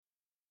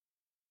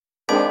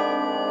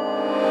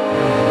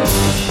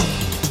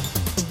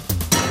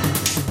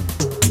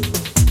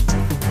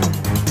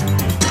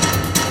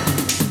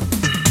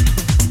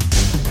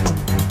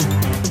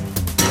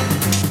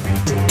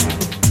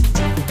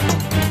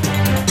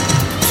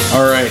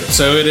All right,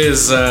 so it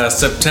is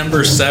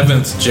September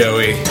 7th,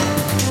 Joey.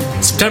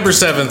 September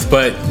 7th,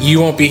 but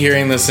you won't be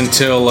hearing this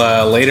until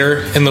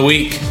later in the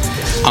week.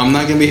 I'm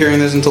not going to be hearing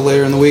this until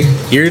later in the week.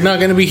 You're not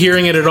going to be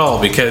hearing it at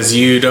all because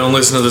you don't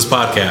listen to this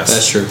podcast.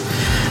 That's true.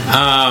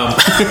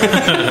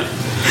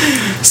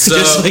 So,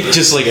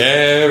 just like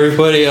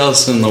everybody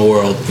else in the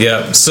world.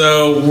 Yeah.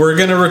 So we're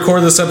gonna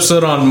record this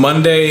episode on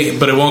Monday,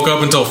 but it won't go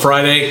up until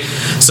Friday.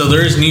 So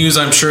there's news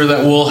I'm sure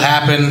that will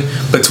happen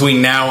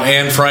between now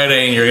and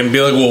Friday, and you're gonna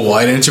be like, "Well,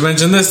 why didn't you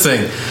mention this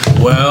thing?"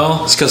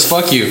 Well, it's because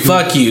fuck you.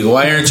 Fuck you.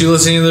 Why aren't you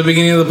listening to the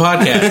beginning of the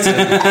podcast?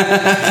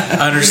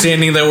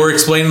 Understanding that we're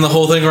explaining the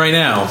whole thing right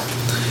now.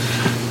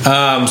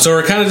 So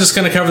we're kind of just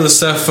gonna cover the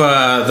stuff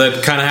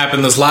that kind of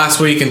happened this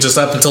last week and just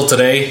up until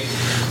today.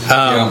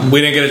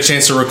 We didn't get a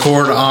chance to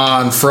record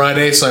on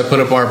Friday, so I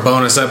put up our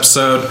bonus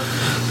episode.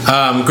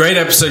 Great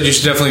episode. You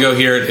should definitely go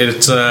hear it.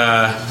 It's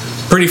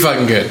pretty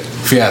fucking good,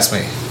 if you ask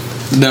me.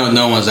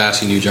 No one's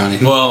asking you, Johnny.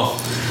 Well,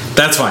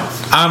 that's fine.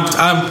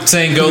 I'm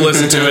saying go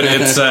listen to it.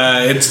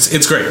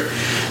 It's great.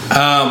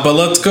 But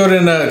let's go to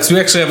because we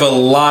actually have a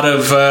lot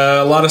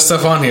of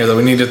stuff on here that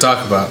we need to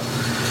talk about.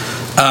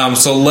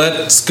 So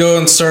let's go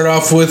and start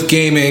off with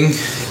gaming.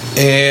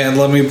 And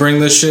let me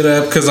bring this shit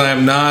up because I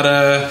am not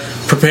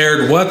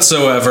prepared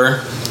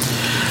whatsoever.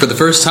 For the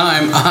first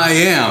time, I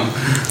am.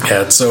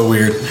 Yeah, it's so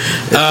weird.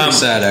 It's pretty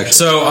sad, actually.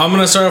 So I'm going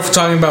to start off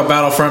talking about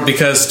Battlefront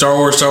because Star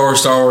Wars,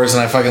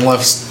 and I fucking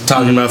love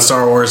talking about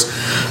Star Wars.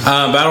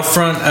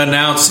 Battlefront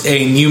announced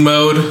a new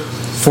mode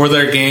for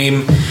their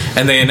game,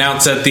 and they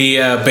announced that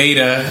the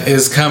beta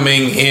is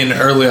coming in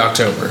early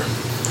October.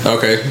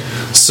 Okay.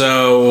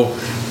 So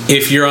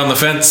if you're on the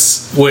fence,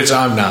 which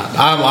I'm not.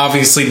 I'm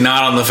obviously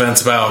not on the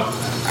fence about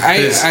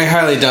this. I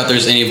highly doubt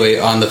there's anybody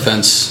on the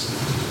fence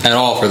at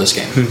all for this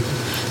game.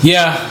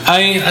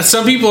 Yeah,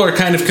 some people are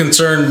kind of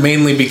concerned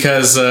mainly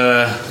because,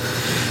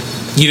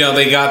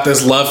 they got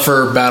this love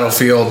for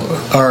Battlefront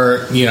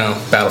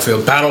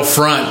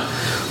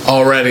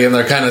already, and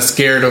they're kind of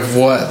scared of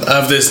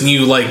this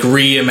new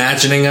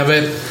reimagining of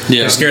it.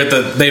 Yeah. They're scared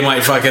that they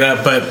might fuck it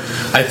up, but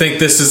I think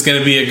this is going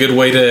to be a good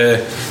way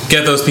to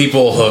get those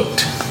people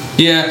hooked.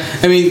 Yeah,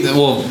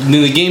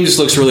 the game just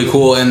looks really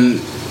cool,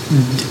 and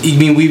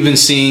we've been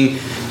seeing.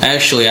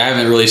 Actually, I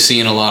haven't really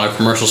seen a lot of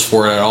commercials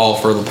for it at all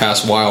for the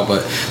past while,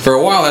 but for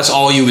a while, that's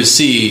all you would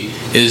see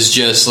is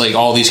just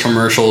all these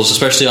commercials,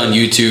 especially on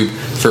YouTube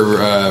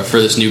for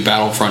this new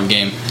Battlefront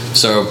game.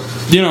 So,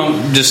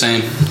 just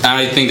saying,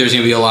 I think there's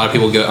going to be a lot of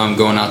people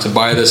going out to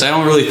buy this. I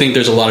don't really think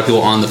there's a lot of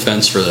people on the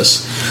fence for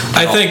this.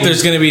 I think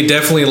there's going to be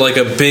definitely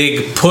a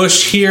big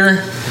push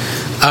here.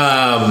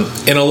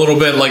 In a little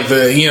bit,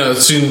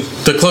 soon,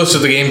 the closer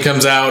the game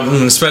comes out,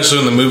 and especially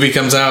when the movie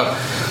comes out,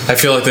 I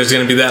feel like there's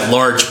going to be that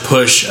large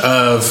push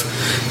of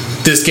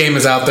this game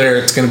is out there,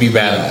 it's going to be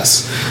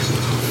badass.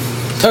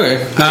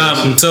 Okay.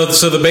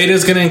 So the beta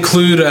is going to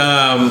include what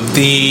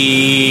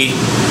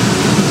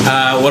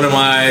am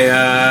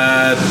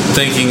I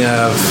thinking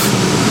of?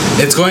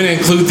 It's going to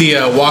include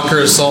the Walker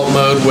Assault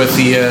mode with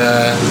the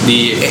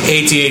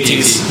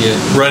AT-ATs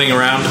running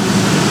around.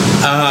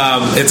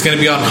 It's going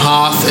to be on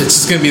Hoth. It's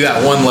just going to be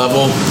that one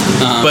level,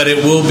 but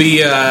it will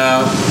be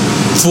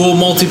full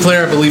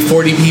multiplayer. I believe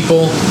 40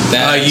 people.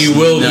 You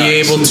will be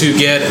able to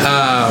get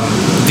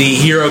the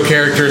hero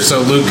characters,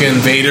 so Luke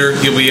and Vader.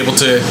 You'll be able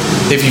to,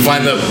 if you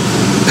find the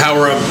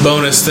power-up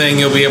bonus thing,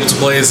 you'll be able to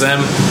play as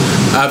them.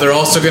 They're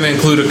also going to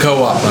include a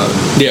co-op mode.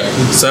 Yeah.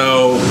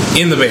 So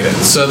in the beta,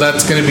 so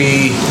that's going to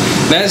be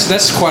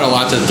that's quite a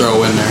lot to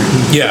throw in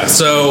there. Yeah.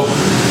 So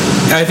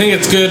I think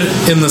it's good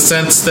in the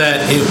sense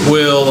that it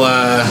will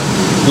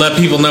let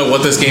people know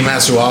what this game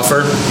has to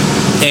offer.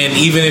 And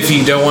even if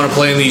you don't want to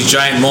play in these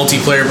giant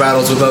multiplayer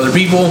battles with other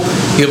people,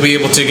 you'll be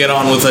able to get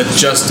on with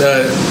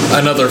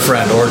another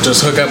friend or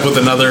just hook up with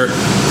another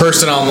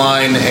person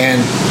online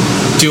and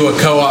do a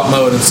co-op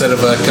mode instead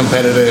of a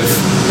competitive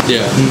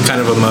kind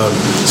of a mode.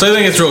 So I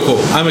think it's real cool.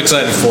 I'm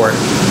excited for it.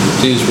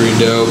 Seems pretty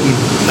dope.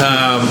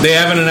 They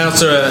haven't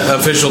announced an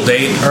official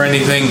date or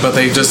anything, but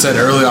they just said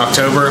early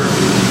October.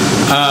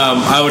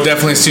 I would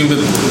definitely assume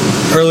that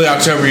early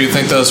October, you'd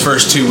think those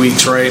first 2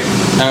 weeks, right?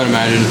 I would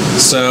imagine.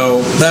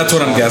 So that's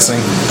what I'm guessing.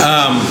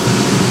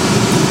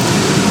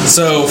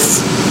 So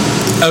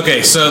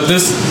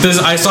this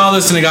I saw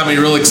this and it got me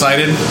real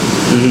excited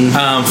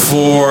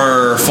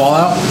for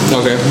Fallout.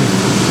 Okay.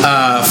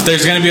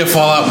 There's going to be a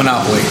Fallout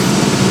Monopoly.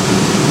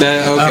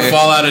 A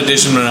Fallout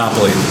Edition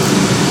Monopoly.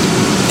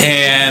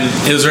 And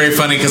it was very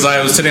funny because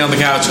I was sitting on the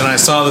couch and I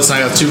saw this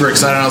and I got super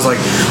excited. I was like,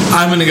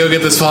 I'm going to go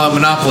get this Fallout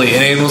Monopoly.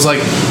 And Aiden was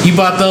like, you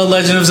bought the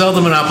Legend of Zelda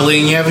Monopoly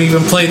and you haven't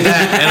even played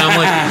that. And I'm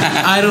like,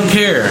 I don't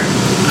care.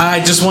 I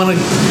just want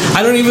to...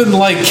 I don't even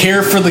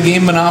care for the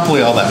game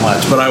Monopoly all that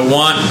much. But I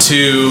want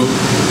to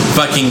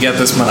fucking get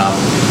this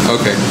Monopoly.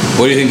 Okay.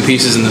 What do you think the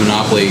pieces in the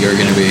Monopoly are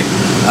going to be?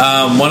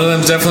 One of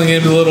them's definitely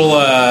going to be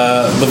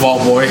the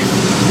Vault Boy.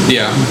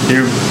 Yeah.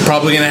 You're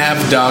probably going to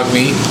have dog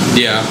meat.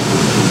 Yeah.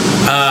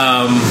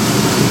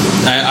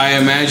 I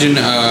imagine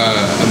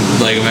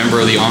like a member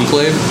of the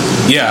Enclave.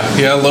 Yeah,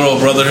 little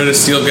Brotherhood of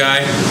Steel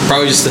guy.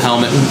 Probably just the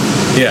helmet.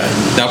 Yeah.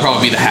 That'll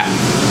probably be the hat.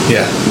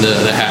 Yeah.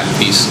 The hat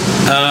piece.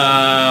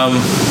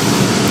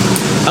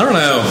 I don't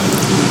know.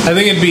 I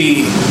think it'd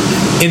be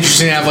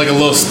interesting to have like a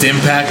little stim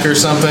pack or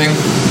something.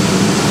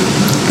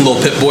 A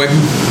little Pip-Boy.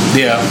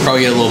 Yeah.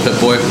 Probably get a little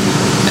Pip-Boy.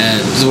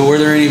 And so were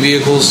there any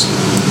vehicles?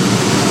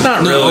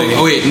 Not really.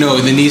 Oh wait,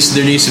 no. There needs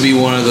to be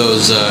one of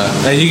those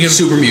you can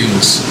super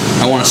mutants.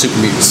 I want a super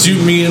mutant.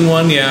 Super mutant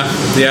one, yeah.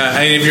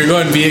 I mean, if you're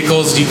going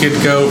vehicles, you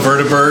could go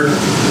Vertibird.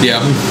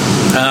 Yeah.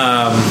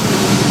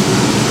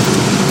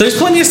 There's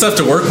plenty of stuff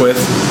to work with.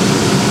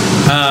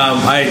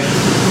 I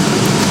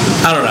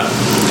don't know.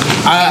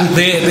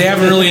 They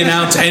haven't really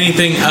announced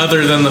anything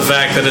other than the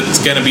fact that it's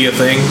going to be a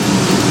thing.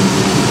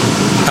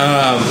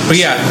 But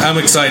yeah, I'm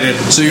excited.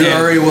 So you're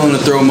already willing to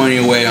throw money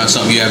away on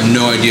something you have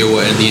no idea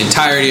what the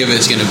entirety of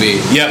it's going to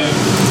be. Yep.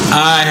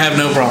 I have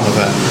no problem with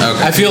that.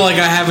 Okay. I feel like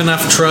I have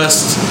enough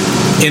trust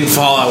in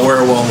Fallout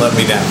where it won't let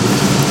me down.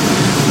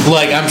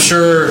 Like, I'm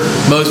sure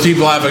most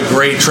people have a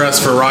great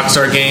trust for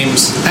Rockstar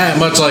Games,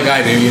 much like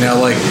I do,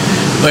 like,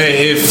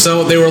 if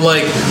so, they were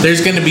like, there's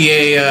going to be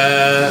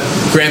a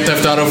Grand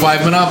Theft Auto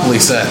 5 Monopoly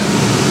set.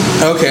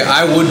 Okay,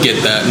 I would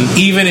get that.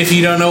 Even if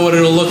you don't know what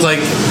it'll look like,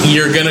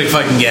 you're going to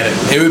fucking get it.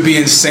 It would be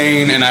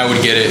insane, and I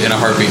would get it in a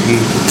heartbeat.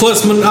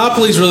 Plus,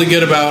 Monopoly's really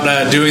good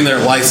about doing their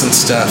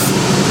licensed stuff.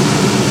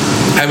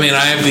 I mean,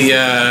 I have the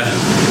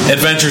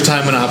Adventure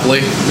Time Monopoly,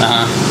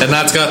 and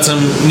that's got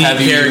some neat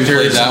characters. Have you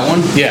played that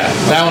one? Yeah,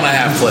 that one I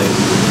have played.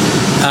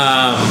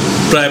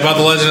 But I bought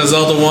the Legend of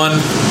Zelda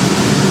one.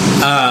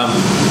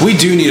 We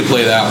do need to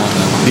play that one,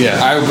 though. Yeah,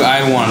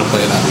 I want to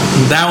play that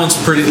one. That one's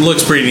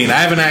looks pretty neat.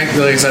 I haven't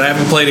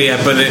played it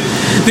yet, but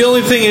the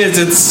only thing is,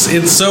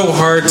 it's so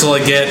hard to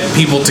like get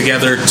people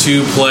together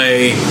to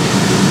play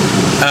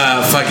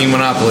fucking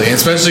Monopoly,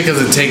 especially because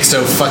it takes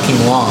so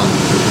fucking long.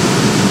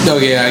 Oh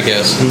yeah, I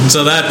guess.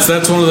 So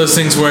that's one of those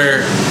things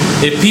where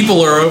if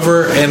people are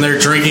over and they're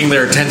drinking,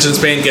 their attention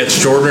span gets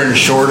shorter and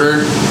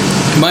shorter.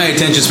 My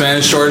attention span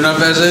is short enough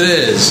as it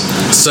is.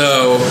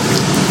 So,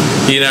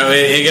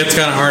 it gets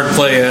kind of hard to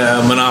play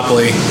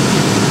Monopoly.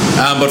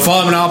 But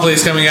Fallout Monopoly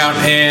is coming out,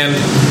 and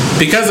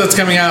because that's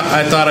coming out,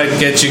 I thought I'd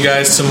get you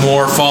guys some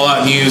more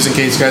Fallout news in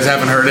case you guys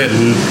haven't heard it.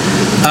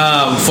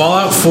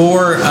 Fallout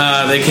 4,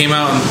 they came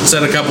out and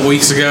said a couple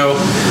weeks ago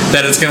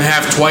that it's going to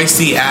have twice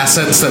the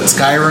assets that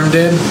Skyrim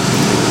did.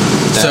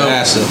 So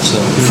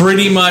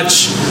pretty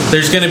much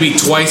there's going to be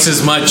twice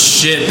as much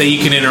shit that you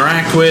can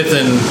interact with,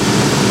 and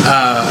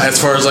as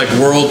far as like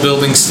world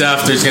building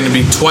stuff, there's going to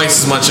be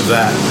twice as much of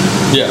that.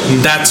 Yeah,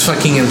 that's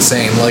fucking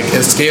insane. Like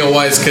scale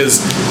wise, because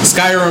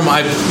Skyrim,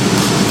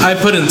 I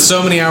put in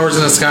so many hours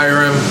into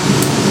Skyrim.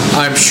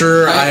 I'm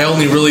sure I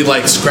only really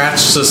like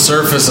scratched the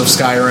surface of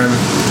Skyrim.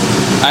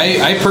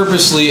 I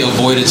purposely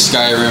avoided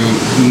Skyrim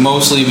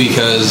mostly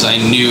because I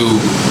knew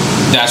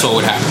that's what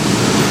would happen.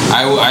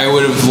 I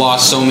would have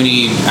lost so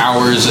many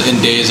hours and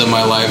days of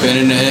my life,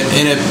 and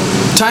in a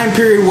time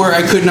period where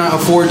I could not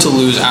afford to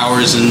lose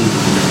hours and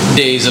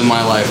days of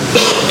my life.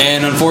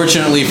 And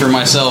unfortunately for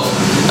myself,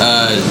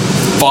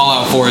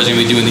 Fallout 4 is going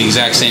to be doing the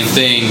exact same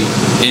thing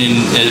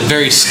in a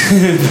very,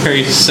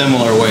 very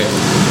similar way.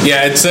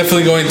 Yeah, it's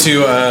definitely going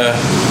to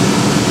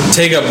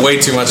take up way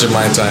too much of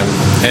my time,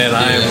 and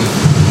I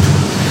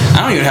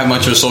don't even have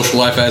much of a social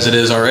life as it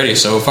is already,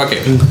 so fuck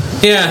it.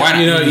 Yeah,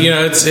 why not?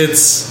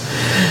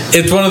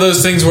 It's one of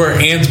those things where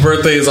Anne's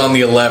birthday is on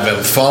the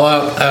 11th.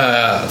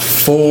 Fallout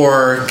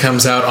 4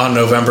 comes out on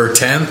November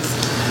 10th,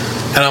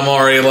 and I'm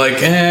already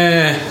like,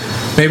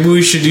 maybe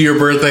we should do your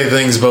birthday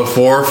things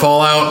before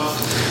Fallout,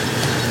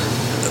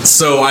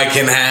 so I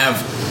can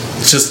have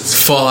just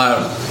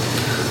Fallout.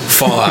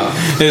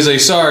 It's like,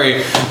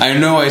 sorry, I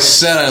know I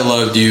said I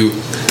loved you,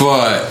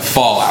 but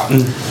Fallout.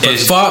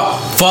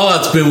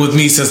 Fallout's been with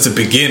me since the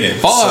beginning.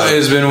 Fallout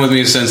has been with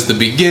me since the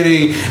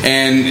beginning,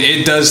 and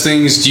it does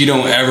things you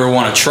don't ever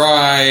want to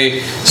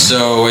try,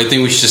 so I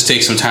think we should just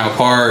take some time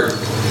apart.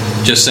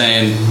 Just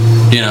saying,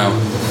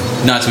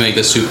 not to make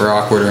this super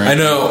awkward or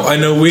anything. I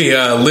know we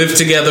live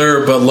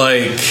together, but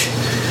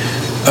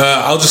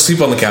I'll just sleep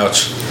on the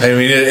couch. I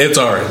mean, it's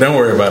alright. Don't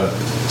worry about it.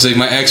 It's like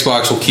my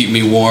Xbox will keep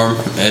me warm,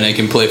 and I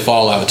can play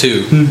Fallout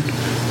too.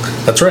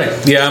 That's right.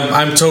 Yeah,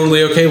 I'm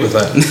totally okay with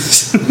that.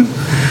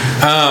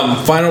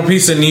 Final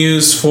piece of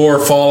news for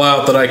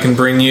Fallout that I can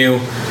bring you.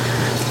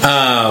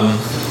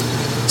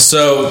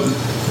 So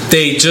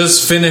they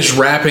just finished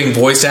wrapping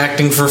voice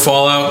acting for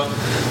Fallout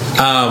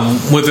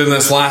within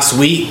this last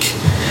week.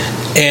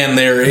 And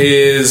there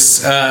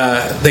is,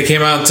 they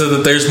came out and said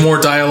that there's more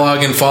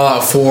dialogue in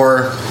Fallout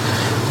 4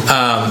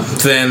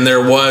 than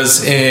there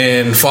was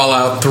in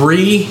Fallout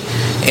 3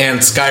 and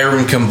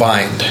Skyrim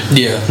combined.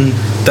 Yeah.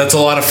 That's a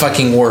lot of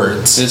fucking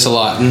words. It's a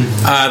lot.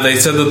 They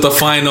said that the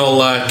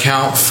final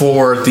count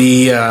for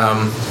the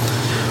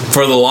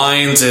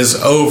lines is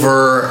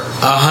over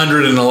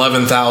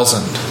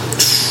 111,000.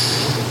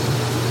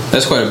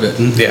 That's quite a bit.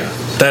 Yeah.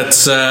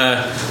 That's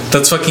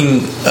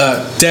fucking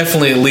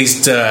definitely at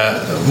least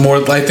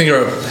more. I think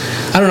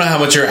I don't know how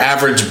much your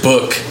average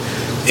book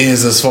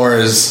is as far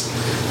as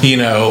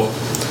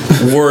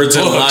words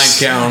and line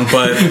count,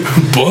 but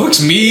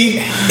books. Me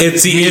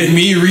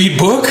read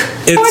book.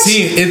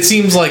 It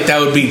seems like that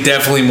would be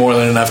definitely more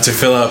than enough to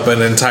fill up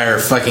an entire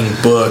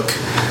fucking book.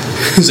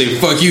 Say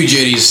fuck you,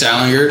 JD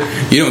Salinger.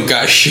 You don't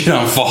got shit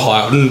on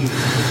Fallout.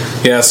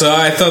 Yeah, so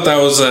I thought that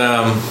was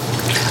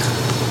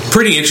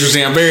pretty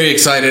interesting. I'm very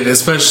excited,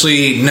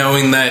 especially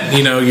knowing that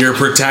your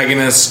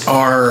protagonists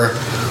are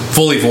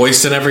fully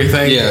voiced and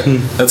everything. Yeah,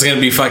 that's gonna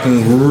be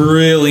fucking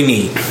really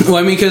neat. Well,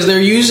 I mean, because they're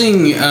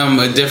using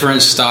a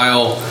different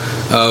style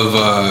of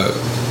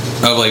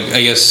like,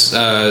 I guess,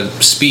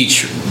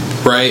 speech,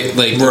 right?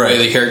 Like the way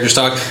the characters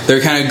talk.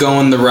 They're kind of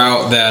going the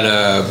route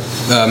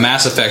that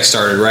Mass Effect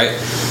started, right?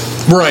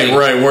 Right.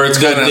 Where it's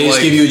kind of they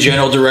just give you a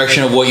general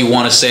direction of what you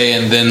want to say,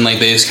 and then like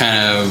they just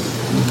kind of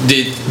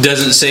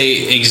doesn't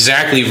say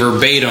exactly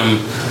verbatim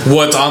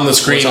what's on the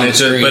screen,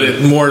 but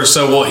it more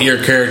so what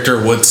your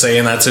character would say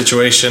in that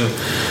situation.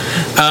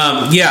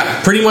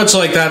 Yeah, pretty much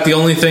like that. The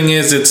only thing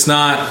is it's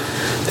not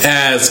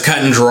as cut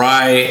and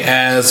dry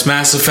as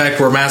Mass Effect,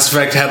 where Mass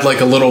Effect had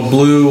like a little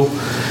blue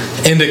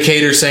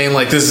indicator saying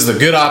like this is the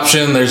good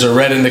option. There's a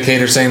red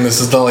indicator saying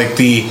this is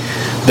the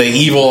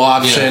evil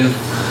option.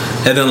 Yeah.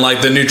 And then,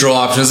 like, the neutral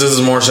options, this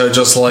is more so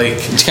just, like...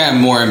 It's kind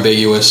of more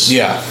ambiguous.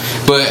 Yeah.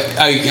 But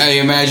I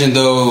imagine,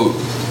 though,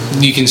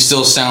 you can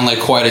still sound like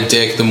quite a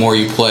dick the more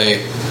you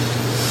play.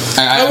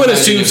 I would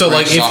assume so.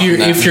 Like,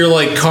 if you're,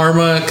 like,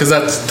 Karma, because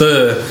that's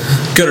the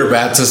good or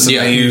bad system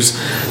they use.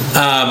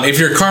 If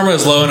your Karma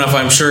is low enough,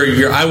 I'm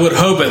sure I would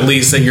hope, at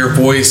least, that your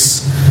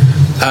voice...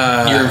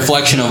 your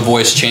inflection of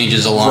voice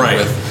changes along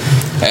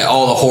with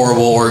all the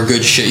horrible or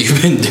good shit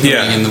you've been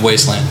doing in the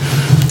Wasteland.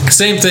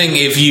 Same thing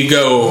if you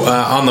go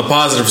on the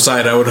positive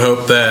side. I would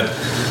hope that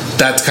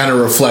that's kind of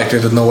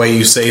reflected in the way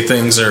you say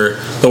things or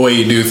the way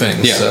you do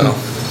things. Yeah.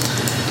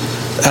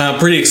 So,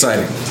 pretty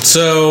exciting.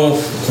 So,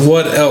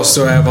 what else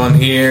do I have on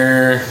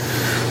here?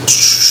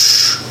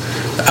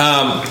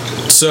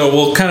 So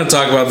we'll kind of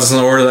talk about this in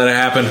the order that it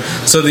happened.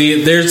 So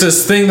there's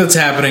this thing that's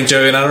happening,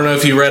 Joey, and I don't know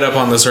if you read up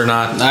on this or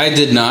not. I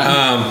did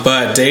not.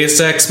 But Deus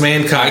Ex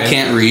Mankind. I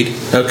can't read.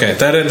 Okay,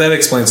 that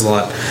explains a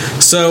lot.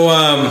 So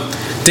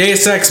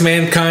Deus Ex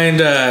Mankind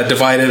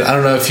Divided. I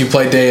don't know if you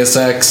played Deus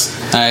Ex.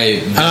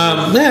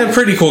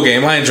 Pretty cool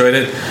game. I enjoyed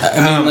it.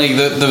 I mean, like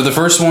the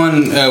first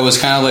one was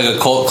kind of like a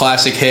cult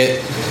classic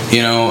hit.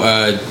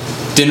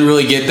 Didn't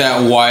really get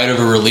that wide of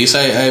a release.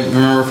 I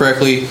remember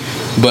correctly.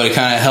 But it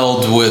kind of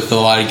held with a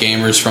lot of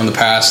gamers from the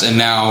past, and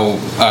now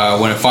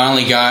when it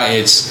finally got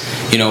its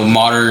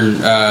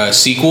modern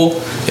sequel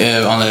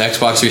on the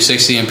Xbox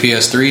 360 and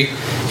PS3,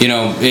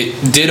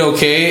 it did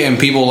okay and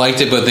people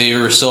liked it, but there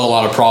were still a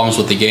lot of problems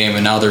with the game,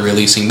 and now they're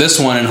releasing this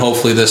one, and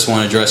hopefully this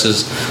one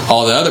addresses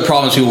all the other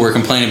problems people were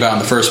complaining about in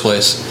the first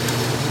place.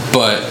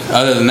 But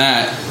other than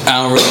that,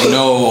 I don't really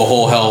know a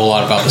whole hell of a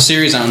lot about the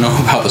series. I don't know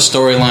about the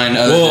storyline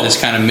other than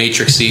it's kind of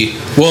Matrix-y.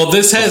 Well,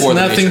 this has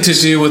nothing to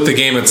do with the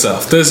game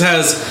itself. This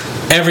has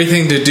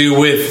everything to do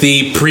with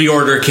the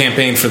pre-order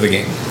campaign for the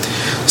game.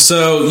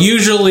 So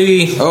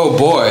usually... Oh,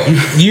 boy.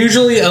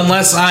 Usually,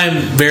 unless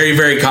I'm very,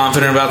 very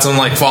confident about something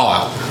like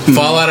Fallout. Mm-hmm.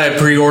 Fallout, I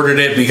pre-ordered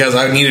it because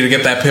I needed to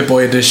get that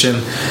Pip-Boy edition.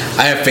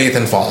 I have faith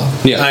in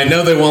Fallout. Yeah. I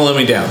know they won't let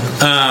me down.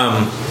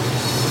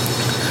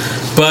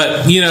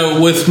 But,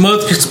 with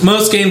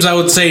most games, I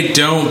would say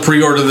don't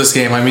pre-order this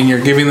game. I mean,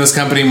 you're giving this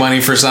company money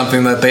for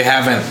something that they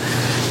haven't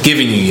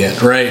given you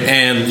yet, right?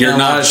 And you're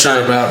not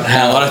sure about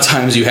how... A lot of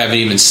times you haven't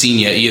even seen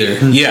yet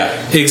either. Yeah,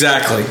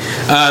 exactly.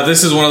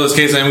 This is one of those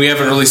cases, and we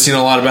haven't really seen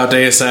a lot about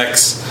Deus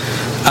Ex.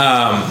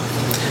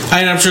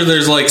 I'm sure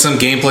there's, like, some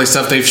gameplay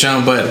stuff they've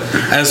shown, but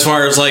as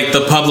far as, like,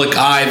 the public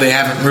eye, they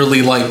haven't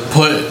really, like,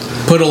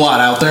 put a lot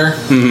out there.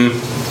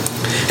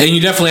 Mm-hmm. And you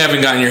definitely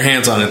haven't gotten your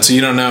hands on it, so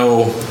you don't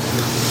know...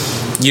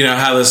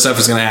 how this stuff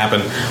is going to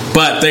happen.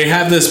 But they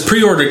have this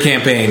pre-order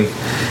campaign,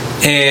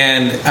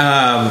 and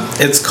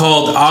it's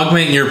called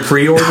Augment Your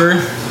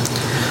Pre-Order.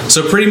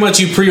 So pretty much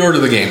you pre-order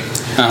the game.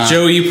 Uh-huh.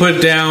 Joe, you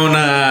put down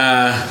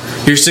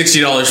your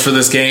 $60 for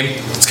this game.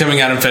 It's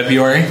coming out in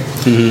February.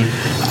 Mm-hmm.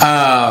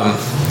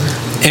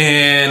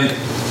 And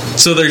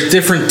so there's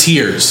different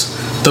tiers.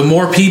 The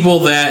more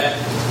people that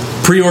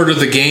pre-order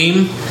the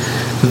game,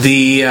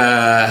 the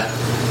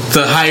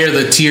higher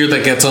the tier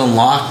that gets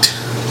unlocked.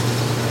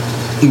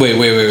 Wait,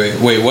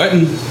 what?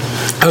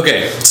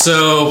 Okay,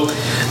 so,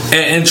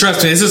 and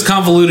trust me, this is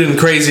convoluted and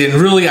crazy, and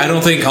really, I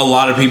don't think a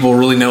lot of people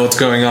really know what's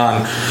going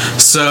on.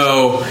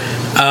 So,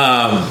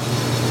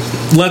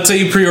 let's say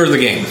you pre-order the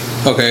game.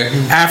 Okay.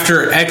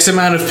 After X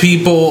amount of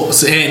people,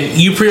 and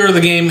you pre-order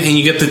the game, and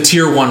you get the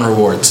Tier 1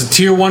 rewards. The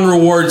Tier 1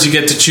 rewards, you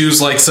get to choose,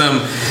 like,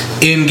 some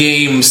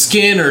in-game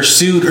skin or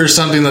suit or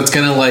something that's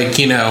gonna, like,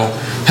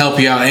 help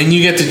you out, and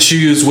you get to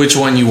choose which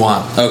one you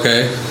want.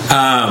 Okay.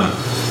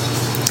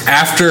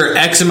 After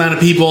X amount of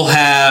people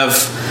have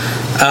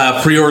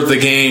pre-ordered the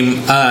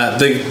game,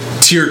 the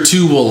Tier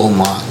 2 will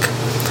unlock.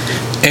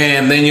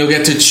 And then you'll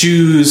get to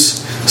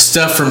choose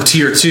stuff from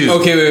Tier 2.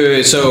 Okay,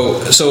 wait. So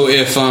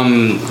if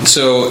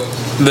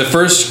the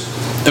first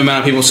amount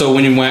of people, so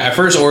when at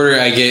first order,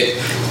 I get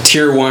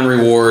Tier 1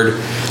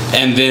 reward,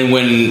 and then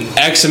when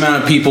X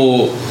amount of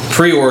people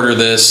pre-order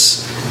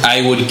this,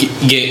 I would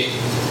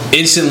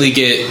instantly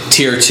get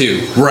tier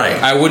 2.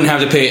 Right. I wouldn't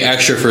have to pay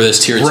extra for this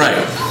tier 2. Right.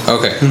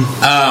 Okay.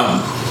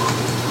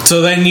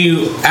 So then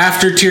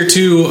after tier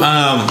 2,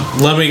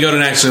 let me go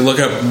and actually look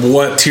up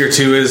what tier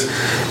 2 is.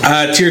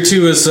 Tier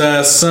 2 is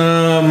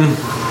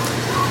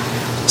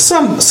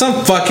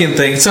some fucking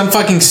thing, some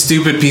fucking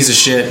stupid piece of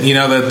shit,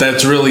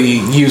 that's really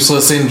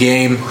useless in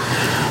game.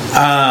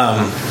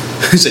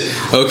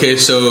 Okay,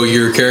 so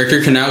your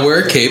character can now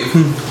wear a cape.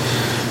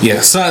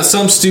 Yeah,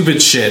 some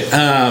stupid shit.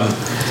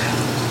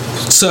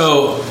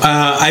 So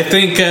I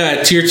think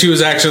tier 2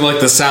 is actually like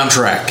the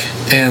soundtrack,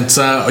 and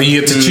so you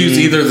get to choose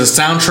either the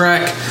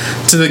soundtrack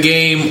to the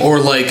game or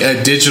like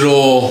a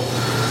digital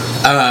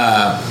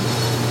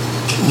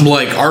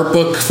like art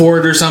book for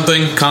it or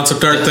something,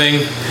 concept art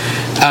thing.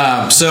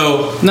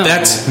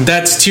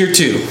 That's tier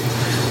 2.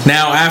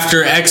 Now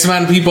after X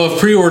amount of people have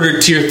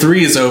pre-ordered, tier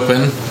 3 is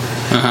open.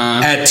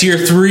 At tier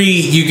 3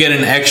 you get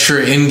an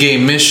extra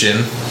in-game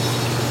mission,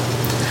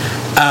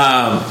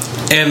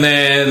 and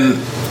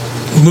then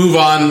move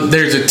on.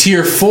 There's a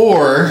tier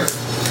 4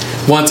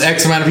 once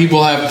X amount of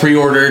people have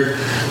pre-ordered.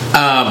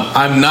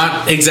 I'm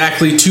not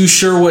exactly too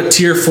sure what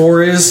tier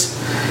 4 is.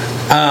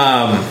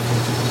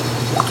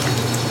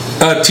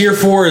 Tier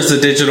 4 is the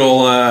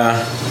digital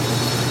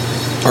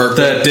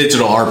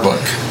digital art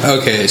book.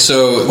 Okay,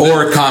 so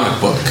or comic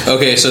book.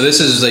 Okay, so this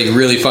is like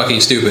really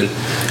fucking stupid.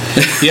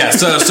 Yeah,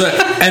 so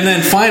and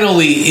then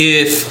finally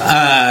if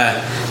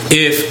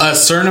a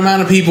certain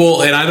amount of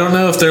people, and I don't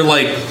know if they're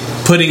like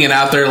putting it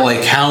out there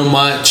like how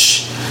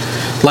much,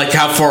 like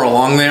how far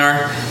along they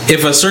are,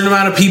 if a certain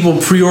amount of people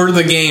pre-order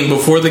the game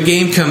before the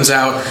game comes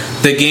out,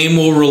 the game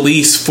will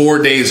release 4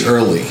 days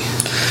early.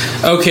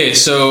 Okay,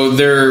 so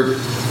they're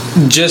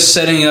just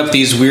setting up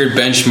these weird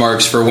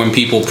benchmarks for when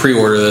people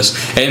pre-order this,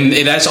 and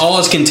that's all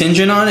it's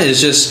contingent on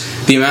is just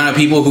the amount of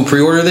people who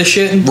pre-order this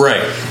shit,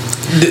 right?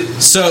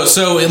 So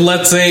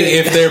let's say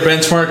if their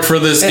benchmark for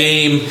this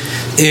game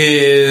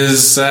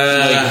is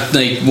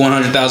like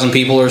 100,000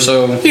 people or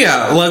so.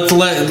 Yeah, let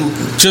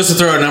just to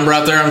throw a number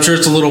out there, I'm sure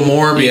it's a little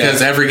more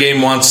because every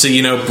game wants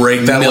to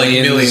break that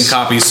million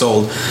copies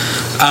sold.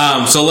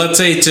 So let's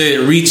say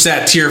to reach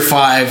that tier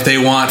 5, they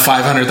want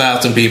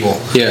 500,000 people.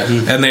 Yeah,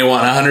 and they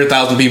want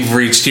 100,000 people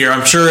for each tier.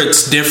 I'm sure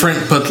it's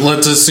different, but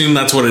let's assume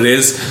that's what it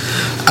is.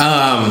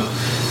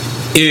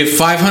 If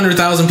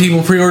 500,000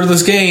 people pre-order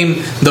this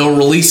game, they'll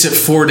release it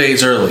 4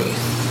 days early.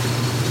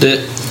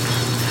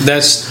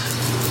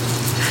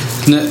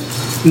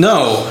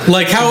 No.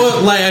 Like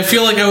how? Like I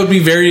feel like I would be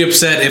very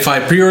upset if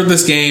I pre-ordered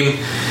this game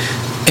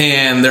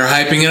and they're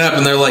hyping it up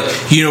and they're like,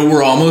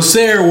 we're almost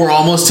there. We're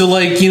almost to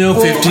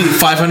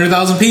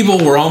 500,000 people.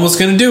 We're almost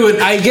going to do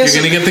it. I guess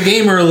you're going to get the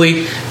game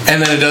early,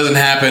 and then it doesn't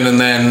happen, and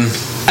then.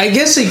 I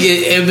guess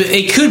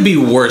it could be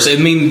worse. I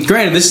mean,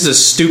 granted, this is a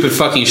stupid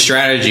fucking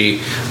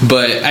strategy,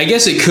 but I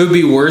guess it could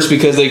be worse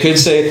because they could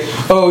say,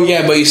 "Oh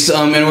yeah, but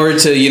in order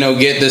to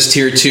get this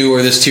tier 2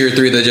 or this tier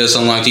 3 that just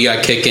unlocked, you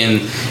got to kick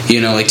in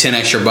like $10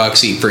 extra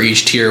for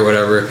each tier or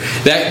whatever."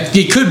 That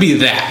it could be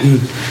that,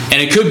 and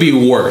it could be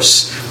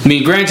worse. I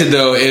mean, granted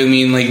though,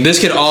 this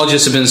could all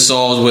just have been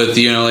solved with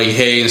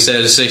hey, instead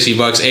of $60,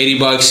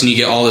 $80, and you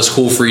get all this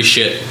cool free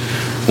shit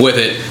with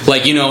it,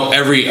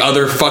 every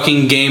other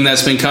fucking game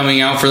that's been coming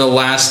out for the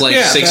last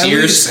 6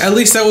 years. At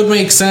least that would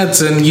make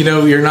sense, and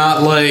you're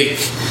not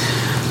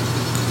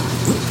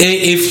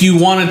if you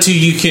wanted to,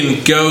 you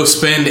can go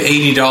spend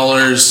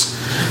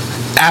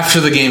 $80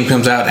 after the game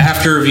comes out,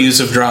 after reviews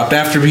have dropped,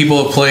 after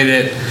people have played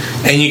it,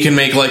 and you can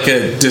make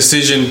a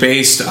decision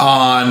based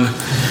on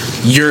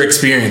your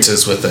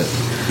experiences with it,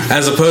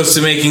 as opposed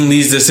to making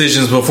these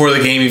decisions before the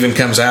game even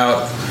comes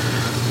out.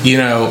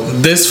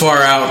 This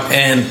far out,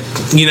 and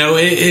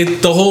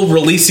the whole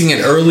releasing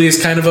it early is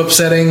kind of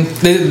upsetting.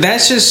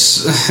 That's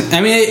just,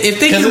 if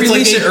they can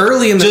release it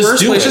early in the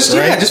first place,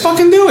 just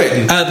fucking do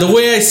it. The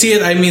way I see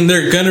it,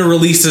 they're gonna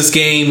release this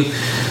game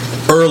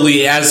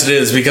early as it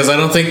is, because I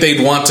don't think they'd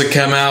want to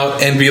come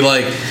out and be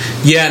like,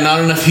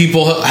 not enough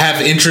people have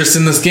interest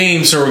in this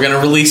game, so we're gonna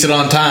release it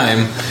on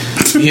time.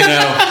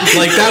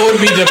 That would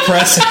be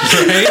depressing,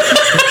 right?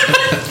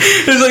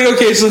 It's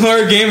okay, so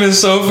our game is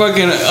so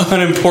fucking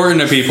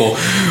unimportant to people.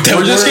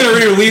 We're just going to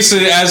re-release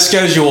it as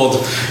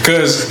scheduled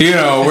because,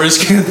 we're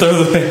just going to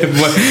throw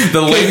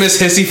the lamest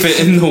hissy fit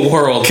in the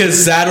world.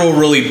 Because that'll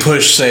really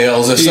push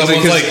sales. If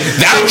someone's like,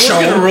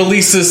 we're going to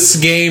release this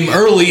game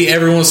early,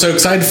 everyone's so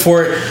excited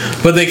for it,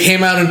 but they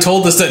came out and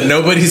told us that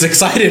nobody's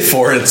excited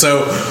for it,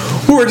 so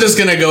we're just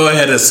going to go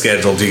ahead as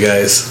scheduled, you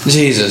guys.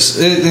 Jesus.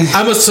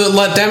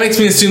 That makes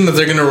me assume that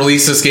they're going to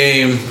release this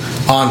game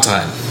on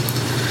time.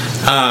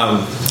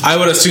 I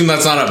would assume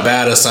that's not a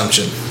bad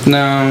assumption.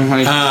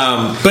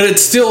 No. But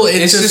it's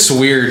just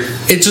weird.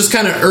 It just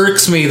kind of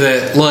irks me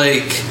that,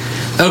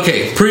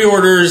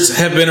 pre-orders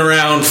have been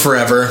around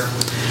forever.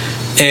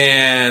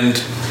 And,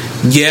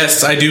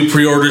 yes, I do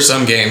pre-order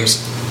some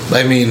games.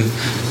 Some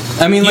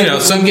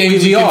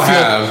games we all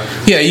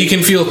have. Yeah, you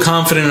can feel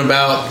confident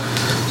about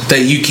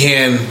that you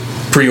can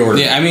pre-order.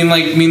 Yeah, I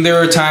mean, there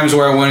were times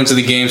where I went into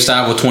the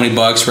GameStop with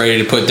 $20 ready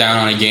to put down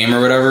on a game or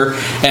whatever,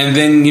 and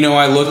then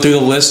I looked through the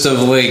list of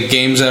like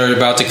games that are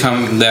about to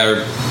come that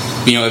are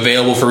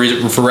available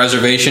for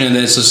reservation, and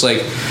then it's just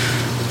like,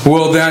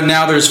 well, then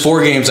now there's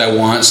 4 games I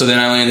want, so then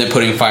I ended up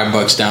putting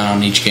 $5 down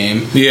on each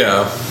game.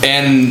 Yeah,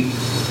 and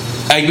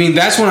I mean,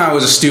 that's when I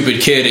was a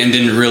stupid kid and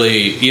didn't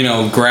really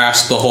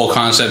grasp the whole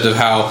concept of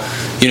how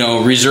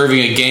reserving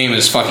a game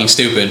is fucking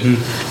stupid.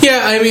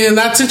 Yeah, I mean, in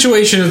that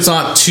situation, it's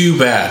not too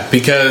bad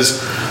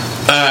because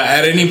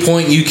at any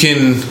point you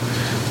can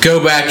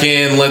go back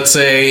in, let's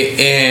say,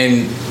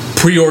 and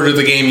pre-order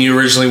the game you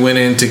originally went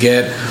in to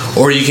get,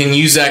 or you can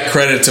use that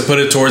credit to put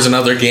it towards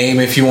another game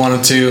if you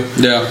wanted to.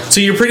 Yeah. So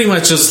you're pretty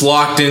much just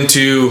locked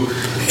into,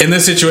 in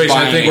this situation,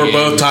 I think we're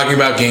both talking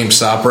about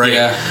GameStop, right?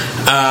 Yeah.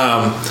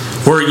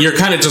 Where you're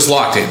kind of just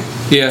locked in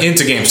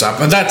into GameStop,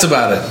 and that's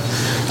about it.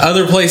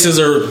 Other places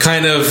are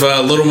kind of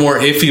a little more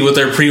iffy with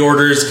their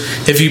pre-orders.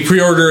 If you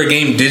pre-order a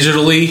game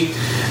digitally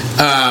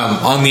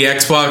on the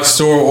Xbox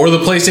store or the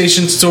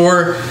PlayStation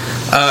store,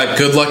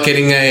 good luck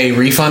getting a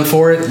refund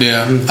for it.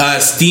 Yeah.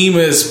 Steam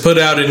has put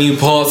out a new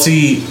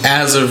policy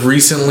as of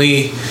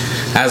late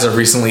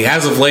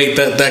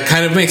that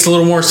kind of makes a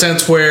little more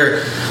sense,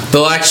 where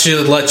they'll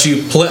actually let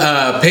you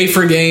pay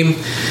for a game,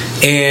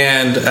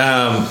 and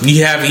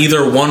you have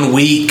either 1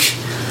 week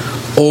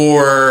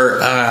or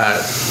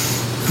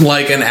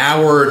like an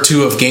hour or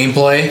 2 of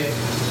gameplay,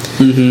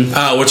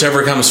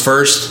 whichever comes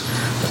first,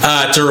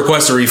 to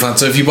request a refund.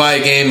 So if you buy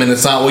a game and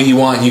it's not what you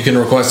want, you can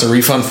request a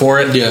refund for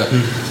it. Yeah.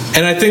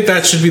 And I think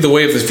that should be the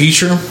way of the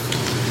future.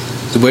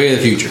 The way of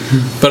the future.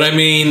 But I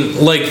mean,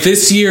 like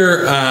this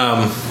year,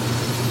 I'm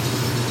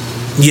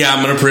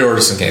going to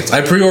pre-order some games.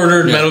 I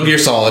pre-ordered Metal Gear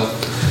Solid.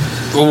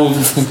 Well,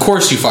 of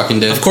course you fucking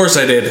did. Of course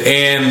I did.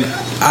 And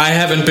I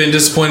haven't been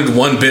disappointed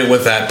one bit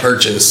with that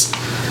purchase.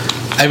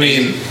 I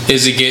mean,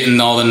 is it getting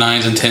all the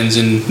 9s and 10s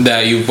in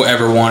that you've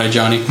ever wanted,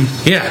 Johnny?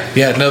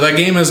 Yeah. No, that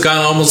game has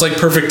gone almost like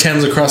perfect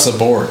 10s across the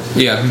board.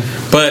 Yeah.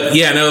 But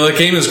yeah, no, that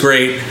game is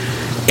great.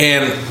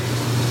 And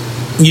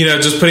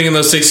just putting in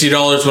those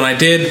 $60 when I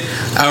did,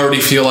 I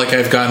already feel like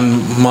I've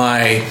gotten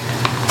my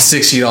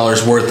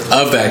 $60 worth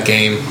of that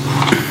game.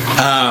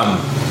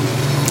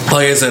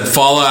 Like I said,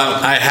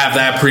 Fallout, I have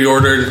that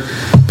pre-ordered,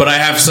 but I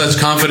have such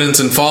confidence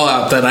in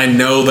Fallout that I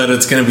know that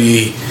it's going to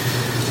be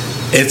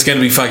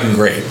fucking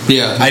great.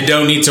 Yeah. I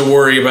don't need to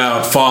worry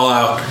about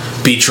Fallout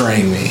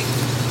betraying me.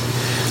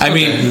 I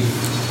mean,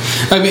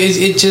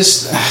 it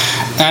just,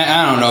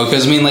 I don't know,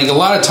 because I mean, like a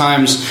lot of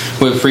times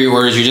with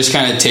pre-orders, you're just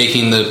kind of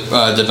taking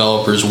the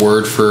developer's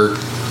word for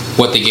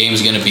what the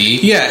game's going to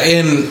be. Yeah,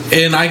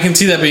 and I can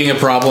see that being a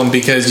problem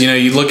because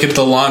you look at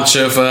the launch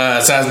of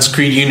Assassin's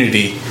Creed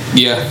Unity.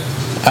 Yeah,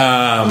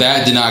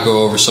 that did not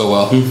go over so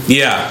well.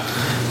 Yeah.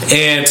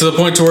 And to the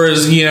point to where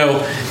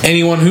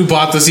anyone who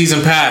bought the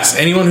season pass,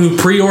 anyone who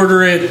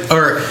pre-ordered it,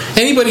 or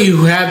anybody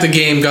who had the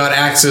game got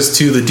access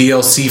to the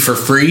DLC for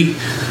free,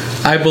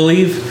 I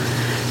believe.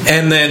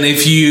 And then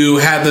if you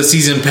had the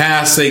season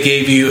pass, they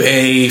gave you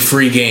a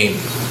free game.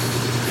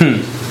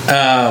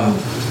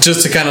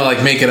 Just to kind of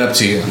like make it up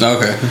to you.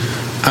 Okay.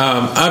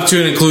 Up to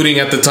and including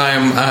at the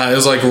time, it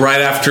was like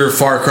right after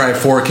Far Cry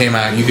 4 came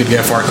out, you could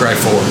get Far Cry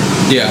 4.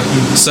 Yeah.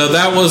 So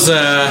that was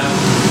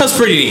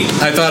pretty neat.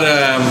 I thought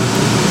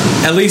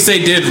at least they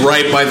did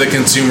right by the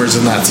consumers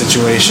in that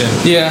situation.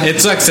 Yeah.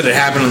 It sucks that it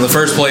happened in the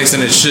first place,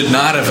 and it should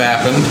not have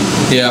happened.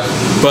 Yeah.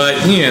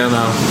 But,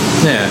 no.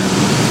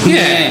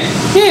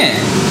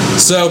 Yeah.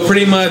 So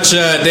pretty much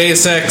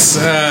Deus Ex,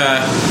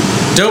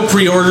 don't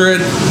pre-order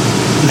it.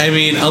 I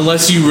mean,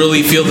 unless you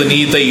really feel the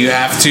need that you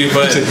have to,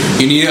 but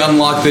you need to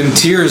unlock them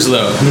tiers,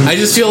 though. I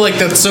just feel like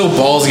that's so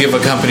ballsy of a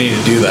company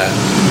to do that.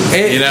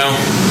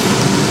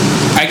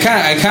 I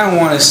kind of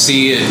want to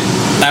see it.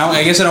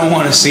 I guess I don't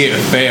want to see it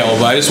fail,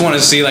 but I just want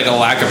to see like a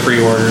lack of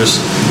pre-orders.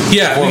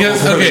 Yeah,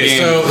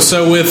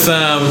 so with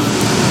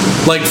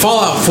like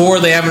Fallout 4,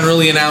 they haven't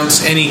really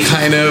announced any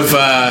kind of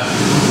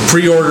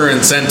pre-order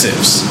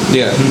incentives.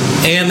 Yeah,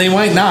 and they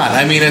might not.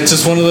 I mean, it's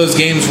just one of those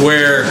games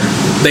where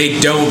they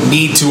don't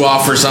need to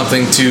offer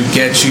something to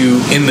get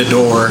you in the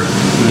door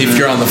if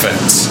you're on the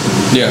fence.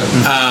 Yeah.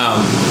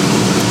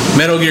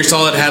 Metal Gear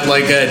Solid had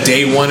like a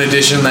day one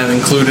edition that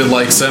included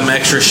like some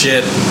extra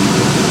shit,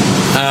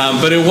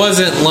 but it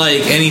wasn't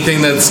like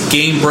anything that's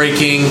game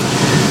breaking.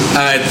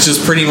 It's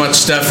just pretty much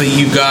stuff that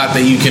you got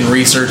that you can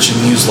research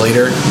and use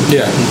later.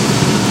 Yeah.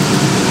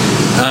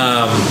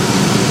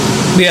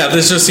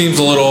 This just seems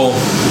a little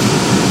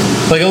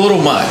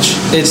much.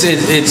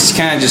 It's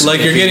kind of just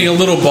like you're getting a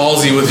little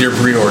ballsy with your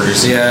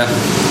pre-orders. Yeah.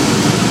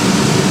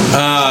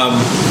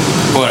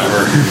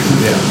 Whatever.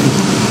 Yeah.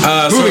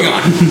 Moving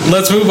on.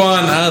 Let's move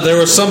on. There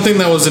was something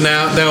that was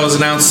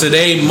announced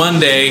today,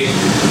 Monday.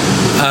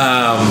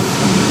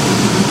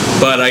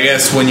 But I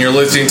guess when you're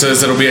listening to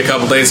this, it'll be a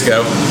couple days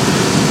ago.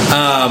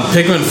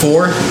 Pikmin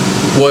 4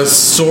 was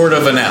sort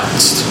of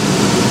announced.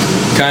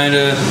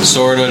 Kinda,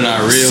 sorta,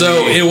 not really.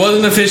 So it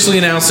wasn't officially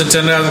announced.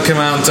 Nintendo hasn't come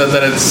out and said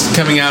that it's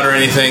coming out or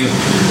anything.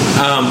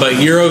 But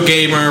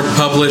Eurogamer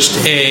published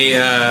a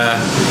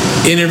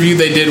interview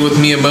they did with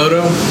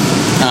Miyamoto,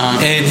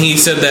 and he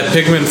said that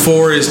Pikmin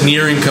 4 is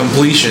nearing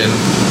completion.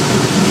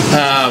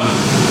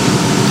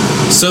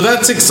 So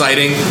that's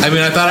exciting. I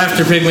mean, I thought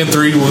after Pikmin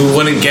 3 we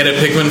wouldn't get a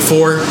Pikmin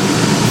 4.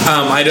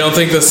 I don't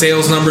think the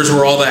sales numbers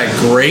were all that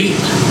great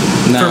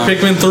for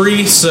Pikmin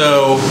 3,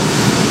 so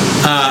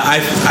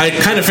I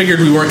kind of figured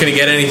we weren't going to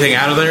get anything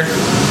out of there.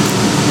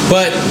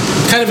 But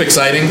kind of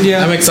exciting.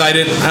 Yeah, I'm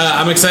excited.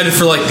 I'm excited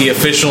for like the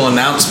official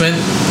announcement.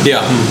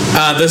 Yeah.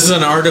 This is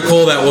an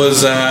article that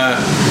was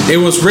it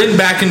was written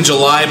back in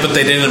July, but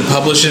they didn't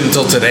publish it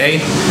until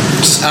today.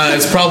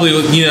 It's probably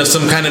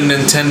some kind of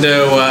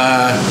Nintendo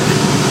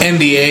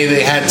NDA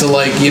they had to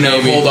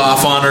hold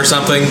off on or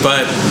something.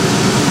 But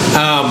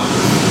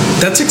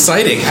that's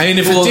exciting. I mean,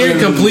 if it's near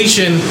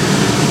completion,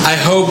 I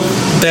hope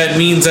that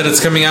means that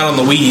it's coming out on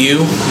the Wii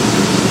U.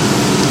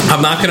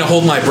 I'm not going to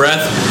hold my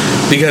breath,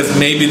 because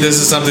maybe this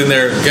is something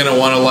they're going to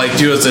want to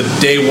do as a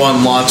day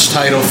one launch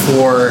title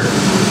for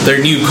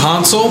their new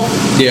console.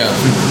 Yeah.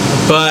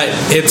 But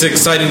it's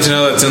exciting to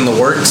know that's in the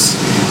works.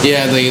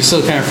 Yeah, it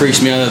still kind of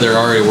freaks me out that they're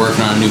already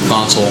working on a new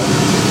console.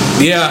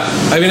 Yeah,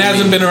 I mean, it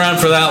hasn't been around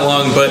for that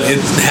long, but it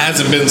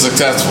hasn't been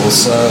successful.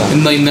 So,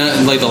 and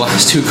the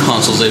last two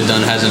consoles they've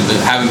done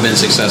haven't been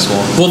successful.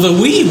 Well, the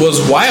Wii was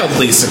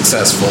wildly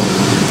successful.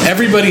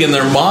 Everybody and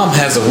their mom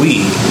has a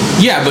Wii.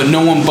 Yeah, but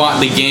no one bought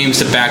the games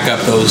to back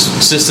up those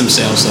system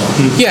sales,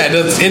 though. Yeah,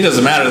 it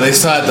doesn't matter. They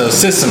still had those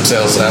system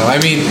sales, though. I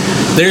mean,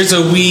 there's a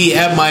Wii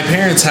at my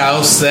parents'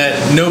 house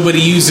that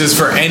nobody uses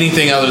for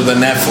anything other than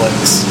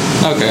Netflix.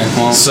 Okay,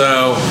 well,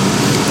 so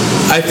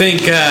I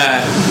think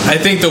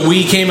the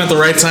Wii came at the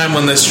right time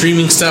when the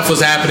streaming stuff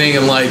was happening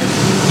and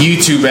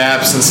YouTube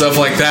apps and stuff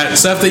like that.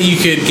 Stuff that you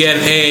could get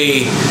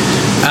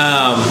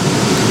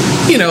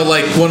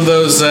one of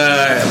those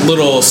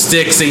little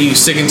sticks that you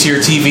stick into your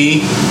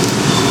TV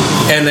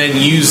and then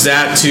use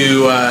that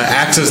to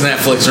access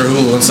Netflix or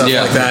Hulu and stuff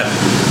like that.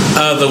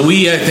 The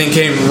Wii, I think,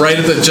 came right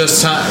at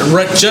just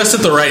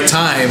at the right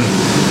time,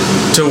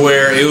 to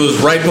where it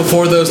was right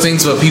before those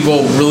things, but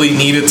people really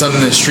needed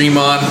something to stream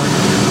on.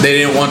 They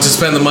didn't want to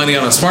spend the money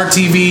on a smart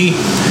TV,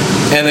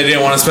 and they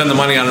didn't want to spend the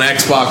money on an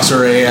Xbox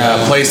or a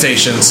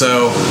PlayStation.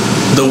 So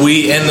the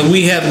Wii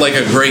had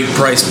a great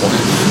price point.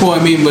 Well, I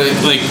mean, but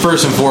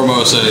first and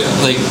foremost,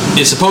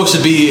 it's supposed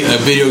to be a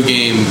video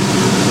game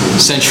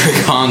centric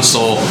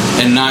console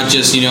and not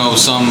just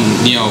some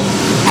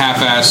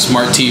half-assed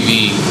smart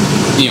TV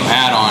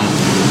add-on.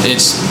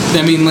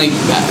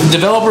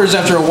 Developers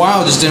after a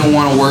while just didn't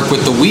want to work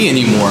with the Wii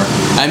anymore.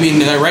 I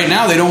mean, right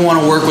now they don't want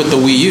to work with the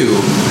Wii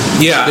U.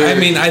 Yeah,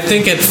 I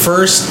think at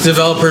first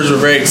developers were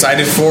very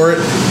excited for it,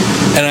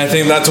 and I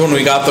think that's when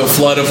we got the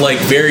flood of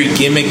very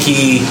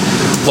gimmicky,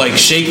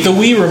 shake the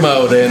Wii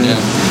remote and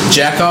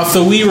jack off the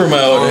Wii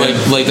remote, or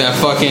that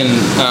fucking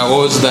what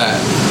was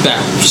that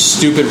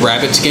stupid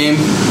Rabbids game,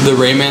 the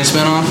Rayman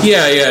spinoff?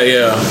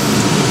 Yeah.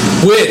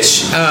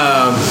 Which,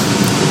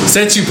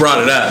 since you brought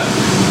it up,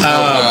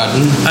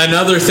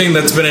 another thing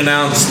that's been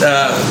announced,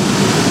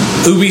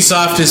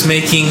 Ubisoft is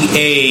making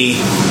a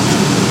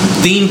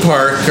theme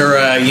park or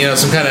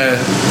some kind of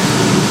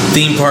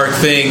theme park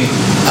thing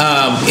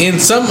in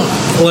some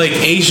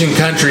Asian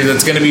country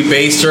that's going to be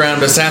based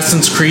around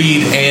Assassin's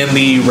Creed and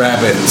the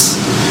Rabbids.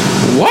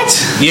 What?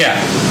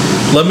 Yeah.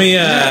 Let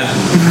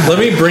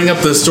me bring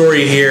up the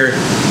story here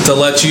to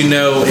let you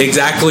know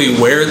exactly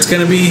where it's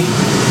going to be.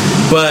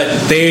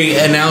 But they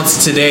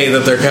announced today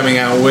that they're coming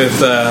out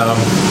with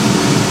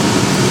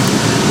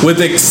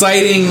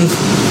exciting,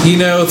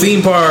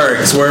 theme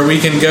parks where we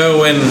can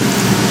go and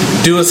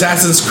do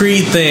Assassin's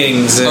Creed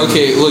things.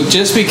 Okay, look,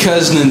 just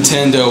because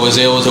Nintendo was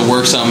able to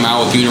work something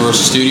out with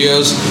Universal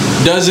Studios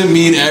doesn't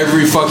mean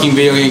every fucking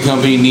video game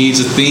company needs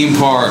a theme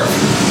park.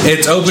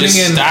 It's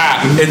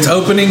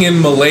opening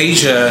in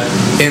Malaysia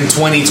in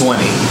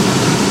 2020.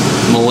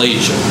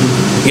 Malaysia.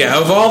 Yeah,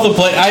 of all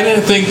the I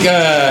didn't think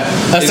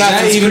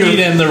Assassin's Creed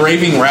and the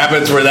Raving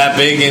Rabbids were that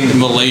big in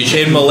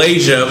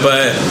Malaysia,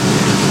 but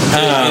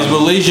is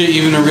Malaysia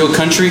even a real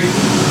country?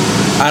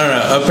 I don't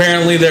know.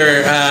 Apparently,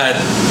 they're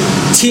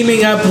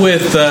teaming up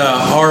with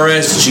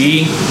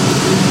RSG.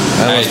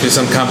 That must be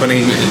some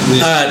company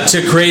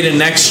to create a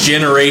next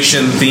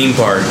generation theme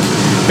park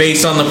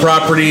based on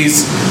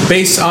properties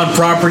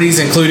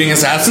including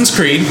Assassin's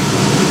Creed,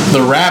 the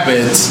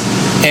Rabbids,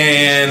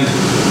 and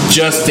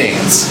Just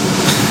Dance.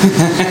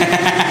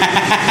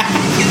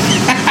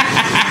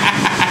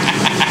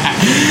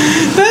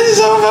 That's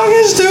so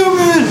fucking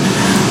stupid.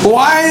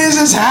 Why is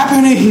this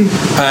happening?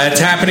 It's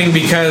happening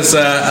because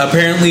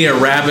apparently a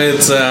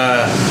Rabbids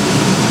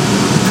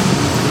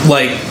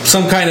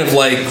some kind of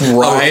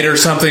ride or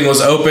something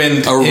was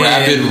opened.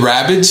 Rabid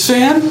Rabbids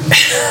fan?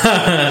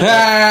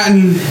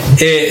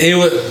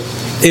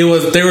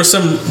 There was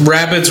some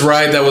Rabbids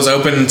ride that was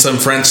open in some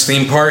French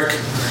theme park,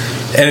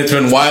 and it's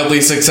been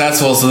wildly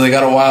successful. So they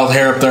got a wild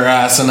hair up their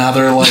ass, and now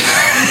they're like,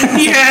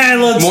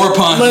 yeah, more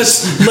puns.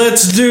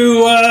 Let's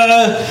do.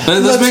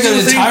 Let's make an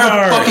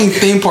entire fucking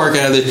theme park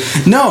out of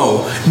it.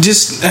 No,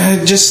 just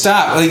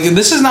stop. Like,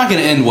 this is not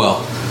going to end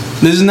well.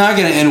 This is not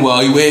going to end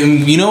well.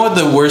 You know what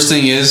the worst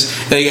thing is?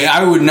 Like,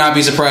 I would not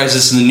be surprised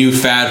this is the new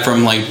fad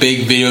from like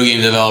big video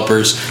game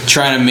developers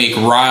trying to make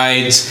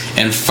rides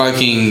and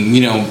fucking,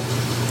 you know,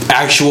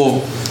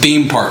 actual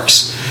theme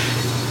parks.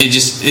 It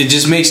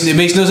just makes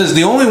no sense.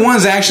 The only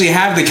ones that actually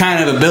have the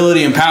kind of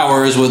ability and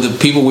powers with the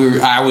people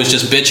I was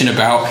just bitching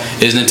about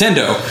is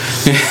Nintendo.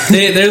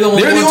 They're the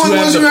only ones who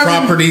have the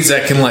properties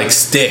that can like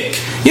stick.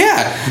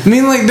 Yeah, I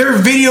mean, like, they're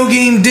video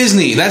game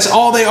Disney. That's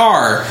all they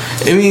are.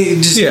 I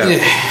mean, just yeah.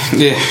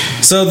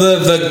 So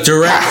the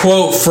direct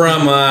quote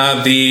from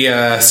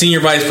the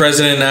senior vice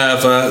president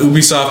of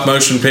Ubisoft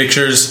Motion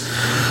Pictures.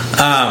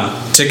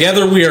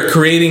 Together we are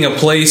creating a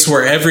place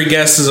where every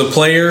guest is a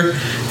player,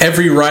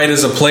 every ride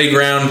is a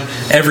playground,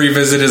 every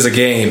visit is a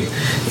game.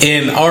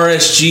 In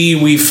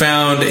RSG, we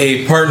found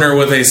a partner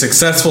with a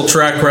successful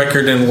track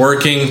record in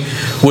working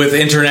with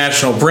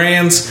international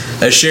brands,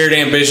 a shared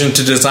ambition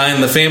to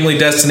design the family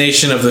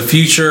destination of the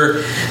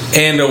future,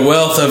 and a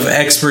wealth of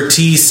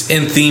expertise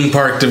in theme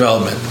park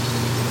development.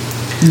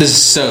 This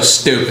is so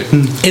stupid.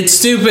 It's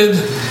stupid,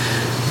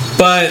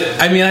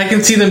 but I mean, I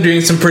can see them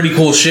doing some pretty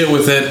cool shit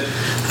with it.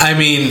 I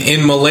mean,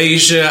 in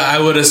Malaysia, I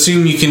would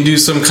assume you can do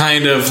some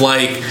kind of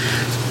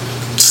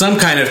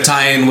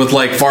tie-in with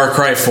like Far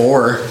Cry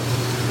 4,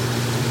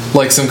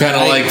 like some kind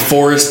of like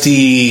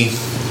foresty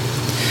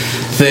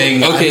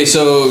thing. Okay,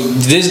 so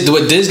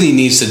what Disney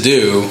needs to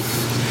do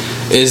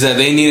is that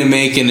they need to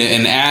make an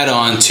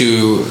add-on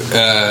to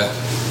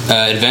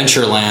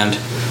Adventureland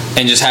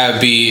and just have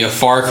it be a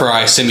Far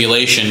Cry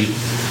simulation,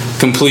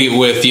 complete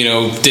with, you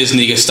know,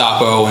 Disney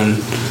Gestapo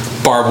and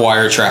barbed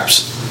wire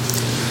traps.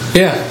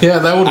 Yeah,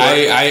 that would work.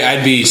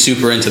 I'd be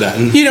super into that.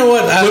 You know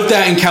what? Put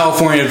that in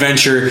California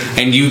Adventure,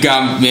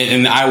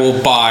 and I will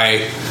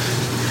buy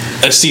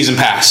a season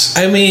pass.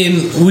 I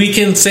mean, we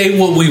can say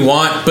what we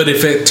want, but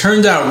if it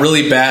turns out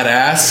really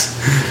badass,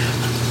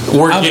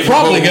 I'm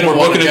probably going to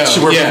want to go.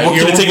 We're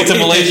going to take it to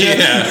Malaysia.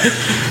 Yeah.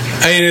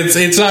 I mean,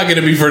 it's not going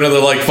to be for another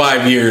like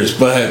 5 years,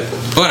 but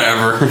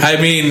whatever. I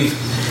mean,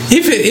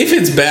 if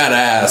it's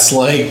badass,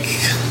 like,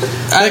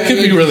 that could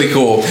be really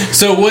cool.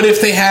 So what if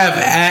they have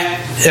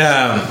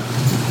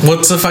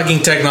what's the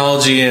fucking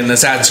technology in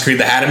Assassin's Creed?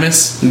 The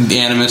Animus?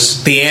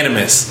 The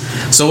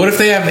Animus. So what if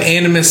they have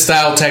Animus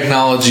style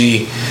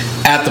technology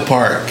at the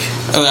park?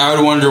 I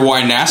would wonder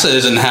why NASA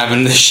isn't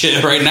having this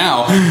shit right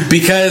now.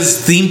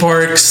 Because theme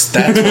parks,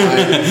 that's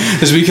why.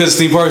 It's because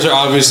theme parks are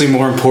obviously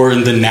more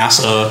important than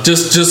NASA.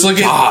 Just look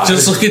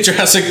at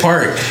Jurassic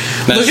Park.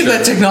 Look at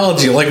that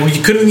technology. Like, we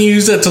couldn't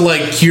use that to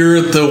like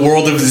cure the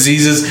world of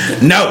diseases.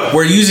 No,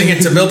 we're using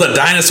it to build a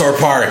dinosaur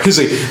park. He's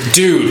like,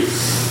 dude,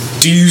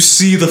 do you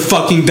see the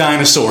fucking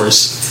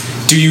dinosaurs?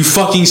 Do you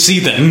fucking see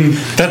them?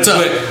 That's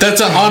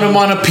an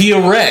onomatopoeia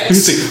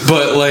Rex.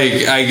 But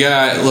like, I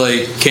got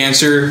like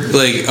cancer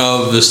like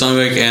of the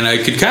stomach, and I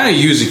could kind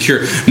of use a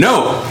cure.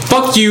 No,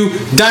 fuck you,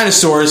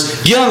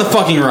 dinosaurs. Get on the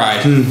fucking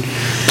ride.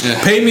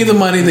 Yeah. Pay me the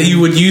money that you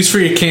would use for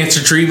your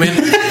cancer treatment,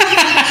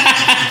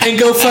 and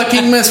go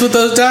fucking mess with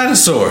those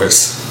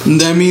dinosaurs.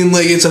 I mean,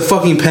 like, it's a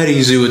fucking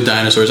petting zoo with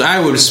dinosaurs. I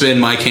would spend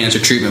my cancer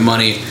treatment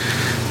money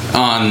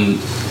on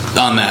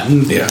that.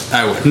 Yeah,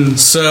 I would.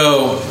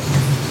 So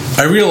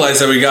I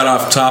realized that we got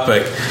off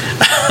topic.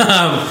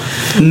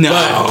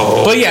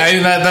 No, but yeah, I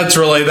mean,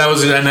 that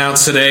was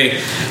announced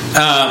today.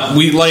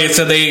 Like I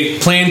said, they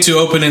plan to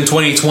open in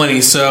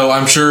 2020, so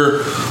I'm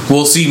sure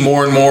we'll see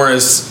more and more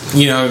as,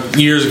 you know,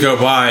 years go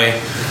by.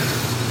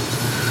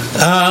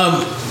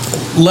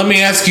 Let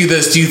me ask you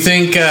this: do you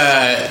think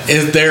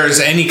if there's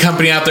any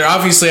company out there?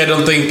 Obviously, I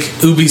don't think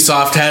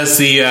Ubisoft has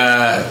the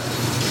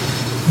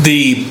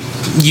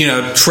you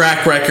know,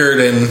 track record,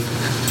 and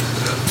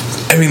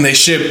I mean, they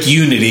shipped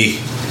Unity,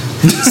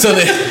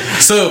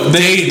 so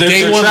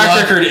day one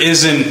track record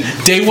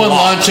isn't day one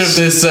launch of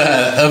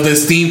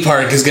this theme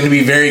park is going to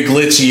be very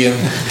glitchy, and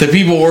the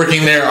people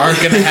working there aren't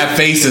going to have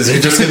faces; they're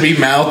just going to be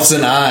mouths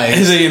and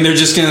eyes, and they're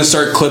just going to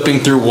start clipping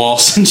through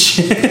walls and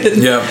shit.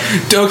 Yeah.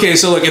 Okay,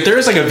 so look, if there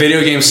is like a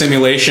video game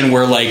simulation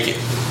where like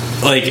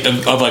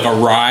a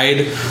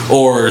ride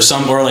or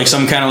some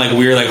kind of like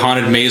weird like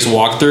haunted maze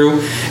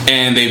walkthrough,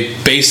 and they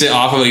base it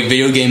off of like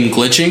video game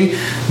glitching,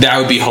 that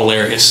would be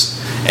hilarious.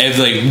 And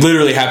like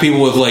literally have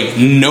people with like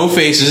no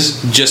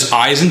faces, just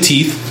eyes and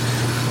teeth,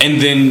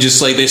 and then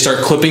just like they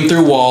start clipping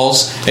through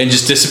walls and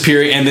just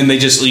disappearing, and then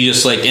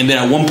and then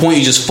at one point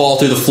you just fall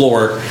through the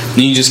floor, and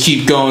you just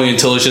keep going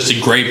until it's just a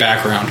gray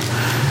background.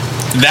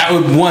 That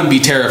would, one, be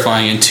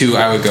terrifying, and two,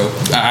 I would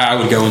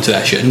go into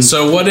that shit.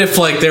 So what if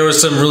like there was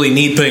some really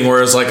neat thing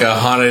where it's like a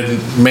haunted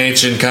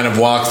mansion kind of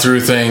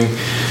walkthrough thing,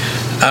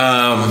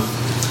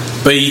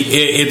 but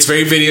it's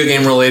very video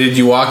game related.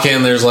 You walk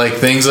in, there's like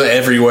things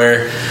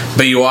everywhere,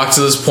 but you walk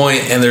to this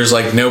point and there's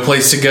like no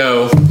place to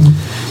go,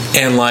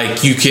 and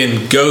like you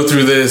can go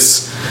through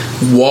this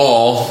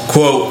wall,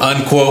 quote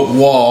unquote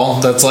wall,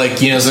 that's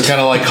like, you know, some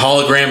kind of like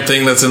hologram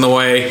thing that's in the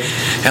way,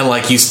 and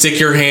like you stick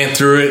your hand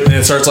through it and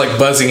it starts like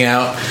buzzing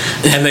out,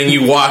 and then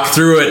you walk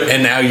through it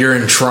and now you're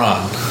in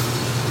Tron.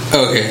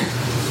 Okay.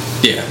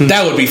 Yeah.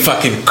 That would be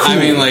fucking cool. I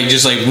mean, like,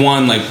 just like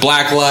one, like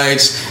black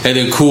lights, and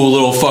then cool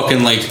little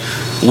fucking like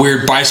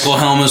weird bicycle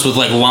helmets with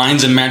like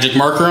lines and magic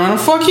marker on them.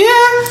 Fuck yeah.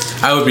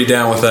 I would be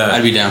down with that.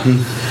 I'd be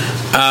down.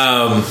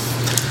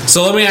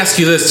 So let me ask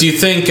you this: do you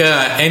think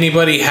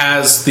anybody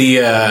has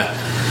the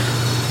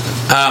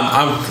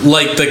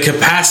like the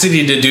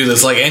capacity to do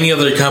this? Like any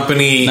other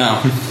company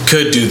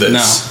could do this?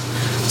 No.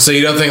 So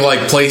you don't think like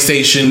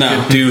PlayStation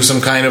could do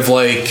some kind of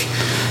like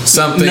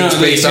something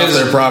based off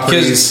their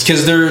properties?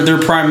 Because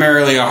they're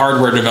primarily a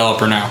hardware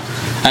developer now.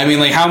 I mean,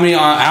 like how many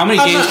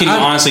games can you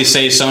honestly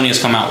say Sony has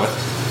come out with?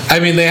 I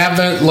mean, they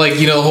haven't, like,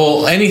 you know, the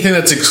whole anything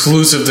that's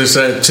exclusive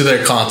to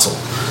their console.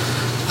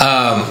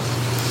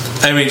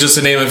 I mean, just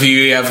to name a few,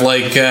 you have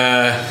like,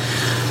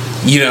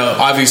 you know,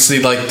 obviously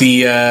like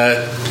the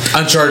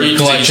Uncharted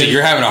collection.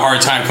 You're having a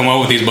hard time coming up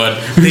with these,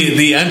 bud.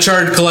 the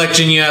Uncharted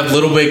collection, you have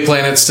Little Big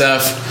Planet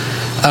stuff.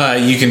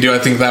 You can do. I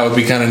think that would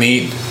be kind of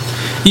neat.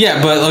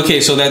 Yeah, but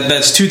okay, so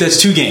that's two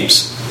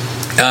games.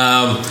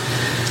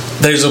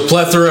 There's a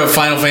plethora of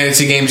Final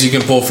Fantasy games you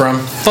can pull from.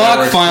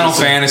 Fuck Final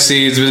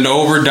Fantasy. It's been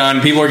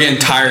overdone. People are getting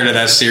tired of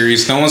that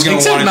series. No one's going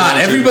to want to. Not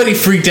everybody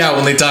freaked out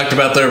when they talked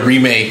about the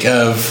remake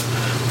of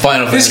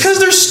Final Fantasy. It's because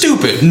they're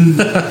stupid.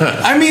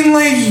 I mean,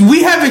 like,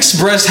 we have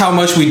expressed how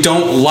much we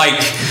don't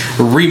like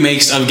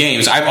remakes of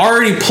games. I've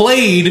already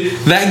played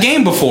that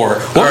game before.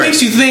 What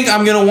makes you think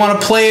I'm going to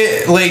want to play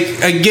it,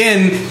 like,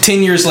 again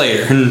 10 years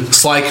later?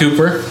 Sly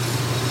Cooper.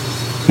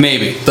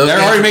 Maybe.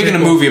 They're already making a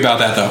movie about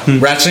that, though.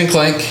 Ratchet and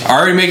Clank.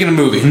 Already making a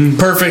movie.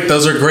 Perfect.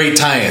 Those are great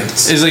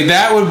tie-ins. It's like,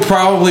 that would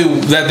probably...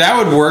 That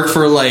would work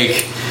for,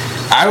 like...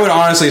 I would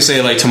honestly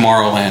say, like,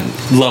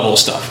 Tomorrowland level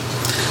stuff.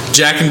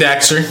 Jak and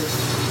Daxter.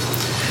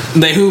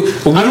 I'm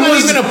not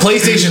even a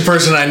PlayStation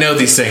person. I know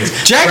these things.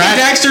 Jak and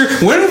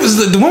Daxter.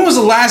 When was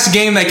the last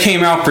game that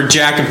came out for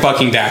Jak and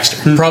fucking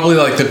Daxter? Probably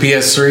like the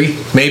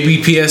PS3, maybe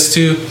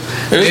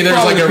PS2. Maybe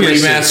there's like a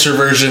remaster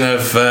version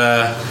of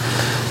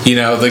you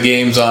know, the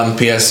games on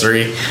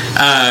PS3.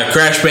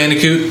 Crash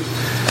Bandicoot.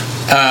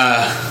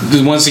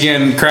 Once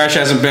again, Crash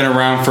hasn't been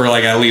around for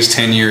like at least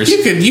 10 years.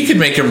 You could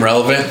make him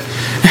relevant.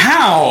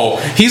 How?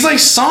 He's like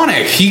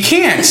Sonic. He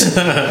can't.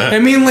 I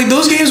mean, like,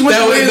 those games went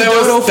away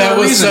that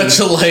was such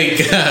a like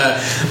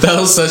that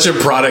was such a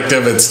product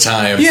of its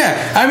time.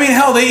 Yeah, I mean,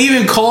 hell, they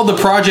even called the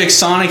project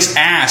Sonic's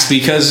ass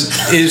because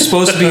it was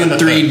supposed to be in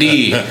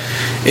 3D.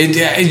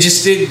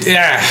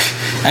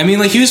 I mean,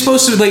 like, he was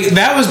supposed to, like,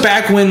 that was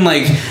back when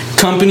like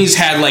companies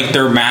had like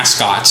their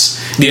mascots.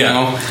 You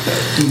know?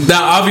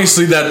 Now,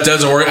 obviously, that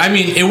doesn't work. I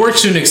mean, it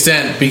works to an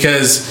extent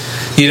because,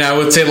 you know, I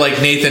would say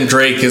like Nathan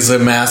Drake is the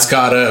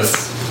mascot of,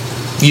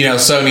 you know,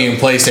 Sony and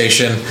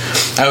PlayStation.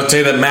 I would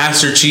say that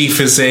Master Chief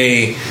is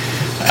a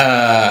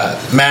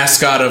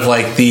mascot of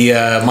like the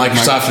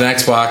Microsoft and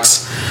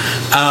Xbox.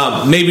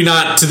 Maybe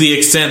not to the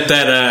extent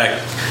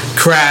that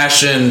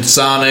Crash and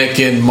Sonic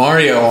and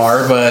Mario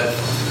are, but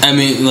I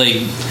mean,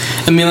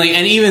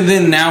 and even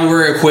then, now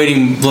we're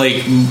equating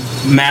like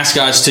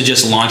mascots to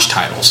just launch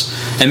titles,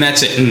 and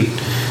that's it.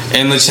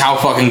 And that's how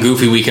fucking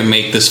goofy we can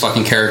make this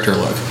fucking character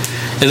look.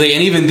 It's like,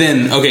 and even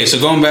then, okay, so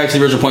going back to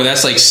the original point,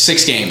 that's like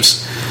 6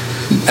 games.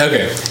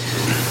 Okay.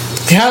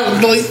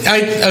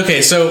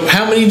 So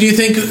how many do you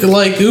think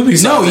like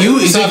Ubisoft? No, you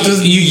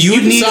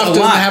need a lot.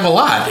 Doesn't have a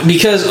lot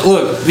because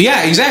look,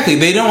 yeah, exactly.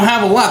 They don't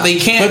have a lot. They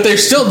can't, but they're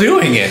still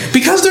doing it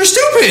because they're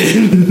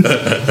stupid.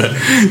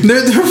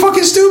 they're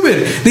fucking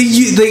stupid.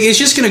 It's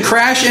just gonna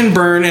crash and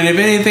burn. And if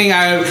anything,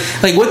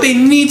 what they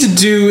need to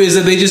do is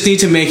that they just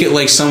need to make it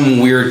like some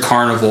weird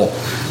carnival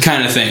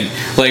kind of thing.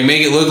 Like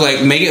make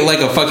it like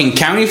a fucking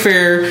county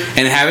fair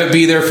and have it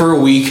be there for a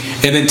week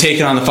and then take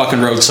it on the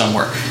fucking road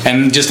somewhere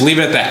and just leave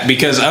it at that,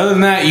 because other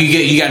than that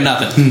you got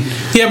nothing.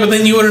 Yeah, but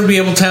then you wouldn't be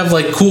able to have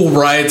like cool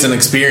rides and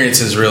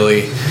experiences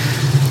really.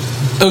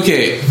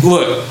 Okay,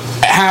 look,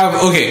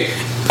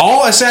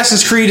 all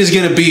Assassin's Creed is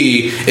going to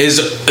be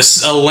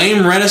is a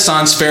lame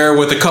Renaissance fair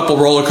with a couple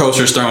roller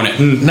coasters thrown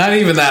in. Not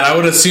even that. I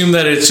would assume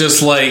that it's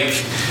just like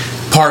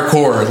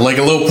parkour, like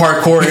a little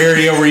parkour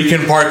area where you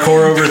can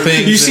parkour over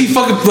things. You see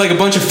fucking like a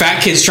bunch of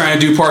fat kids trying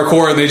to do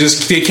parkour and they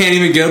can't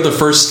even get up the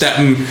first step,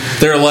 and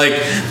they're like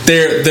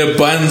the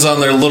buttons on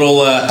their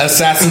little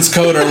assassin's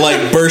coat are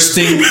like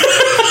bursting.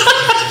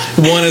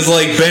 One is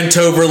like bent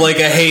over like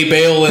a hay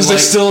bale and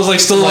still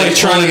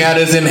trying out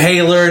his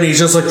inhaler, and he's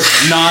just like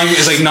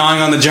gnawing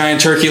on the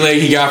giant turkey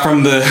leg he got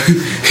from the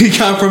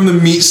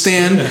meat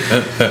stand. Look,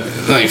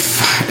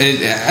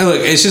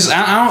 it's just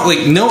I don't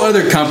like no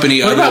other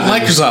company. What about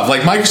Microsoft?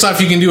 Like Microsoft,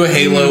 you can do a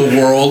Halo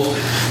world,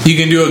 you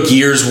can do a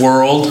Gears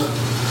world.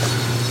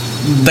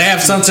 they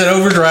have Sunset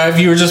Overdrive.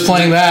 You were just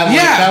playing that. Like,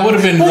 yeah, that would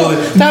have been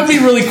that would be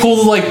really cool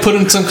to like put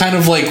in some kind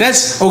of like.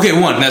 That's okay.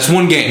 That's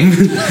one game.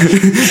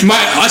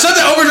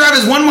 Sunset Overdrive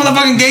is one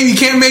motherfucking game. You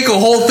can't make a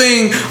whole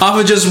thing off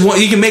of just one.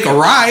 You can make a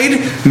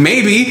ride,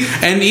 maybe,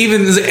 and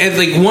even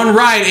like one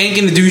ride ain't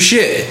gonna do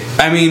shit.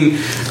 I mean,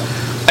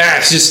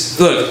 it's just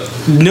look.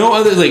 No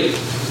other like.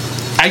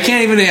 I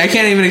can't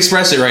even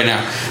express it right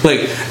now.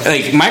 Like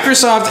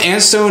Microsoft and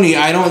Sony,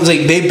 I don't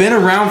like they've been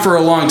around for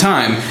a long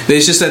time.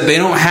 It's just that they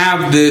don't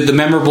have the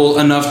memorable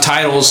enough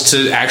titles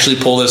to actually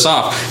pull this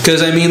off.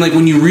 Because I mean, like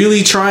when you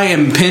really try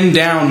and pin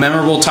down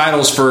memorable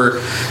titles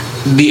for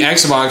the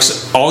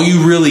Xbox, all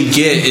you really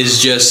get is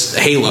just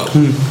Halo.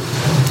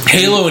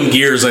 Halo and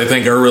Gears, I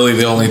think, are really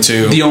the only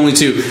two. And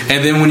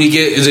then when you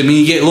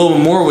get a little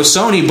more with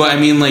Sony, but I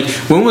mean, like,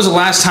 when was the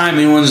last time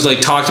anyone's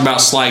like talked about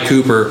Sly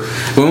Cooper?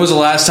 When was the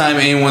last time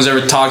anyone's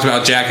ever talked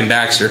about Jak and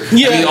Daxter?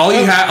 Yeah, I mean,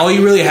 all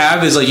you really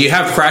have is like you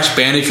have Crash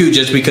Bandicoot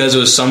just because it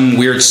was some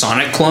weird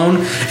Sonic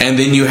clone, and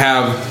then you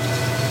have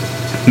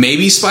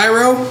maybe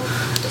Spyro.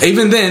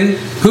 Even then,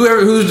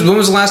 when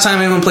was the last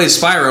time anyone played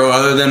Spyro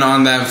other than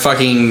on that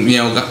fucking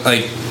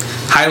like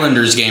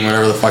Highlanders game,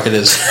 whatever the fuck it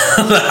is.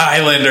 The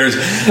Highlanders.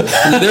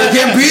 There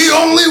can be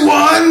only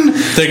one.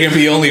 There can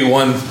be only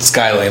one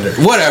Skylander.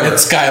 Whatever.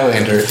 It's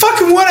Skylander.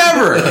 Fucking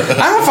whatever.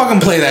 I don't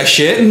fucking play that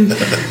shit.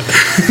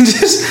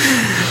 Just.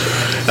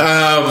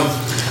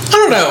 I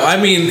don't know. I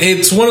mean,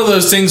 it's one of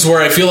those things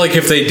where I feel like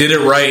if they did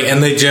it right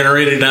and they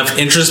generated enough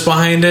interest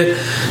behind it,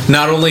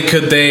 not only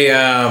could they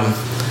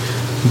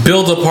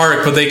build a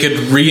park, but they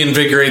could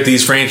reinvigorate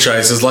these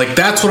franchises. Like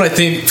that's what I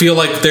feel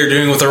like they're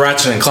doing with the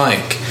Ratchet and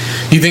Clank.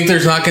 You think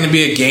there's not going to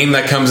be a game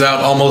that comes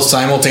out almost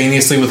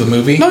simultaneously with a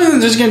movie? No,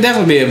 there's going to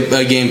definitely be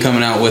a game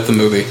coming out with the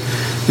movie.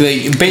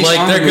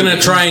 They're going to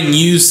try and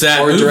use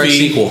that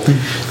movie to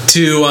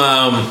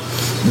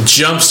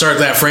jumpstart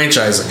that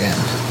franchise again.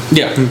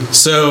 Yeah.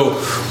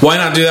 So why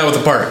not do that with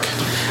the park?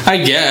 I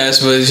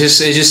guess, but it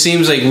just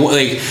seems like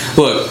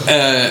look,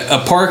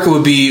 a park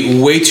would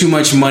be way too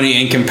much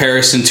money in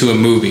comparison to a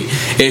movie.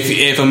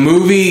 If a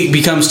movie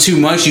becomes too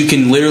much, you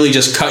can literally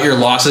just cut your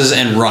losses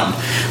and run.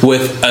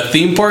 With a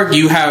theme park,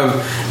 you have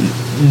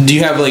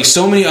like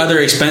so many other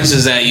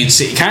expenses that you'd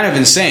see kind of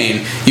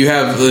insane. You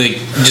have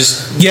like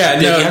you have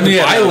to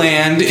buy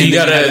land, and you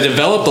got to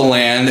develop the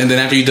land, and then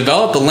after you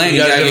develop the land,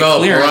 you got to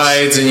develop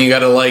rides, and you got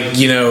to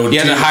you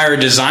have to hire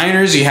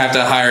designers, you have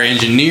to hire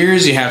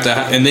engineers,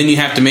 and then you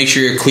have to make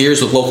sure you're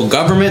clears with local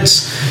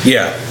governments.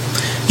 Yeah,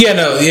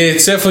 no,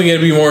 it's definitely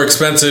going to be more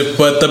expensive,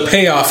 but the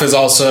payoff is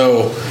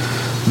also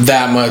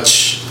that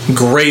much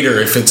greater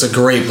if it's a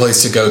great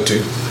place to go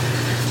to.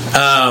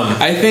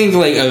 I think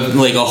like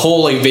a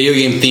whole like video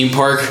game theme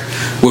park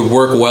would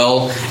work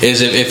well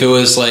is if it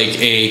was like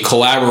a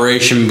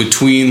collaboration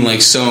between like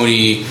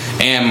Sony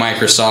and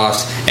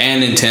Microsoft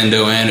and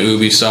Nintendo and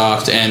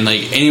Ubisoft and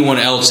like anyone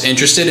else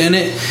interested in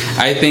it.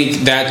 I think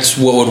that's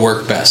what would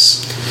work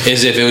best.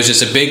 Is if it was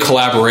just a big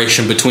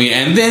collaboration between,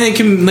 and then it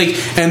can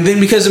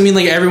because I mean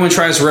like everyone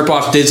tries to rip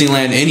off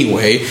Disneyland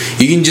anyway.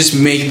 You can just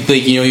make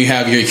you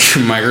have your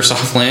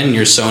Microsoft land,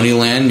 your Sony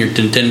land, your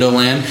Nintendo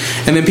land,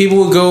 and then people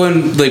will go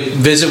and like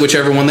visit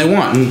whichever one they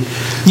want.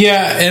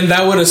 Yeah, and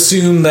that would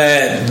assume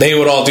that they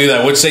would all do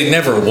that, which they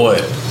never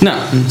would.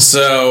 No.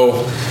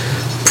 So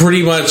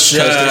pretty much,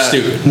 they're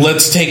stupid.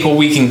 Let's take what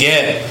we can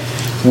get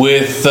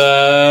with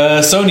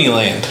Sony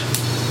land,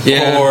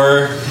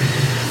 or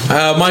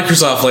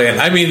Microsoft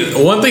land. I mean,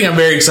 one thing I'm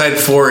very excited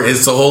for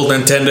is the whole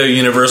Nintendo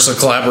Universal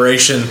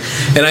collaboration,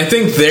 and I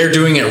think they're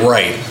doing it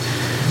right,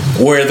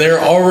 where they're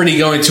already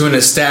going to an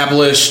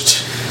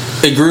established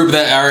group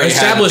that already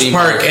established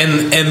park,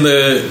 and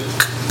the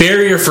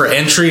barrier for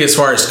entry as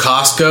far as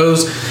cost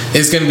goes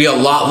is going to be a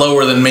lot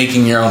lower than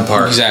making your own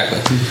park.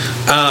 Exactly.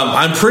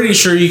 I'm pretty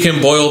sure you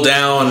can boil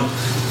down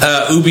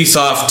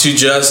Ubisoft to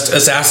just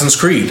Assassin's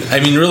Creed. I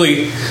mean,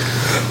 really.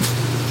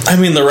 I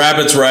mean, the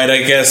Rabbids ride,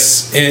 I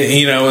guess,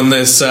 in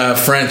this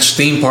French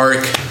theme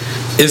park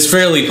is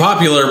fairly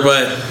popular,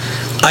 but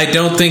I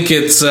don't think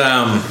it's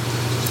that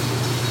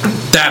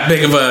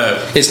big of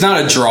a... It's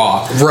not a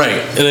draw.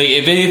 Right. Like,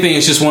 if anything,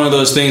 it's just one of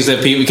those things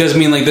that people... Because, I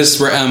mean, like, this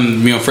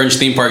French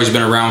theme park has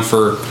been around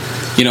for...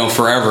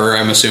 forever,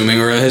 I'm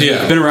assuming, or has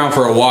been around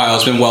for a while.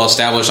 It's been well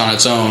established on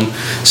its own.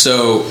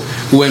 So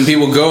when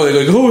people go,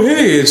 they go, "Oh,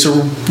 hey, it's a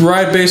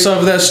ride based off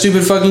of that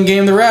stupid fucking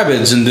game, The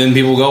Rabbids," and then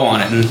people go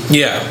on it. And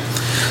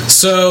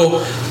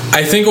so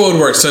I think it would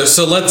work.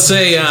 So let's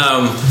say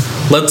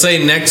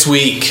next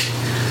week,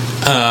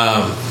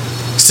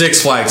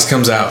 Six Flags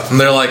comes out, and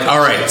they're like, "All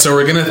right, so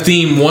we're gonna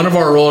theme one of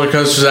our roller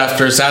coasters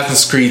after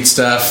Assassin's Creed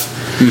stuff.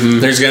 Mm-hmm.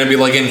 There's gonna be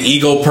like an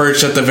eagle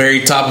perch at the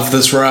very top of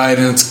this ride,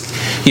 and it's."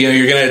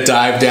 You're going to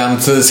dive down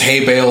to this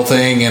hay bale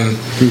thing, and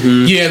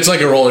it's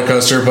like a roller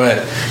coaster,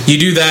 but you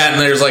do that,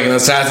 and there's like an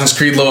Assassin's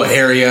Creed little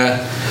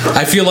area.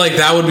 I feel like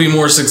that would be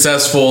more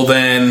successful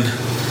than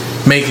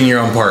making your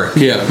own park.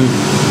 Yeah.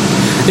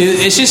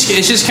 It's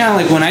just kind of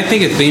like when I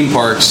think of theme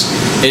parks,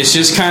 it's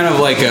just kind of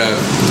like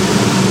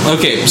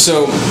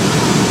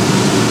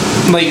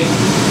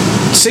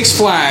Six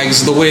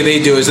Flags, the way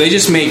they do is they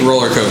just make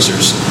roller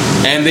coasters,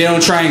 and they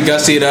don't try and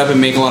gussy it up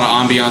and make a lot of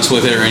ambiance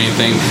with it or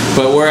anything.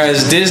 But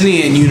whereas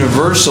Disney and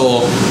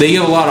Universal, they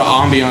give a lot of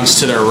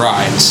ambiance to their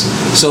rides.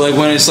 So like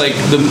when it's like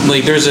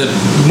there's a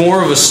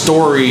more of a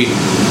story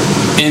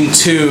in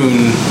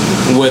tune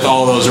with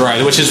all those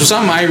rides, which is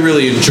something I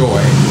really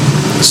enjoy.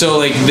 So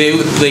like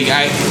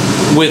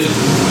with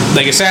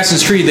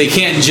Assassin's Creed, they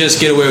can't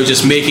just get away with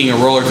just making a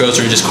roller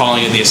coaster and just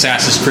calling it the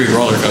Assassin's Creed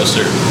roller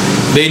coaster.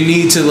 They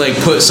need to like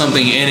put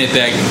something in it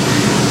that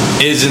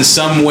is in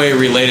some way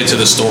related to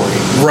the story.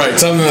 Right,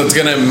 something that's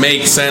gonna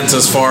make sense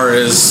as far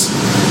as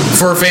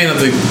for a fan of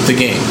the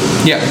game.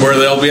 Yeah, where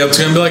they'll be able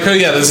to and be like, oh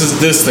yeah, this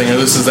is this thing or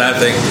this is that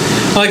thing.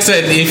 Like I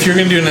said, if you're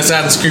gonna do an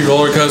Assassin's Creed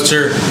roller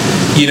coaster,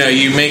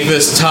 you make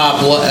this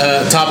top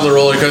of the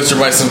roller coaster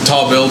by some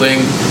tall building.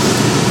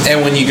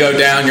 And when you go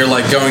down, you're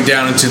like going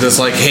down into this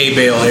like hay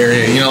bale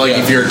area.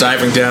 If you're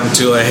diving down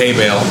into a hay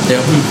bale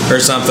or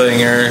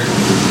something, or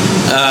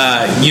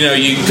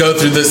you go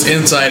through this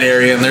inside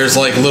area and there's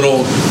like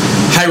little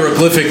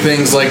hieroglyphic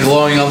things like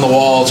glowing on the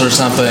walls or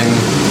something.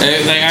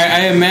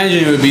 I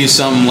imagine it would be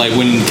something like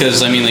when you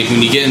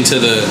get into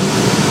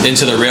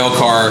the rail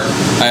car,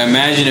 I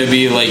imagine it'd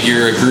be like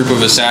you're a group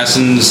of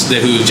assassins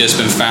who've just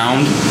been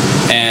found,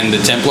 and the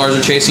Templars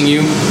are chasing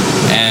you,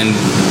 and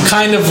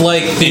kind of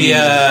like you're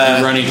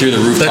running through the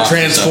rooftop. The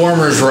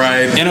Transformers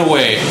ride, in a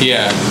way,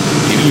 yeah.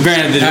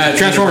 Granted, the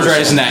Transformers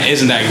ride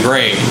isn't that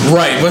great,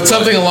 right? But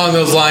something along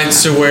those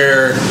lines to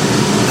where.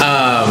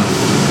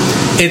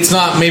 It's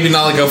maybe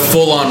not like a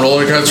full-on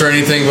roller coaster or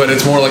anything, but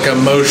it's more like a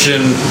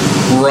motion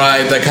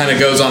ride that kind of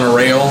goes on a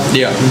rail.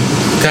 Yeah,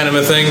 kind of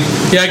a thing.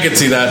 Yeah, I could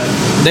see that.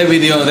 That'd be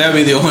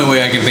the only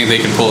way I can think they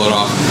can pull it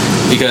off.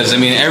 Because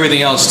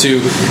everything else too.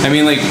 I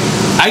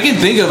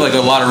can think of like a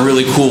lot of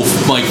really cool,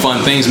 like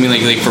fun things.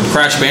 Like from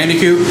Crash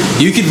Bandicoot,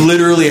 you could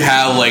literally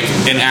have like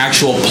an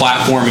actual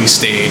platforming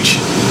stage,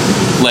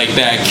 like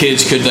that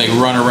kids could like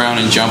run around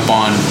and jump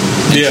on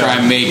and try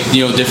and make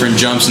different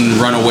jumps and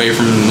run away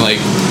from like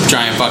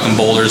giant fucking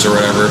boulders or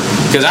whatever.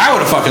 Because I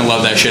would have fucking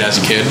loved that shit as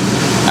a kid.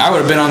 I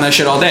would have been on that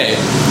shit all day.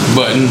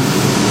 But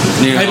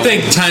I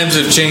think times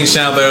have changed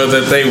now though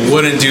that they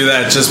wouldn't do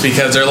that just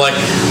because they're like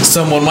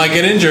someone might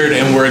get injured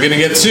and we're gonna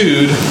get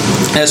sued.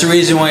 That's the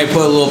reason why you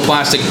put a little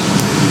plastic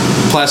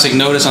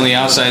notice on the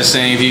outside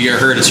saying if you get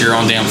hurt it's your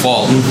own damn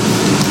fault.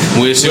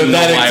 We assume no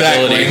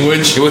liability.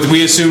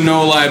 We assume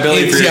no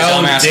liability for your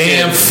dumbass kid. It's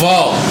your damn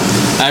fault.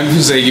 I'm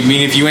just saying,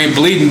 if you ain't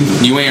bleeding,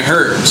 you ain't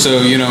hurt.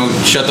 So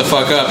shut the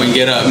fuck up and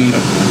get up.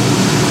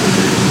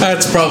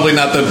 That's probably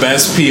not the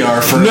best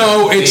PR for.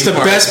 No, it's the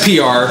best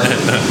PR.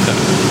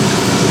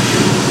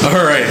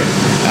 All right.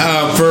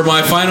 For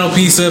my final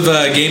piece of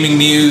gaming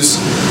news,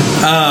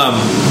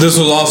 this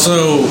was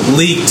also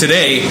leaked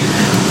today.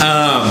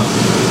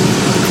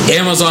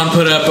 Amazon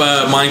put up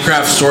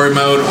Minecraft story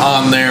mode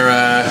on their,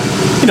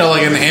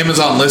 like an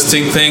Amazon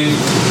listing thing,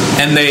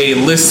 and they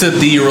listed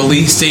the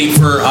release date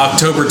for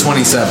October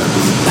 27th.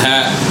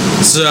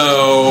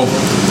 So,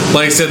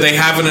 like I said, they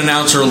haven't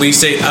announced a release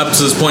date up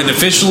to this point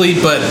officially,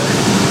 but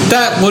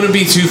that wouldn't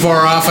be too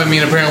far off.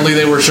 Apparently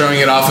they were showing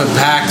it off at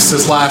PAX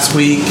this last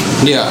week.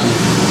 Yeah.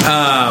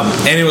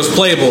 And it was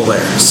playable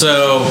there.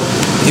 So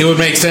it would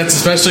make sense,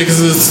 especially because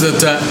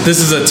this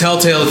is a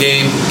Telltale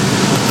game.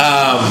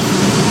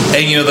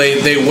 And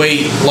they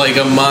wait like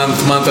a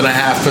month and a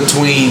half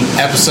between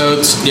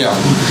episodes. Yeah.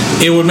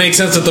 It would make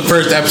sense that the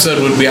first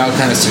episode would be out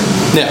kind of soon.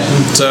 Yeah.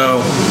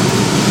 So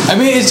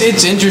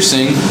it's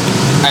interesting.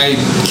 I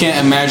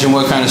can't imagine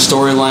what kind of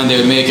storyline they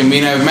would make. I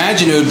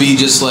imagine it would be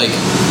just like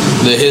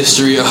the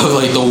history of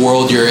like the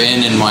world you're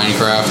in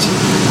Minecraft.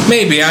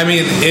 Maybe.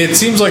 It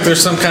seems like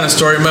there's some kind of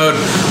story mode.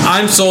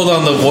 I'm sold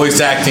on the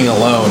voice acting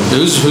alone.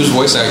 Who's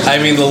voice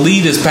acting? The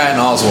lead is Patton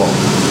Oswalt.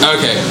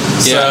 Okay.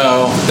 So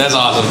yeah, that's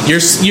awesome.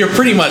 You're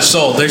pretty much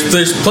sold.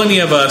 There's plenty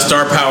of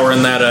star power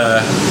in that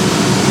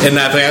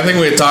thing. I think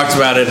we had talked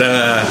about it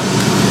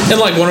in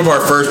like one of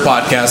our first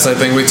podcasts. I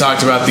think we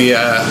talked about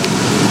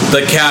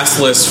the cast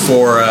list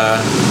for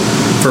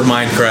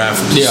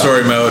Minecraft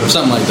story mode,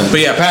 something like that. But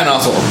yeah, Patton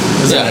Oswalt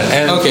is in it.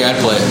 And okay,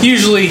 I'd play it.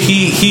 Usually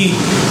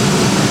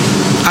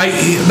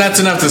that's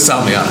enough to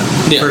sell me on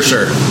it for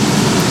sure.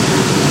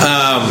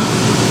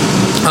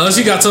 Unless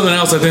you got something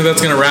else, I think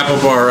that's going to wrap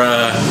up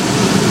our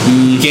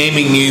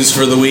gaming news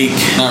for the week.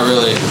 Not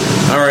really.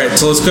 All right,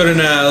 so let's go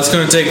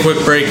and take a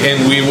quick break,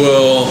 and we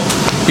will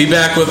be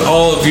back with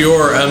all of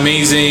your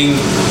amazing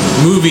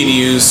movie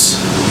news.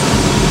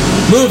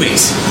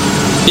 Movies.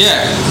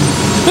 Yeah.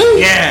 Woo.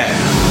 Yeah.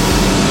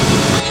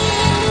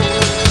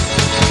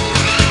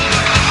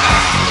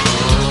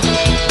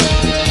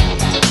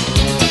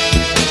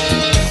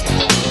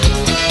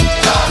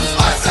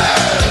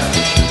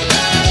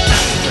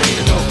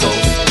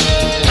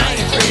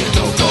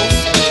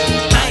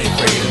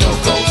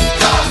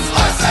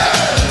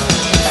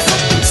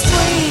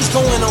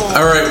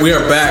 All right, we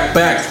are back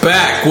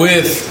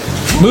with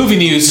Movie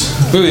news.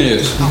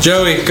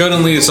 Joey, go ahead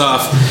and lead us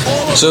off.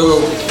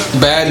 So,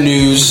 bad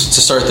news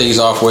to start things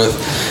off with.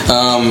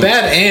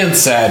 Bad and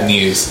sad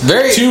news.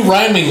 Very 2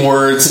 rhyming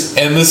words,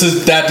 and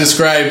that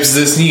describes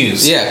this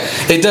news. Yeah,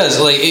 it does.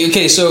 Like,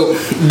 okay, so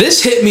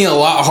this hit me a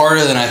lot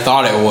harder than I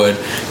thought it would,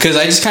 because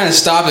I just kind of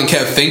stopped and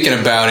kept thinking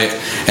about it,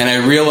 and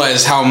I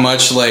realized how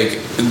much like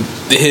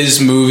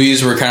his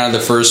movies were kind of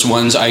the first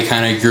ones I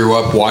kind of grew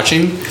up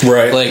watching.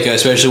 Right. Like,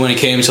 especially when it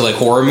came to like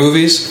horror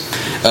movies.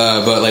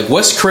 But like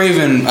Wes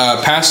Craven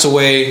passed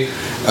away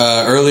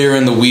earlier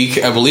in the week,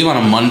 I believe on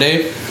a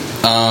Monday.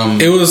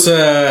 It was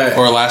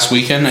or last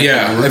weekend.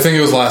 I think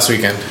it was last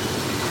weekend.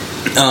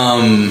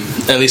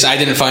 At least I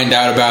didn't find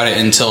out about it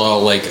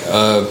until like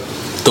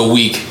the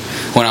week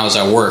when I was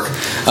at work.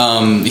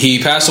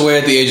 He passed away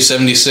at the age of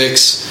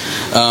 76.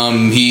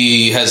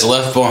 He has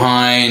left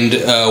behind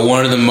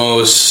one of the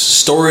most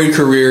storied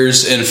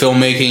careers in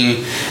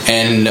filmmaking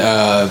and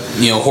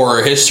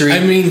horror history. I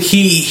mean,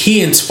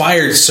 he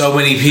inspired so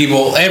many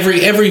people.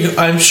 Every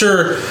I'm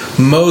sure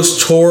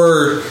most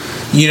horror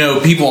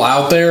people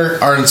out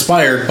there are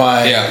inspired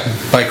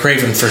by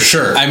Craven for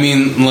sure. I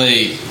mean,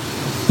 like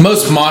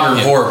most modern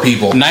horror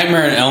people.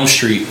 Nightmare on Elm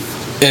Street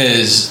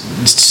is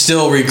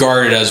still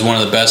regarded as one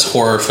of the best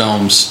horror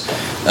films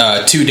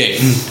to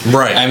date.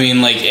 Right. I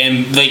mean,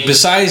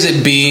 besides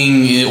it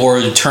being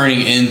or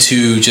turning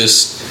into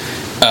just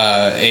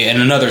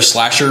another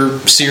slasher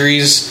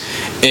series,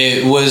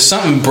 it was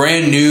something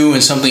brand new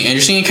and something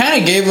interesting. It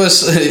kind of gave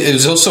us. It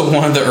was also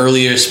one of the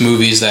earliest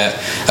movies that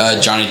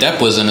Johnny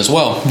Depp was in as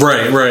well.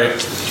 Right.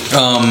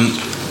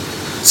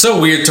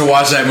 So weird to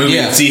watch that movie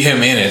and see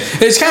him in it.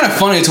 It's kind of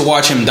funny to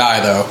watch him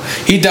die, though.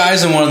 He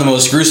dies in one of the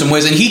most gruesome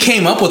ways, and he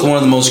came up with one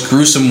of the most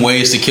gruesome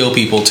ways to kill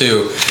people,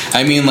 too.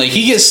 I mean, like,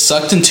 he gets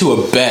sucked into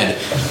a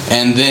bed,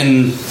 and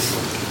then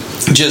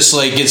just,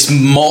 like, gets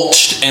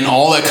mulched, and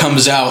all that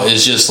comes out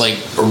is just, like,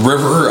 a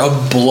river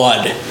of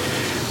blood.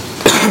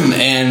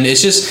 And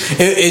it's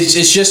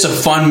just a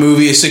fun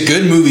movie. It's a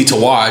good movie to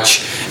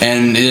watch,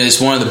 and it's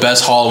one of the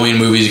best Halloween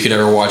movies you could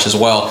ever watch as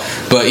well.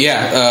 But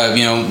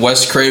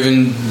Wes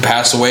Craven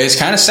passed away. It's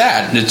kind of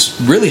sad. It's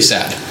really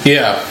sad.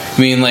 Yeah. I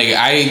mean, like,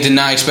 I did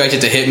not expect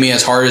it to hit me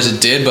as hard as it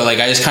did, but like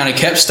I just kind of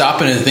kept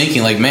stopping and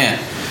thinking, like, man.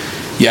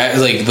 Yeah,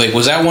 like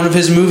was that one of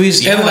his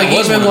movies? Yeah, and like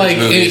even like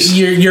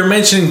you're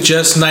mentioning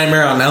just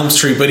Nightmare on Elm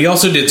Street, but he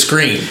also did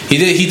Scream. He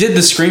did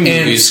the Scream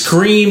movies. And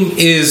Scream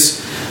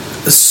is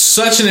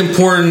such an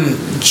important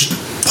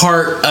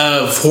part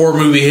of horror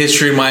movie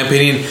history, in my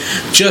opinion,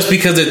 just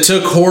because it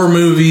took horror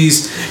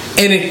movies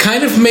and it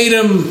kind of made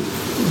them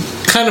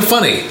kind of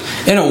funny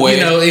in a way.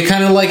 It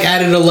kind of like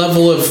added a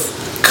level of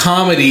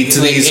comedy to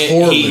these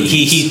horror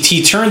movies.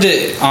 He turned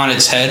it on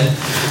its head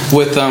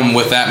with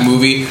that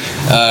movie,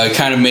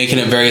 kind of making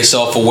it very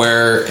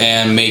self-aware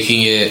and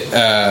making it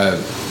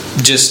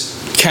just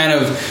kind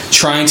of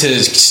trying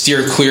to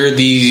steer clear of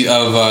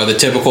the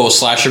typical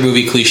slasher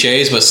movie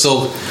cliches, but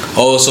still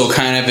also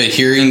kind of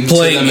adhering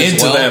playing to them into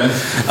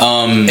as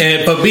well.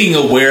 them, but being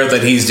aware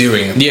that he's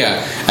doing it.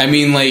 Yeah, I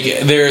mean, like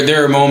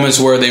there are moments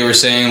where they were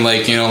saying,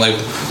 like,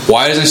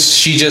 why doesn't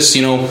she just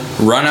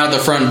run out the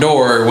front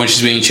door when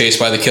she's being chased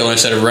by the killer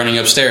instead of running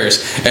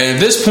upstairs? And at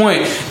this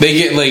point, they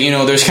get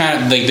there's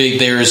kind of like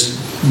there's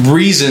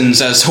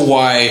reasons as to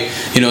why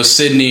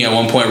Sydney at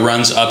one point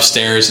runs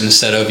upstairs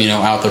instead of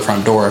out the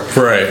front door,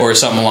 right, or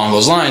something along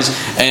those lines.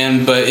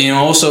 But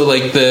also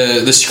like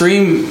the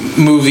Scream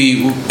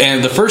movie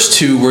and the first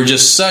two were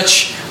just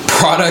such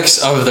products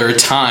of their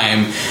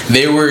time.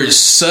 They were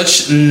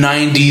such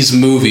 90s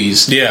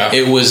movies. Yeah,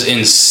 it was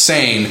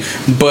insane.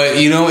 But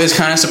it's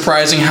kind of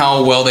surprising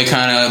how well they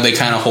kind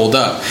of hold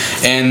up.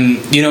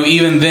 And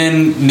even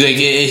then,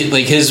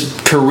 like his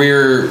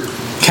career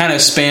kind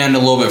of spanned a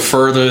little bit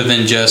further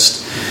than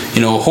just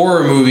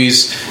horror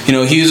movies.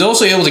 He was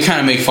also able to kind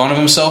of make fun of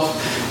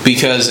himself,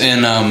 because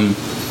in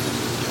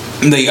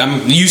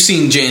you've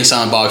seen Jay and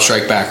Silent Bob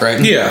Strike Back, right?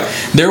 Yeah.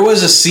 There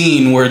was a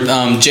scene where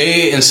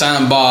Jay and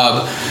Silent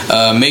Bob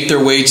make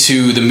their way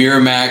to the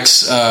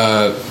Miramax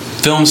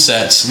film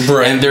sets,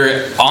 right, and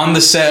they're on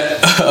the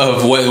set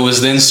of what was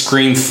then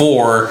Scream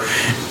 4,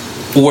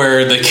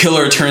 where the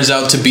killer turns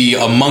out to be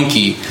a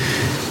monkey.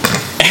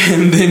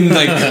 And then,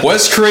 like,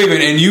 Wes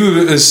Craven, and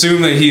you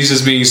assume that he's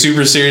just being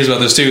super serious about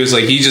this too, is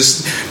like he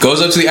just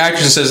goes up to the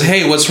actress and says,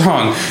 "Hey, what's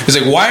wrong?" He's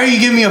like, "Why are you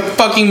giving me a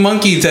fucking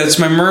monkey that's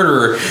my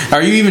murderer?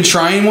 Are you even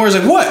trying anymore?" He's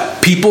like,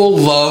 "What? People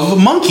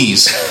love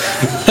monkeys."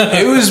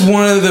 It was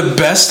one of the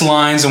best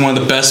lines and one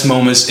of the best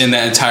moments in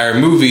that entire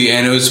movie,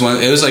 and it was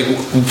like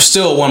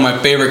still one of my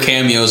favorite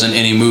cameos in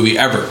any movie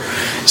ever.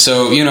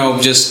 So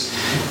just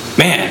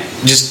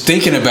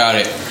thinking about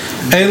it.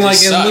 And like,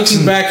 and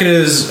looking back at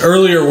his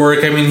earlier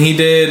work, I mean, he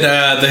did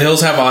The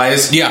Hills Have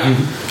Eyes, yeah,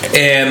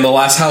 and The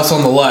Last House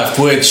on the Left,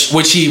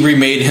 which he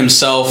remade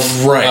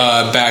himself,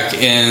 right, back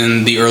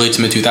in the early to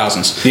mid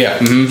 2000s. Yeah.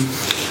 Mm-hmm.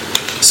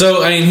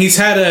 So I mean, he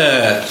had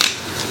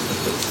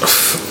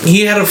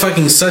a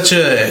fucking such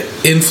a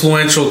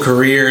influential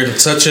career and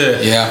such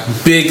a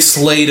big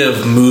slate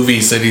of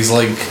movies that he's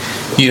like,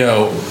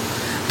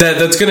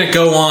 that's going to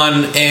go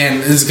on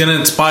and is going to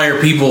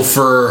inspire people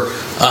for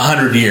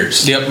 100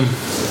 years. Yep,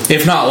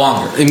 if not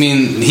longer. I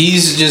mean,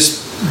 he's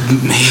just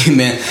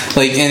man,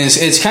 like, and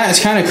it's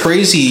kind of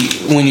crazy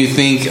when you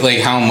think like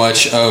how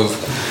much of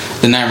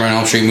the Nightmare on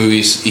Elm Street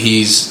movies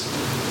he's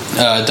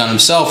done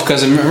himself.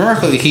 Because I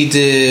remember he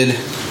did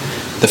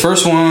the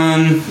first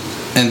one,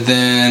 and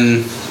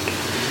then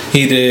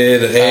he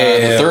did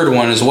the third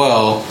one as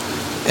well,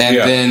 and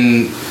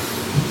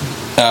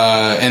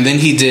then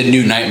he did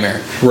New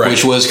Nightmare,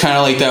 which was kind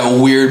of like that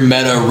weird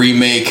meta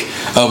remake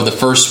of the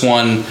first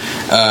one.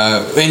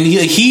 And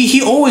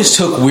he always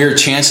took weird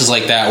chances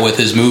like that with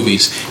his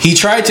movies. He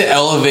tried to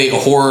elevate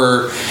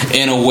horror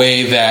in a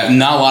way that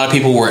not a lot of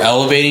people were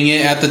elevating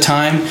it at the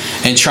time,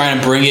 and trying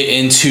to bring it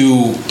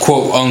into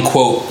quote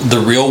unquote the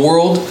real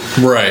world,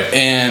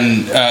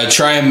 and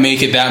try and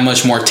make it that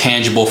much more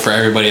tangible for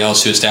everybody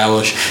else to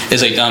establish.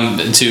 It's like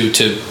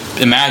to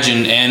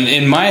imagine. And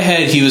in my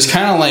head, he was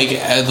kind of like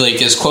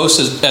as close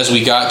as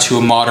we got to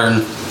a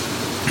modern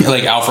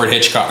like Alfred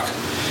Hitchcock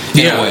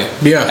in a way,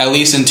 at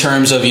least in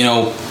terms of you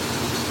know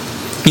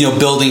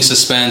building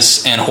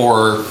suspense and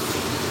horror,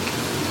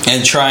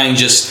 and trying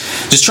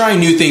trying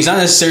new things, not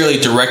necessarily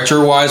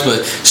director wise,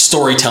 but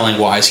storytelling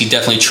wise. He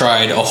definitely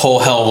tried a whole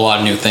hell of a lot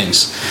of new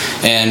things,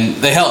 and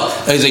they help.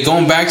 As like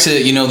going back to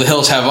The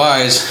Hills Have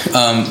Eyes,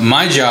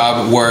 my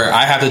job where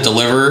I have to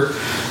deliver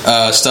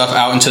stuff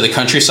out into the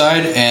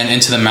countryside and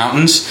into the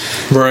mountains.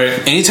 Right.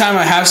 Anytime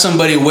I have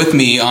somebody with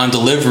me on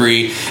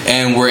delivery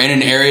and we're in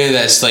an area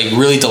that's like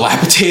really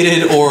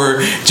dilapidated or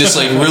just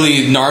like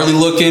really gnarly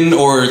looking,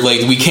 or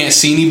like we can't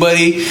see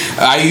anybody,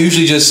 I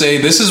usually just say,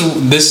 this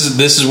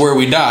is where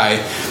we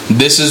die.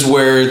 This is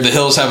where the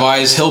Hills Have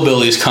Eyes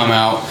hillbillies come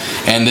out,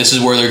 and this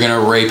is where they're going to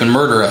rape and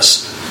murder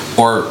us,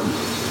 or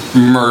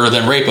murder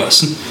then rape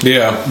us.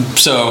 Yeah.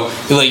 So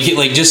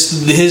like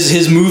just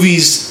his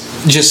movies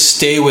just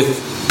stay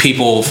with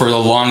people for the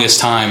longest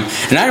time.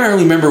 And I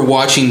remember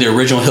watching the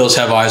original Hills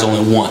Have Eyes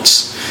only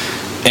once,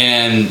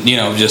 and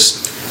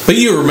but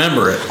you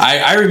remember it.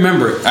 I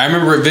remember it. I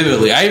remember it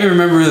vividly. I even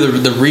remember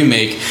the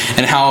remake,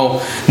 and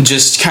how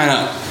just kind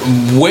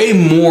of way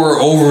more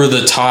over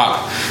the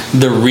top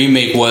the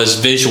remake was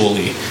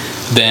visually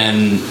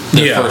than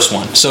the first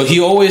one. So he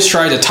always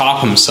tried to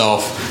top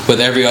himself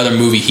with every other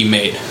movie he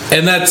made.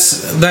 And that's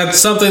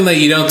something that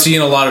you don't see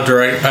in a lot of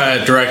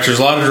directors.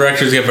 A lot of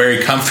directors get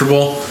very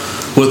comfortable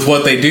with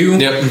what they do.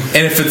 Yep.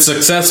 And if it's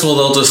successful,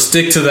 they'll just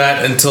stick to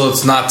that until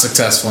it's not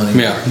successful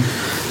anymore.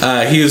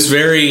 Yeah. He was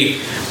very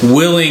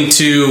willing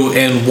to,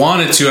 and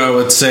wanted to, I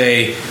would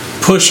say,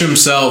 push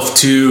himself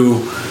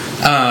to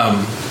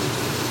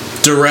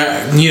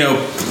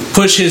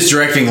push his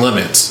directing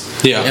limits.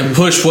 Yeah. And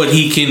push what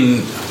he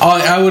can,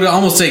 I would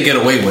almost say, get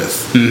away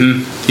with.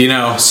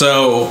 Mm-hmm.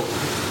 So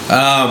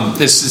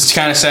it's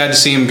kind of sad to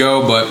see him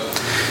go, but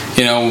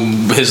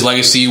his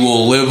legacy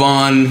will live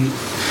on.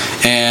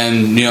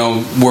 And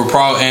we're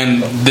probably,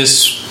 and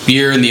this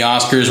year in the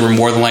Oscars, we're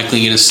more than likely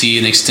going to see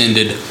an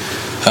extended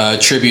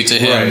tribute to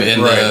him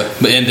in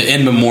the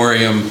in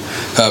memoriam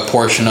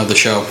portion of the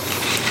show.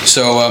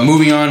 So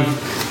moving on,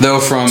 though,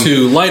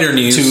 to lighter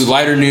news.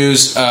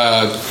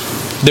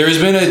 There has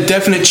been a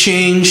definite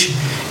change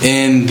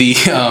in the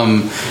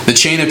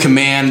chain of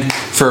command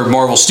for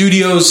Marvel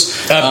Studios.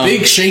 A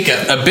big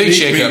shakeup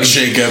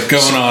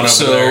going on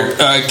over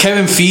there.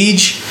 Kevin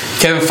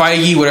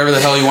Feige, whatever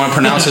the hell you want to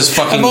pronounce his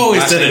fucking. I've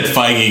always said it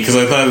Feige because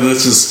I thought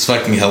this was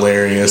fucking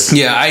hilarious.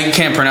 Yeah, I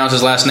can't pronounce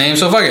his last name,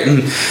 so fuck it.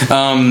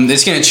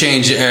 It's gonna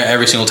change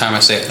every single time I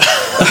say it.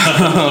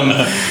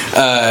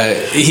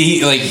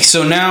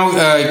 So now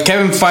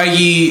Kevin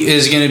Feige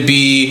is gonna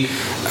be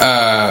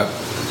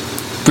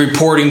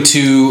reporting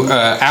to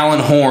Alan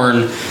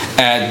Horn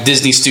at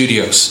Disney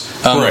Studios,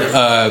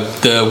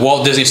 the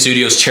Walt Disney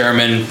Studios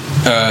chairman.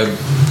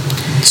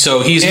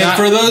 So he's and not.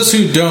 For those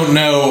who don't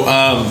know,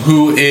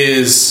 who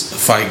is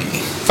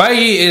Feige?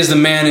 Feige is the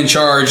man in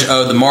charge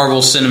of the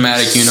Marvel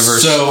Cinematic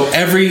Universe. So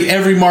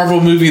every Marvel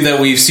movie that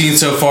we've seen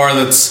so far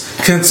that's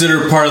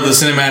considered part of the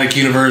Cinematic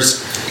Universe,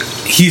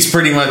 he's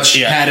pretty much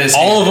had his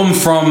all of them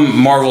from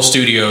Marvel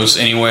Studios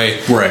anyway.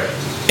 Right.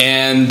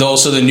 And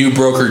also the new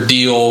broker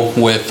deal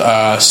with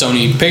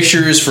Sony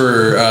Pictures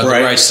for the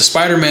rights to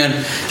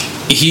Spider-Man.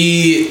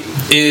 He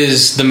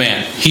is the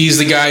man. He's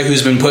the guy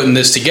who's been putting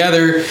this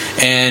together,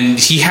 and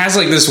he has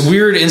like this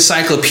weird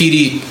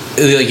encyclopedic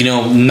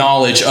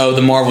knowledge of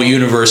the Marvel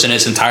universe in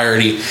its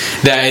entirety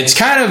that it's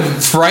kind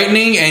of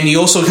frightening, and you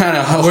also kind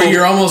of where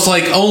you're almost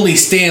like only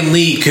Stan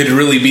Lee could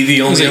really be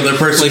the only other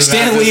person. Like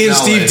Stan Lee and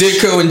Steve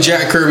Ditko and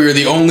Jack Kirby are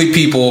the only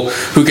people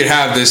who could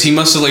have this. He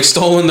must have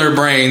stolen their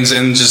brains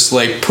and just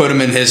put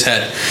them in his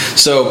head.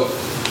 So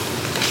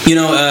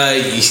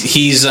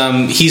he's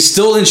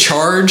still in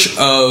charge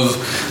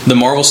of the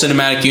Marvel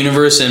Cinematic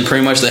Universe and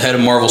pretty much the head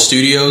of Marvel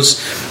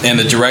Studios and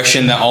the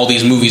direction that all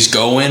these movies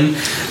go in.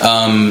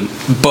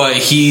 But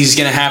he's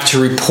going to have to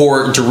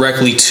report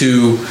directly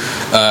to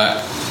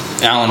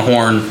Alan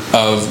Horn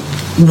of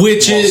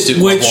Walt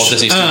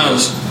Disney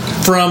Studios.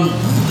 From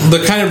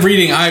the kind of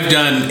reading I've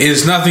done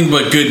is nothing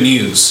but good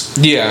news.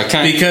 Yeah,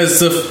 because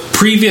the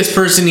previous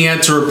person he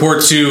had to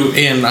report to,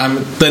 and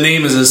the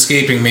name is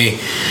escaping me,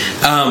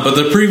 but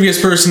the previous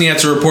person he had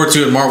to report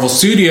to at Marvel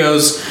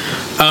Studios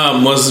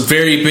was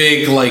very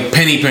big, like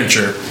penny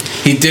pincher.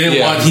 He didn't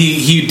want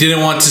he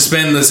didn't want to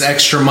spend this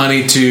extra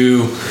money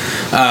to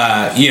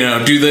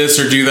do this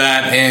or do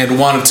that, and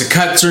wanted to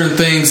cut certain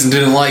things and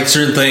didn't like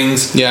certain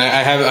things. Yeah,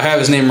 I have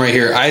his name right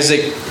here,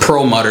 Isaac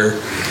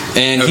Perlmutter,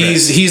 and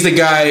he's the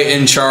guy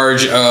in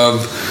charge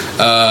of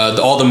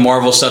all the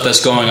Marvel stuff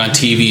that's going on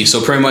TV.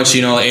 So pretty much,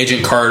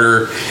 Agent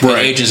Carter and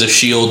Agents of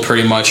S.H.I.E.L.D.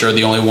 pretty much are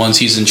the only ones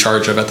he's in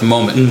charge of at the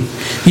moment.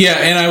 Yeah,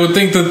 and I would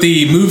think that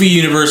the movie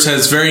universe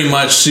has very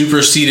much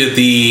superseded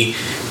the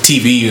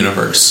TV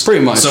universe.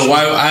 Pretty much. So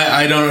why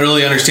I don't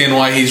really understand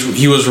why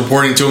he was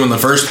reporting to him in the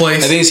first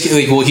place. I think it's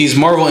he's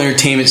Marvel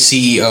Entertainment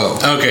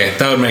CEO. Okay,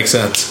 that would make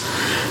sense.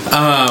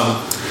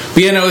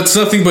 But it's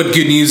nothing but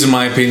good news in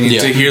my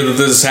opinion to hear that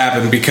this has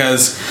happened,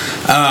 because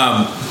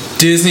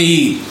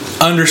Disney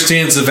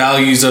understands the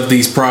values of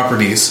these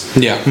properties,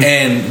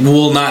 and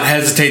will not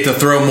hesitate to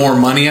throw more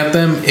money at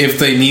them if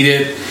they need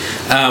it,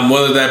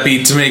 whether that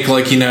be to make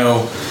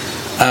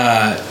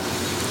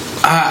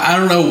I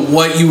don't know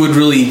what you would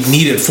really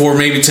need it for.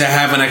 Maybe to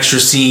have an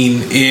extra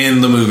scene in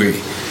the movie,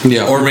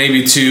 or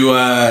maybe to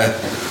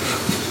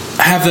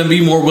have them be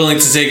more willing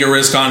to take a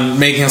risk on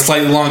making a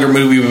slightly longer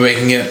movie, but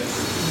making it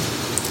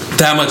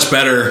that much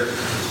better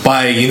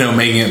by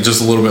making it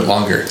just a little bit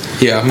longer.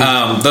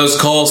 Those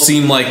calls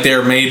seem like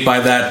they're made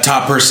by that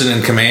top person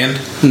in command,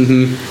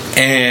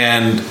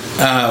 and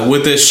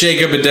with this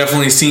shakeup, it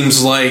definitely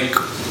seems like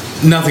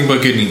nothing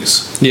but good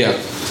news.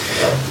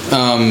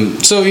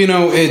 So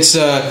it's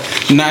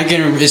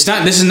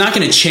this is not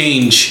going to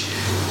change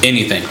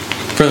anything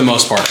for the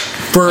most part.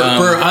 For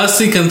us,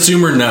 the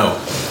consumer, no.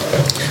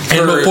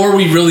 And before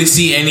we really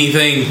see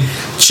anything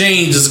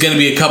change, it's going to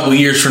be a couple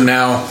years from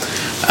now,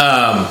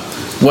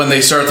 when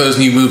they start those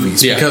new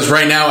movies. Because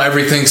right now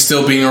everything's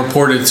still being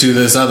reported to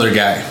this other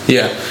guy.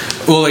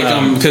 Well,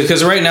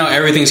 because right now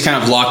everything's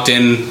kind of locked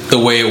in the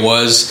way it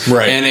was,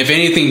 and if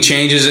anything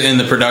changes in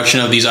the production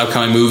of these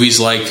upcoming movies,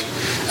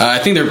 I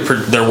think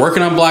they're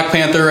working on Black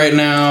Panther right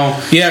now.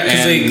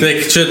 Because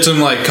they shipped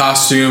some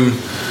costume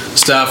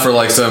stuff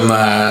or some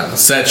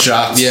set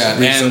shots.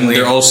 Recently. And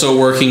they're also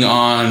working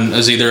on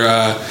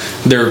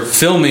they're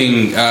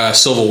filming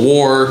Civil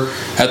War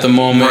at the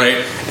moment,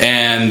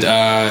 and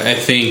I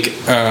think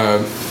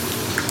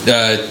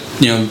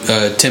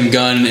Tim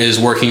Gunn is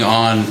working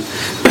on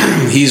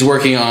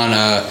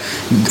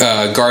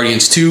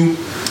Guardians 2.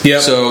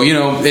 So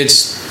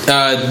it's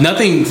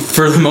nothing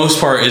for the most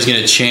part is going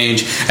to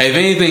change. If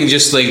anything,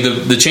 just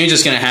the change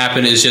that's going to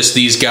happen is just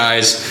these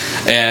guys,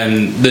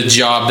 and the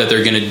job that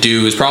they're going to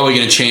do is probably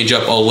going to change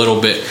up a little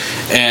bit.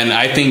 And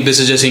I think this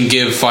is just going to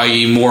give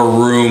Feige more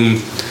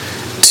room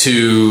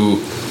to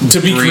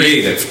be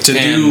creative, to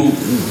do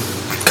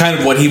kind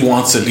of what he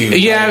wants to do.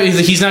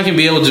 He's not going to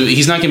be able to.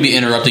 He's not going to be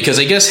interrupted, because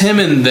I guess him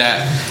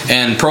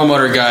and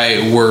Perlmutter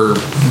guy were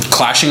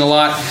clashing a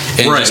lot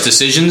in just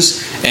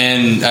decisions,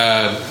 and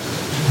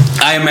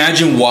I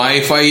imagine why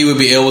Feige would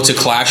be able to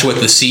clash with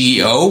the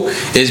CEO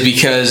is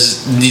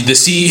because the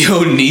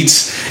CEO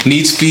needs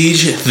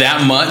Feige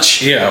that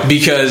much.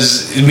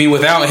 Because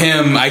without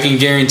him, I can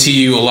guarantee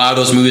you a lot of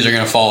those movies are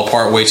going to fall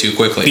apart way too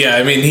quickly.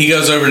 He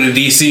goes over to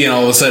DC, and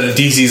all of a sudden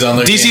DC's on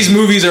there. DC's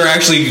movies are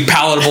actually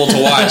palatable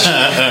to watch.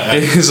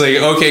 It's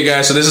okay,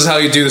 guys, so this is how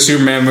you do the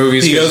Superman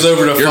movies. He goes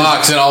over to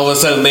Fox, and all of a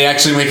sudden they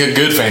actually make a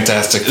good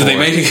Fantastic Four.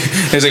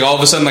 It's all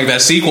of a sudden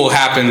that sequel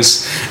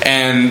happens,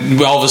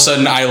 and all of a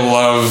sudden I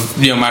love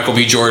Michael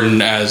B.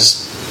 Jordan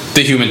as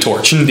the Human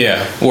Torch.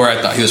 Where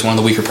I thought he was one of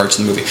the weaker parts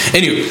of the movie.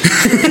 Anyway.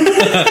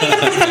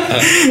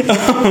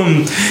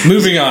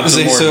 Moving on to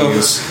some more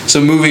news. So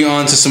moving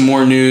on to some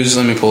more news.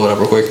 Let me pull it up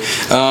real quick.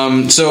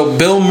 So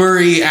Bill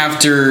Murray,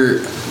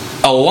 after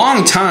a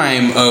long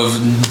time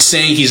of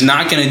saying he's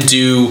not going to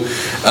do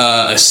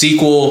a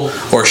sequel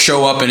or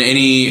show up in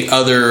any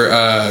other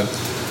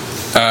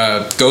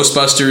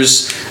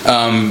Ghostbusters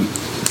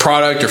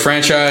product or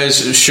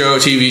franchise, show,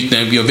 TV,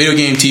 video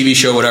game, TV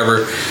show,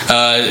 whatever,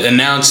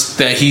 announced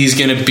that he's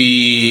going to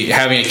be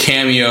having a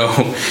cameo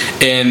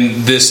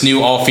in this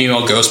new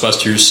all-female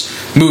Ghostbusters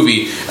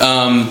movie.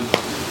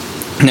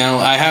 Now,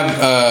 I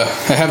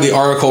have the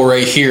article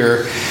right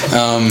here.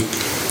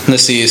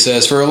 Let's see, it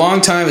says, for a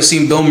long time, it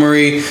seemed Bill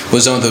Murray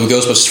was on the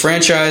Ghostbusters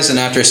franchise, and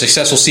after a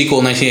successful sequel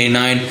in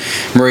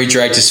 1989, Murray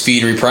dragged his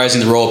feet, reprising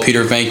the role of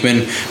Peter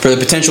Venkman. For the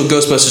potential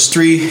Ghostbusters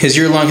 3, his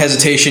year-long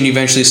hesitation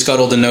eventually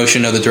scuttled the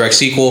notion of the direct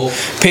sequel,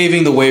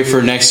 paving the way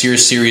for next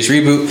year's series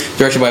reboot,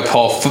 directed by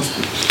Paul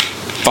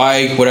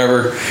Feig,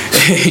 whatever.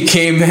 It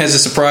came as a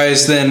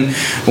surprise then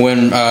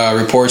when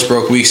reports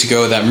broke weeks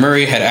ago that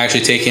Murray had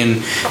actually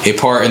taken a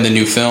part in the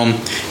new film.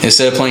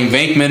 Instead of playing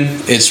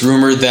Venkman, it's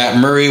rumored that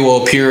Murray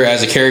will appear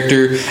as a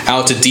character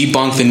out to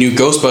debunk the new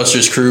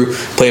Ghostbusters crew,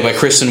 played by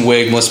Kristen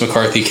Wiig, Melissa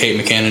McCarthy, Kate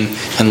McKinnon,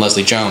 and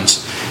Leslie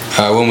Jones.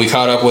 When we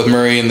caught up with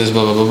Murray in this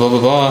blah, blah, blah, blah,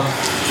 blah, blah,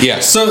 Yeah.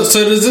 So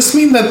does this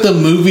mean that the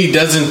movie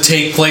doesn't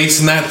take place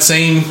in that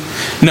same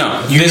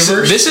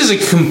universe? This is a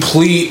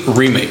complete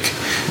remake.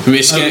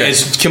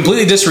 It's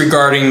completely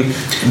disregarding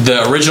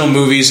the original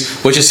movies,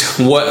 which is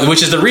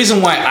the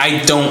reason why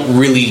I don't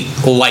really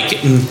like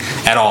it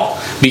at all.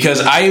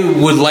 Because I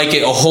would like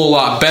it a whole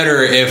lot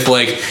better if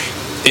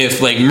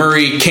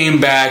Murray came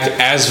back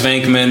as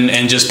Venkman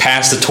and just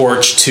passed the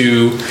torch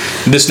to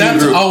this new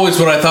group. That's always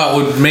what I thought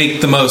would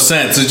make the most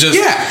sense. Is just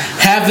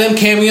have them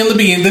cameo in the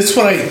beginning. This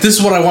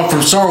is what I want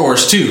from Star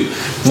Wars too.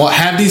 Well,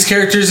 have these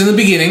characters in the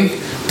beginning,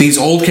 these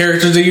old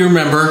characters that you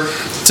remember,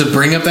 to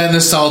bring up that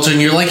nostalgia, and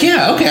you're like,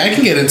 yeah, okay, I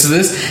can get into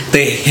this.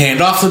 They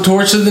hand off the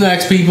torch to the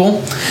next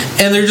people,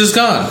 and they're just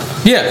gone.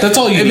 Yeah, that's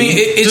all you need.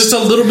 It's just a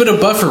little bit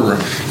of buffer room.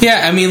 Yeah,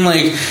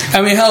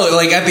 hell,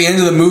 like at the end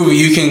of the movie,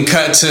 you can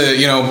cut to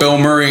Bill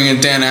Murray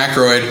and Dan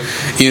Aykroyd,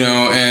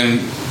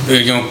 and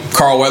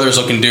Carl Weathers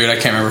looking dude, I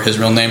can't remember his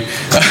real name,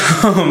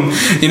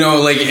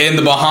 like in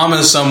the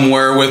Bahamas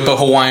somewhere with the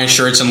Hawaiian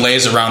shirts and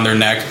leis around their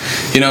neck,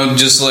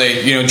 just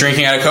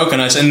drinking out of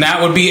coconuts, and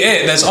that would be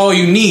it. That's all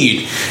you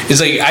need.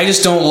 It's like, I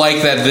just don't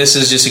like that this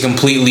is just a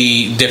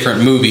completely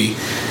different movie.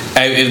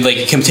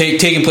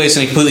 Taking place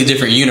in a completely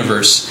different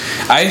universe.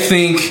 I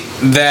think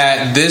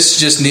that this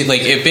just need,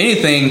 if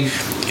anything,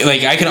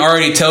 I can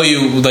already tell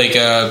you,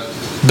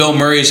 Bill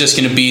Murray is just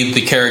going to be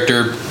the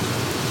character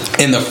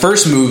in the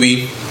first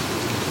movie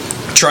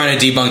trying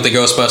to debunk the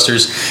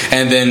Ghostbusters,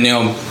 and then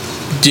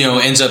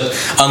ends up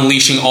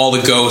unleashing all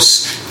the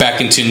ghosts back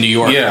into New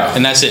York. Yeah,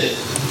 and that's it.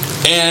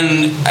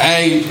 And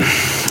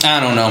I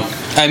don't know.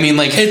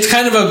 It's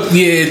kind of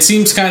it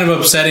seems kind of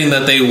upsetting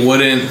that they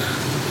wouldn't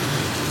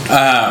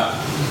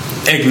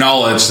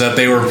acknowledge that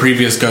they were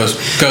previous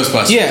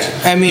Ghostbusters.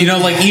 Yeah,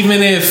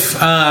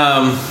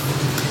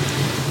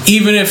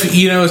 even if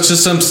it's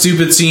just some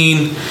stupid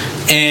scene,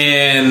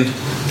 and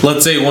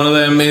let's say one of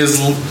them is,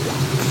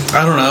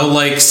 I don't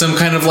know, some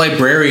kind of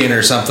librarian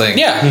or something.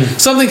 Yeah,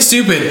 something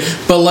stupid,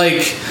 but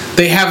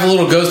they have a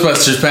little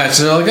Ghostbusters patch,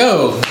 and they're like,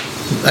 oh,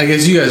 I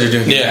guess you guys are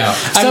doing it now.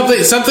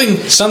 Something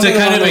to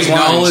kind of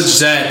acknowledge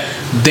that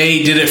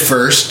they did it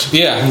first.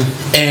 Yeah,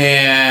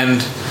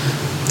 and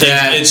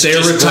that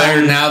they're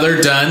retired now,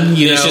 they're done.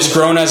 It's just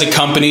grown as a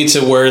company to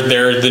where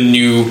they're the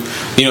new.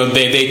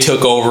 They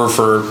took over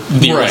for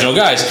the original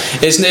guys.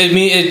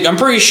 I'm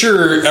pretty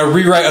sure a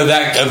rewrite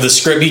of the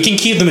script. You can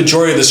keep the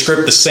majority of the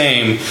script the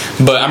same,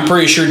 but I'm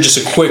pretty sure just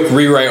a quick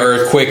rewrite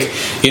or a quick,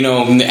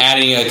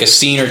 adding a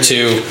scene or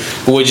two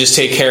would just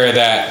take care of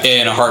that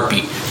in a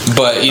heartbeat.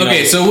 But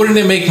so wouldn't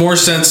it make more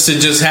sense to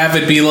just have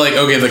it be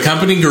the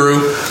company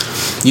grew.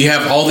 You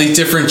have all these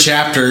different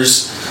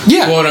chapters.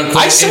 Yeah, quote unquote.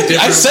 I said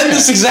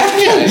this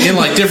exactly. In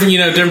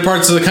different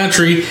parts of the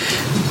country,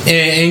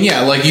 and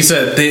like you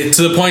said,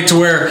 to the point to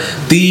where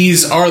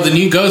these are the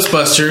new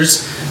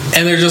Ghostbusters,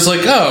 and they're just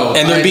and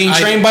they're being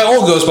trained by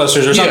old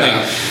Ghostbusters or something.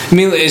 Yeah.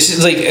 It's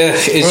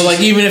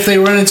even if they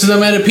run into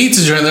them at a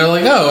pizza joint, they're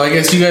like, oh, I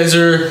guess you guys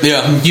are.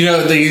 Yeah.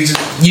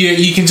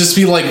 You can just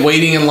be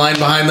waiting in line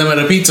behind them at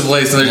a pizza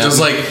place, and they're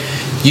just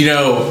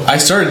I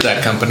started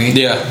that company.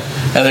 Yeah.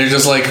 And they're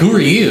just like, who are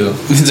you?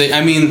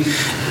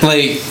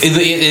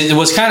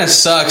 What kind of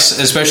sucks,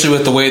 especially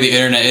with the way the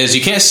internet is,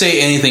 you can't say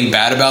anything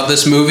bad about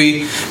this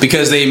movie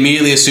because they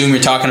immediately assume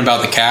you're talking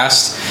about the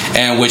cast,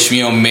 and which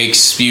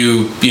makes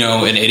you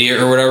an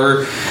idiot or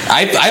whatever.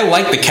 I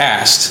like the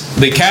cast.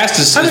 The cast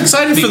is. I'm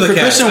excited for the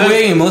cast. Kristen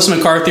Wiig and Melissa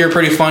McCarthy are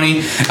pretty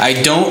funny.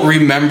 I don't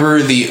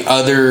remember the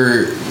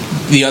other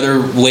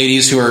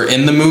ladies who are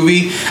in the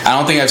movie. I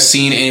don't think I've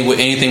seen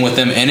anything with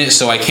them in it,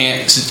 so I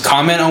can't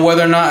comment on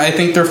whether or not I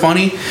think they're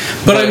funny.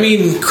 But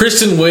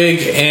Kristen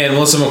Wiig and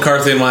Melissa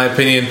McCarthy, in my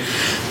opinion,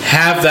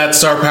 have that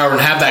star power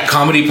and have that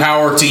comedy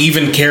power to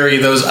even carry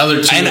those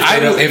other two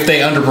if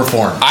they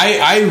underperform.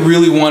 I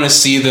really want to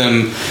see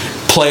them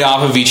play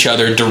off of each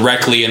other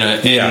directly in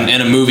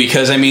a movie,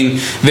 because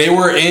they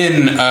were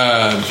in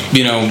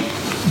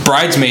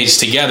Bridesmaids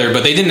together,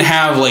 but they didn't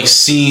have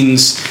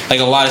scenes, a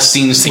lot of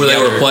scenes together where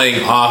they were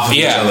playing off of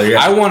each other. Yeah.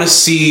 I want to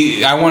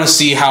see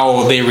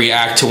how they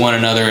react to one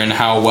another and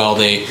how well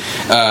their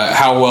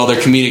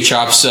comedic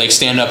chops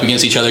stand up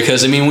against each other.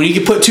 Because when you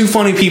can put two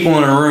funny people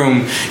in a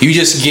room, you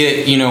just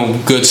get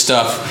good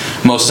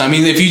stuff most of the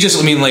time. If you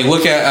just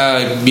look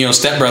at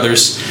Step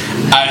Brothers,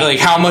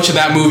 how much of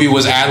that movie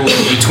was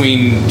ad-libbed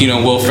between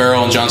Will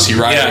Ferrell and John C.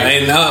 Reilly. Yeah,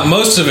 and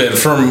most of it,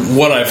 from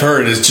what I've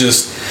heard, is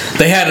just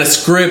they had a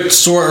script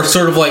sort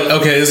of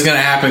okay, this is going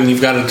to happen,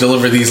 you've got to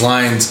deliver these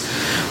lines.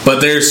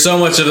 But there's so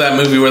much of that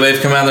movie where they've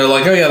come out and they're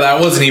like, oh yeah,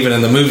 that wasn't even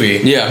in the movie.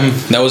 Yeah,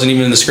 that wasn't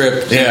even in the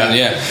script.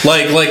 Yeah.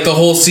 Like the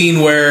whole scene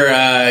where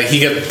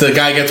the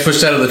guy gets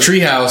pushed out of the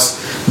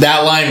treehouse,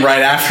 that line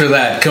right after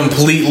that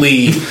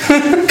completely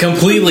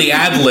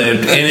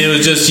ad-libbed, and it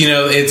was just,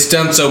 it's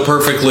done so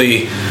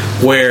perfectly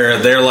where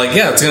they're like,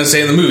 yeah, it's going to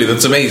stay in the movie.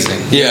 That's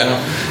amazing.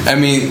 Yeah.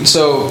 I'm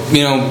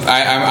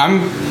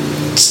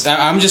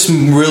I'm just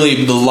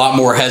really a lot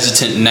more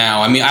hesitant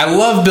now. I mean, I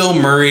love Bill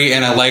Murray,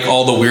 and I like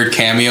all the weird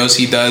cameos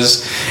he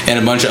does in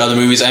a bunch of other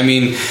movies. I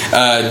mean,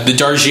 the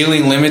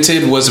Darjeeling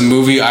Limited was a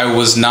movie I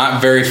was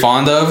not very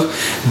fond of,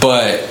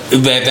 but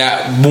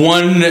that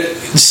one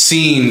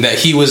scene that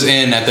he was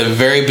in at the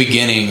very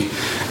beginning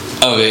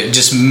of it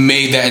just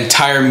made that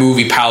entire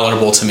movie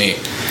palatable to me.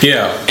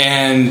 Yeah.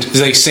 And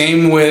like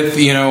same with,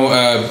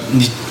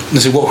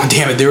 well,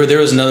 damn it, there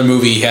was another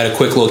movie he had a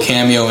quick little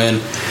cameo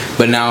in,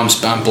 but now I'm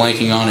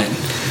blanking on it.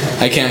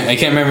 I can't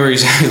remember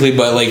exactly,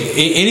 but like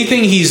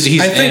anything he's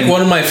I think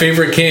one of my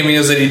favorite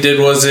cameos that he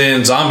did was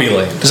in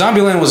Zombieland.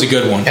 Zombieland was a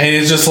good one. And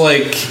it's just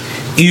like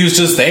he was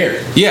just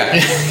there. Yeah.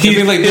 I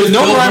mean, like there's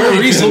no rhyme or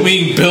reason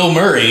being Bill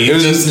Murray.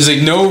 There's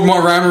like no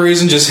more rhyme or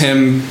reason, just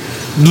him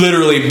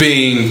literally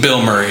being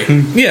Bill Murray.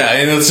 Yeah,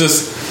 and it's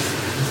just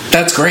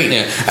that's great.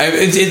 Yeah,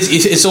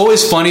 it's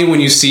always funny when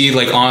you see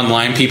like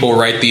online people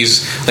write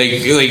these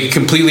like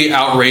completely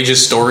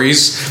outrageous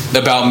stories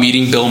about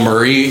meeting Bill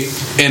Murray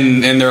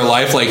in their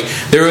life. Like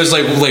there was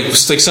like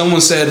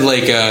someone said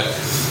like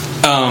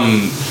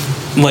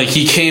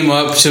he came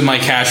up to my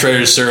cash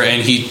register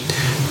and he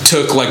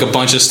took like a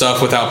bunch of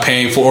stuff without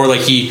paying for, or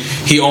like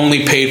he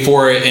only paid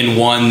for it in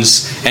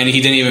ones and he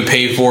didn't even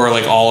pay for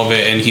like all of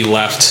it and he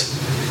left.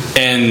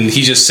 And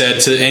he just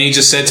said to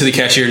the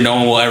cashier, "No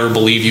one will ever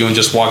believe you," and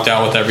just walked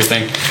out with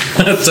everything.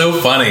 That's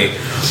so funny.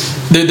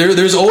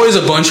 There's always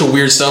a bunch of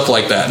weird stuff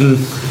like that.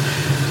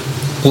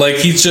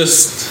 Like it's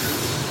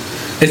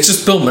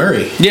just Bill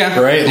Murray. Yeah,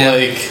 right. Yeah.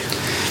 Like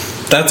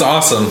that's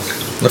awesome.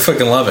 I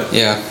fucking love it.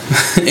 Yeah.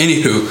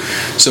 Anywho,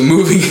 so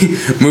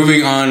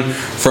moving on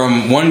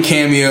from one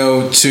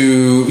cameo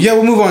to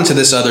we'll move on to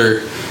this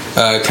other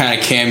kind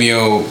of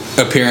cameo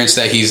appearance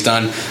that he's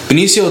done.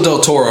 Benicio del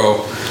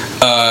Toro.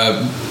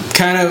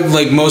 Kind of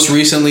like most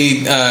recently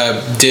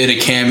did a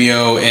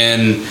cameo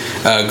in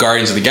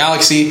Guardians of the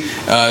Galaxy,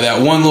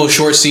 that one little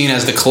short scene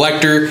as the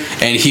Collector,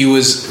 and he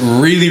was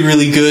really,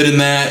 really good in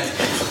that.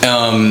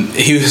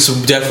 He was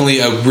definitely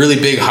a really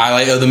big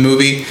highlight of the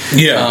movie.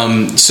 Yeah.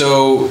 And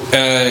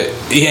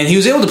he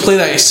was able to play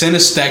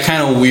that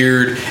kind of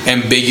weird,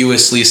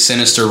 ambiguously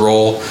sinister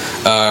role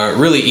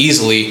really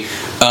easily.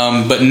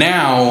 But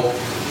now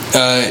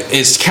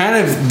it's kind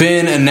of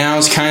been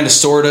announced, kind of,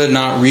 sort of,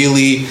 not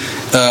really,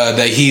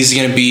 that he's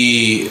going to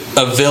be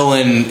a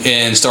villain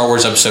in Star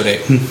Wars Episode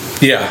 8.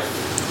 Yeah.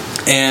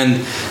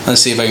 And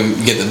let's see if I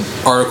can get the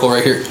article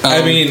right here.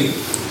 I mean,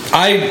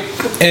 I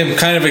am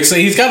kind of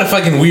excited. He's got a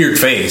fucking weird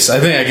face. I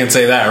think I can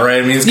say that, right?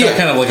 I mean, he's got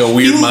kind of like a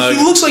weird mug.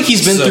 He looks like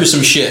he's been through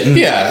some shit.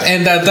 Yeah,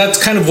 and that's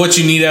kind of what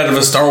you need out of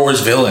a Star Wars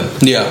villain.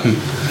 Yeah.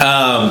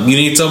 You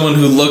need someone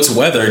who looks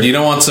weathered. You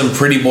don't want some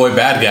pretty boy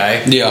bad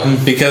guy. Yeah.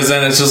 Because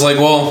then it's just like,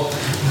 well,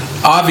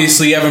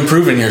 obviously you haven't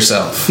proven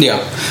yourself.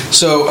 Yeah.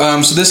 So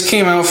this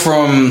came out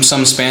from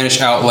some Spanish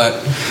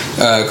outlet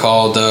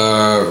called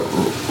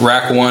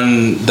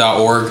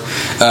rack1.org.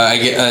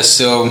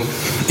 So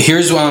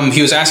here's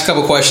he was asked a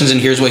couple questions, and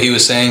here's what he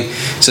was saying. He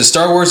said,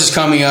 Star Wars is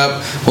coming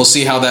up. We'll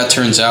see how that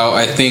turns out.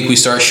 I think we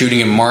start shooting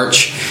in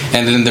March.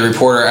 And then the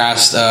reporter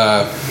asked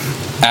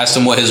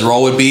him what his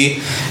role would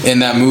be in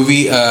that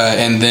movie,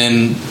 and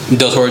then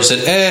Del Toro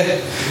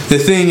said, the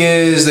thing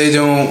is, they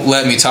don't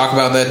let me talk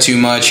about that too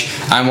much.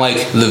 I'm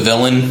like the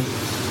villain,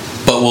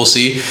 but we'll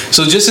see.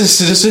 So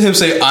just to him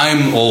say,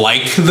 I'm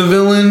like the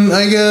villain,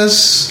 I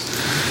guess.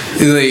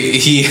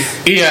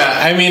 Yeah,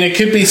 I mean, it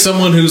could be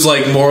someone who's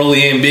like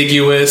morally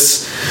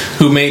ambiguous,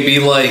 who may be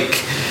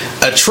like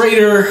a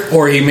traitor,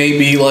 or he may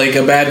be like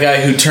a bad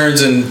guy who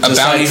turns in a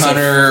bounty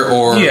hunter,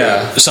 or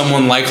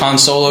someone like Han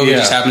Solo who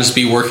just happens to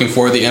be working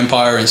for the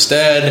Empire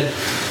instead.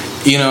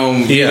 You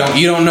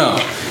don't know.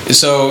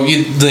 So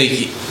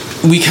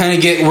we kind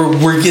of get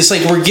we're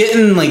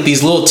getting like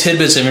these little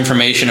tidbits of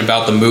information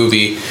about the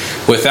movie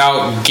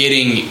without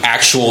getting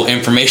actual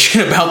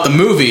information about the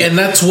movie, and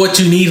that's what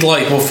you need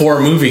like before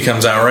a movie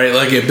comes out, right?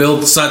 Like it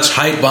builds such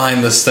hype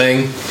behind this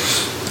thing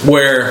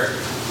where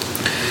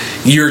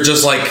you're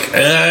just like,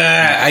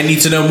 I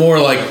need to know more.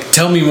 Like,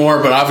 tell me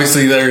more. But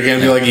obviously, they're going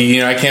to be like,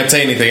 I can't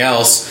say anything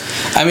else.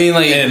 I mean,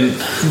 like, and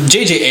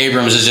J.J.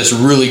 Abrams is just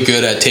really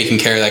good at taking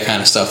care of that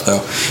kind of stuff,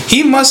 though.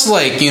 He must,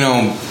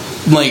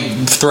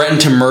 threaten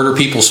to murder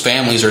people's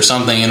families or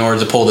something in order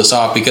to pull this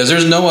off, because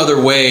there's no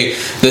other way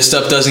this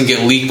stuff doesn't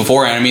get leaked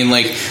beforehand. I mean,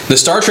 like, the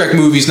Star Trek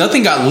movies,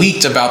 nothing got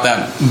leaked about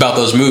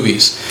those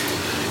movies.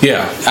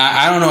 Yeah.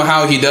 I don't know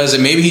how he does it.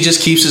 Maybe he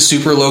just keeps it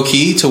super low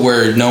key to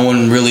where no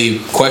one really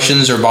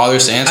questions or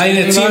bothers to answer. And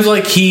it seems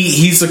like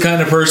he's the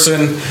kind of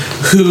person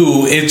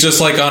who it's just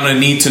like on a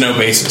need to know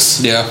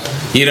basis. Yeah.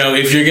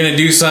 If you're going to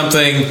do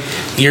something,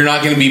 you're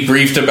not going to be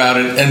briefed about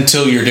it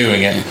until you're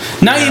doing it.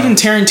 Not even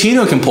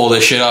Tarantino can pull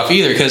this shit off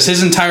either, because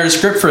his entire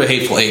script for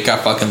Hateful Eight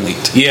got fucking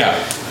leaked.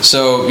 Yeah.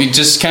 So you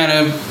just kind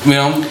of,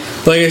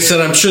 like I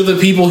said, I'm sure the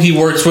people he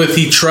works with,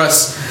 he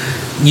trusts,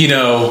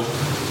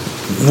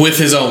 with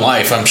his own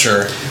life, I'm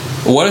sure.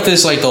 What if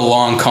it's like the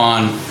long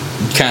con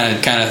kind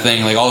of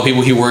thing? Like all the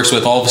people he works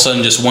with, all of a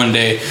sudden, just one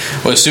day,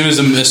 as soon as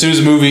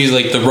the movie,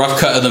 like the rough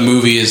cut of the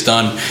movie is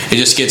done, it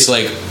just gets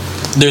like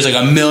there's like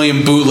a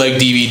million bootleg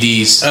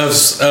DVDs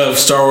of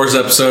Star Wars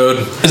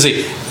episode. It's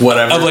like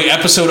whatever of like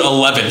episode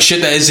 11,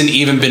 shit that hasn't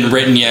even been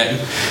written yet.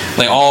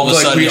 Like all of a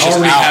sudden, we it's just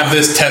already out. have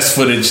this test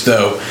footage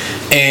though,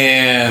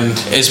 and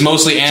it's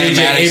mostly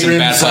animatics J.J. and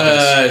bad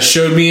puppets.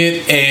 Showed me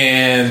it,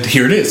 and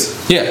here it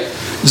is. Yeah.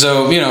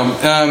 So,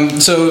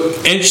 so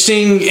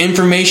interesting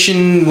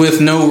information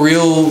with no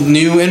real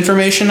new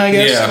information, I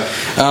guess.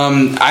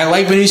 Yeah. I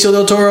like Benicio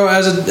del Toro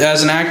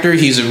as an actor.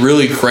 He's a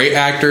really great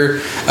actor.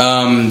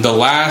 The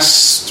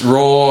last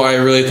role I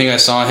really think I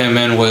saw him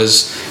in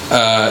was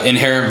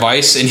Inherent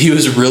Vice, and he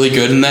was really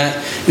good in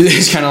that.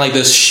 He's kind of like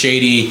this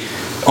shady,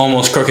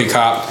 almost crooked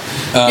cop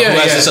who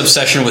has this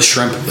obsession with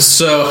shrimp.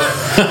 So,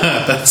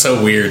 that's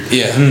so weird.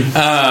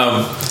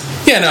 Yeah.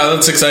 Yeah, no,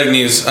 that's exciting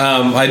news.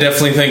 I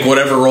definitely think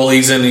whatever role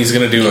he's in, he's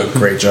going to do a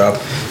great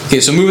job. Okay,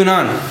 so moving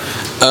on.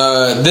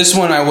 This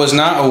one I was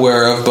not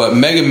aware of, but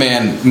Mega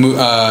Man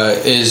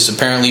is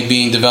apparently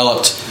being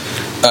developed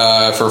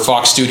for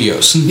Fox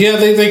Studios. Yeah,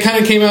 they kind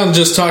of came out and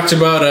just talked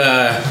about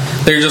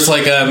they're just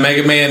like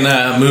Mega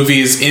Man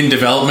movies in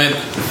development.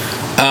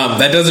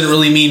 That doesn't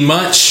really mean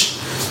much,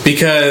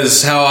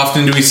 because how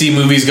often do we see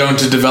movies go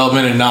into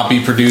development and not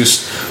be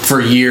produced for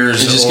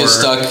years? It just gets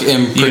stuck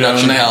in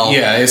production hell.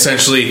 Yeah,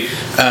 essentially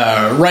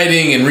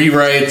writing and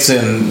rewrites,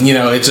 and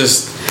it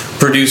just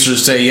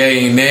producers say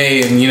yay and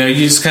nay, and you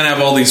just kind of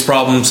have all these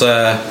problems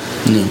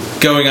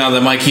going on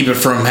that might keep it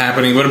from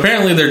happening. But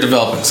apparently they're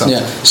developing something.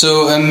 Yeah.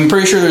 So I'm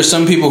pretty sure there's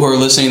some people who are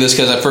listening to this,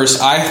 because at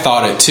first I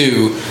thought it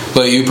too,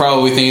 but you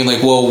probably thinking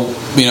like, well,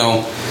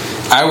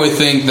 I would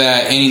think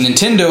that any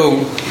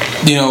Nintendo,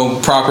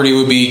 property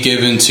would be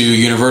given to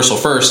Universal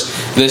first.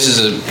 This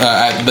is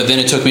but then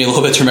it took me a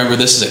little bit to remember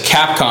this is a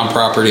Capcom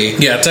property.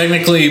 Yeah,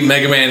 technically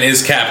Mega Man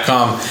is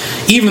Capcom,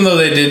 even though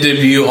they did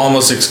debut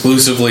almost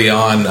exclusively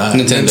on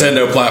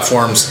Nintendo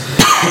platforms.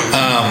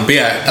 But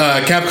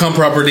yeah, Capcom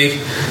property.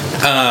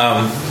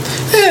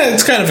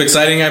 It's kind of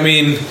exciting. I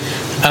mean,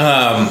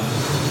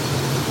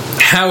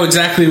 how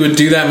exactly would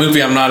do that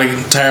movie, I'm not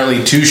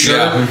entirely too sure.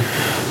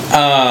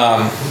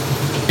 Yeah.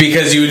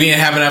 Because you would need to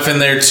have enough in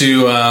there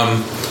to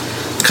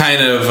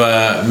kind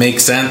of make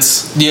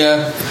sense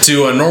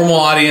to a normal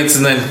audience,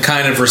 and then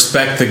kind of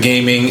respect the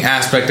gaming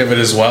aspect of it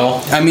as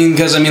well.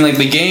 Because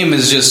the game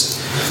is just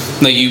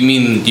like,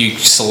 you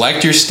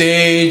select your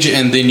stage,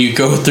 and then you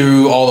go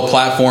through all the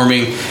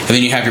platforming, and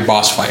then you have your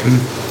boss fight.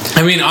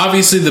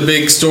 Obviously the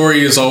big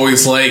story is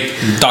always like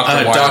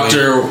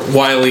Dr.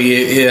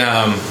 Wily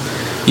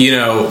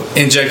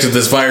injected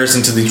this virus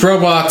into these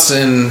robots,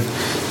 and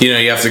you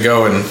have to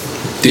go and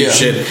do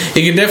shit.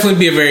 It can definitely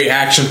be a very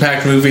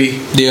action-packed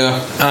movie. Yeah.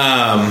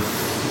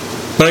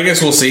 But I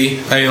guess we'll see.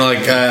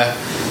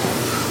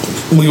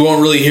 We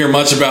won't really hear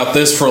much about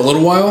this for a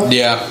little while.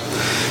 Yeah.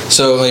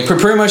 So,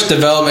 pretty much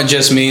development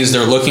just means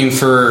they're looking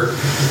for,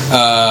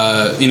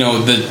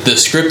 the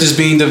script is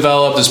being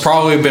developed. It's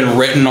probably been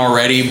written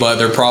already, but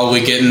they're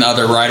probably getting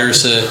other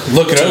writers to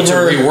look it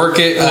over, to rework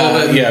it a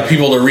little bit. Yeah,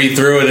 people to read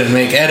through it and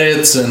make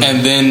edits. And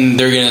then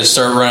they're going to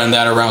start running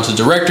that around to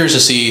directors to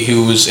see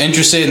who's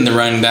interested, and they're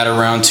running that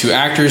around to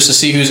actors to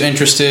see who's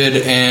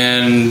interested.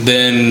 And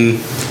then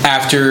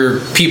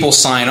after people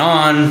sign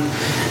on,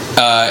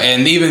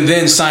 and even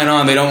then sign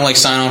on, they don't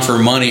sign on for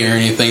money or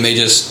anything. They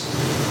just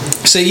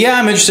say, yeah,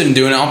 I'm interested in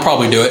doing it, I'll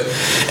probably do it.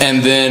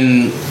 And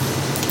then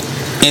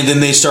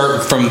they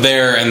start from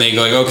there, and they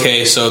go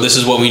okay, so this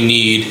is what we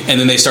need. And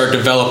then they start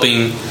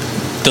developing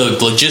the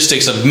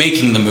logistics of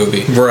making the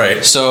movie.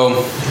 Right.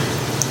 So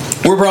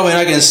we're probably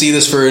not going to see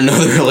this for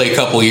another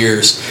couple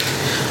years.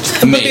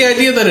 But the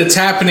idea that it's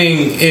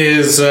happening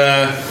is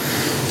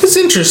it's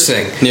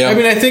interesting. Yeah.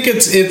 I think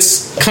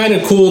it's kind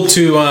of cool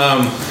to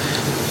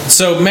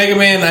so Mega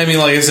Man,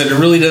 like I said, it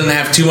really doesn't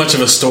have too much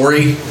of a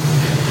story.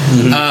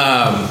 Mm-hmm.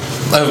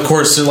 Of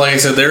course, like I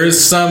said, there is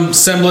some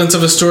semblance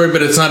of a story,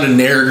 but it's not a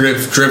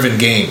narrative-driven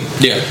game.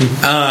 Yeah.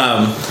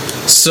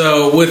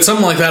 So with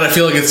something like that, I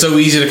feel like it's so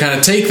easy to kind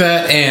of take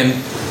that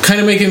and kind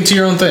of make it into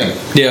your own thing.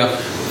 Yeah.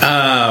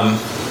 I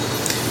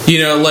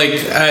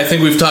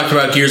think we've talked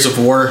about Gears of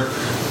War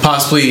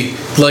possibly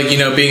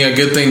being a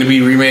good thing to be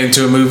remade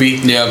into a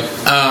movie. Yeah.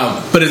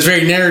 But it's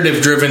very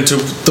narrative-driven to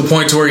the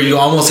point to where you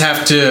almost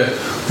have to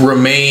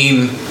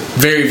remain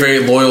very, very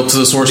loyal to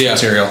the source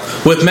material.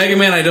 With Mega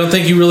Man, I don't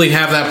think you really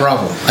have that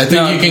problem. I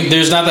think you can.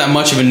 There's not that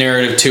much of a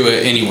narrative to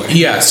it anyway.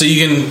 Yeah, so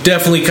you can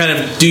definitely kind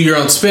of do your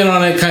own spin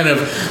on it, kind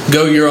of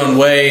go your own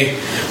way.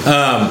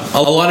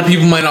 A lot of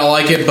people might not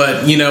like it,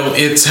 but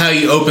it's how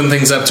you open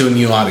things up to a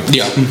new audience.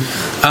 Yeah.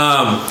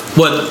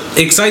 What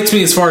excites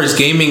me as far as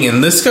gaming in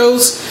this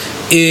goes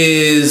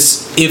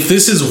is if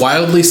this is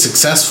wildly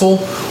successful,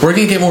 we're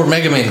gonna get more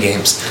Mega Man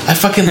games. I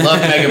fucking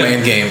love Mega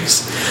Man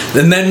games.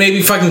 And then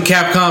maybe fucking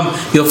Capcom,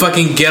 you'll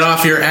fucking get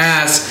off your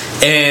ass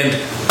and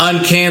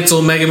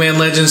uncancel Mega Man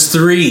Legends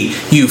 3,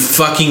 you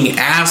fucking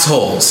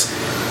assholes.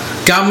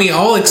 got me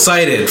all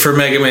excited for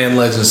Mega Man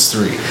Legends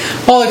 3.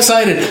 All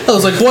excited. I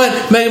was like,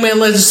 what? Mega Man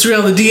Legends 3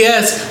 on the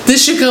DS?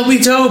 This shit gonna be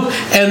dope.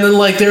 And then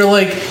like they're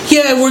like,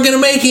 yeah, we're gonna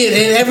make it,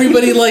 and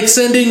everybody like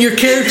send in your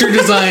character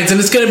designs and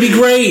it's gonna be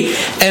great.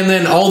 And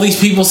then all these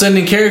people send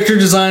in character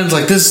designs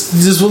like this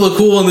will look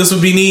cool and this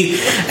would be neat.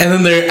 And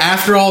then they're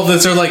after all of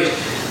this they're like,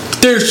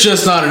 there's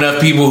just not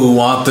enough people who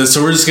want this,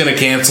 so we're just gonna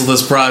cancel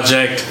this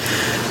project.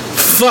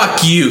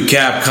 Fuck you,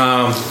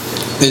 Capcom.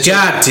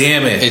 God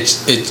damn it.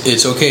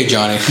 It's okay,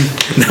 Johnny.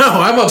 No,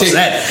 I'm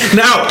upset.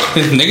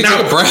 Take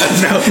a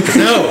breath.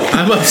 No,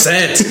 I'm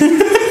upset.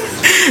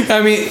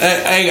 I mean,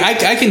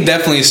 I can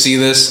definitely see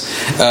this,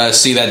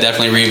 see that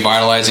definitely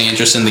revitalizing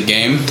interest in the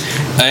game.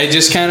 I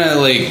just kind of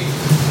like,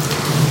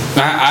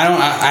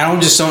 I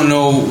don't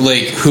know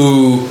like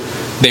who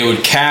they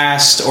would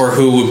cast or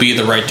who would be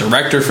the right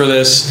director for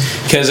this,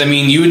 because I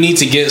mean you would need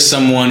to get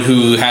someone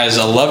who has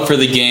a love for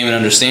the game and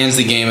understands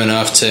the game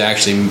enough to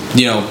actually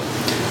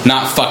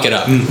not fuck it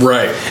up.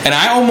 Right. And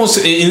I almost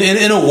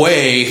in a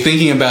way,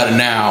 thinking about it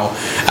now,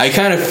 I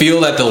kind of feel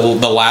that the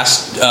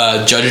last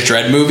Judge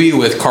Dredd movie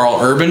with Carl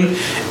Urban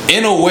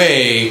in a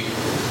way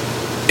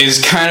is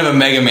kind of a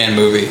Mega Man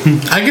movie.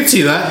 I could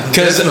see that.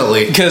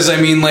 Definitely. Because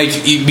I mean, like,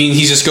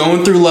 he's just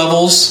going through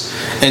levels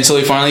until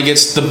he finally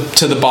gets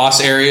to the boss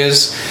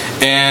areas,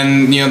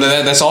 and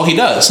that's all he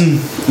does.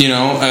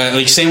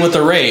 Like same with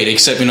the raid,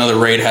 except the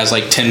raid has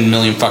like 10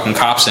 million fucking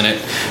cops in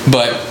it,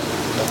 but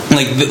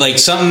like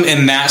something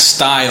in that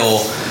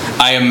style,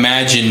 I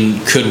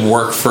imagine could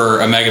work for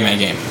a Mega Man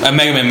game, a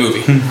Mega Man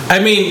movie. I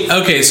mean,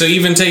 okay, so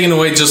even taking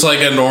away just like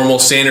a normal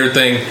standard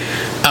thing,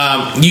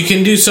 you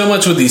can do so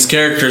much with these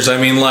characters. I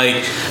mean,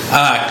 like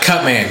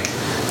Cutman.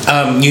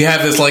 You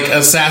have this like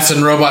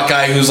assassin robot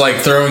guy who's like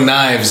throwing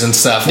knives and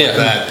stuff like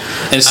that.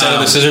 Instead of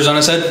the scissors on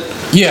his head?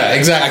 Yeah,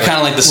 exactly. I kind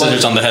of like the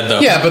scissors on the head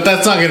though. Yeah, but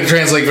that's not going to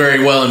translate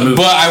very well in movies.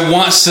 But I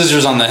want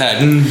scissors on the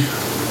head.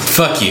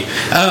 Fuck you.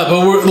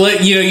 But we're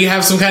like, you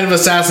have some kind of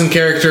assassin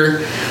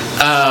character,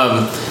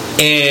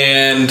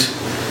 and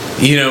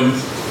you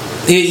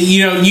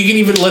can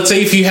even, let's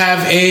say if you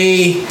have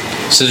a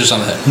scissors on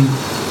the head.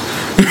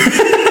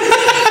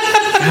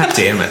 God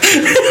damn it.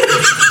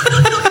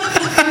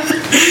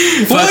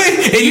 Well,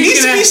 it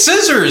needs to be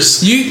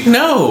scissors. You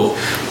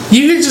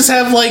can just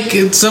have like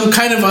some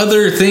kind of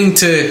other thing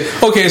to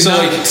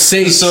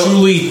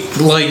truly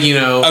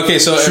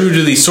true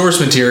to the source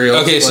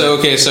material.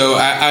 So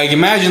I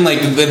imagine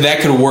like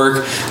that could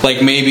work.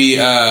 Like maybe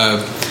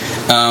a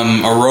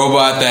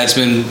robot that's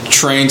been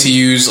trained to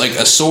use like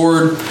a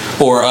sword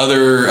or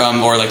other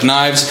or like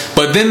knives,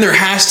 but then there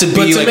has to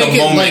be like a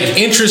moment. Like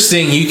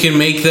interesting, you can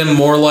make them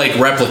more like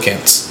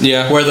replicants.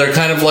 Yeah, where they're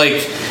kind of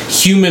like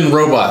human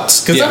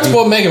robots, because that's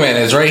what Mega Man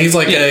is, right? He's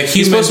like a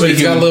human, but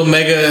he's got a little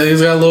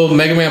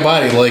Mega Man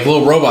body, like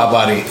little robot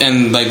body,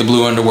 and like the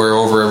blue underwear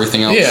over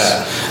everything else.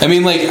 Yeah, I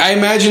mean, like I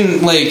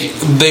imagine like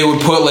they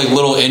would put like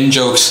little in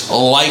jokes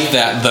like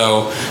that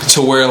though,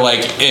 to where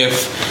like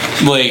if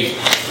like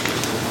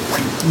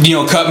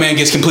Cutman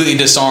gets completely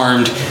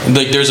disarmed,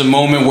 like there's a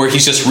moment where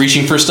he's just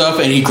reaching for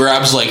stuff and he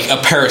grabs like a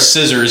pair of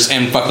scissors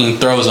and fucking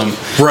throws them.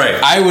 Right.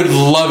 I would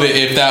love it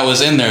if that was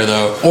in there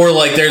though. Or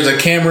like there's a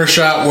camera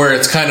shot where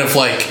it's kind of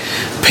like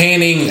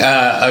panning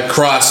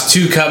across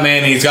to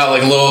Cutman, and he's got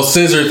like a little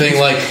scissor thing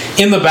like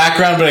in the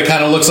background, but it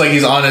kind of looks like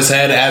he's on his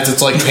head as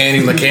it's like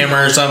panning the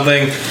camera or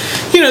something.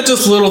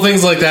 Just little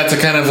things like that to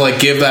kind of like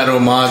give that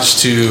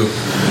homage to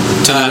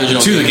the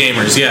original to the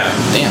gamers. Yeah.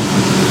 Damn.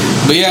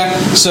 But yeah,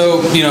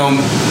 so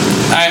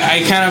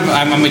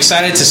I'm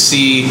excited to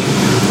see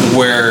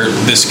where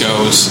this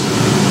goes.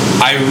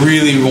 I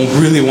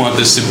really want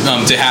this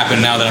to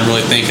happen now that I'm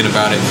really thinking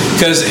about it.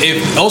 Because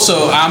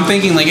I'm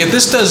thinking like if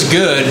this does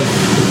good,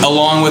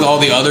 along with all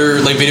the other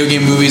like video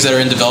game movies that are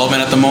in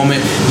development at the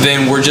moment,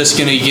 then we're just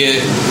gonna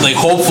get like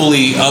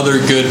hopefully other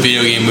good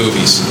video game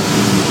movies.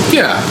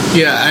 Yeah.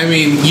 I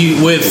mean,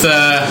 with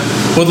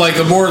like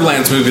the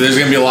Borderlands movie, there's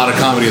going to be a lot of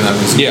comedy in that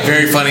movie. It's going to be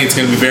very funny. It's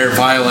going to be very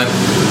violent.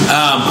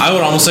 I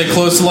would almost say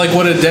close to like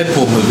what a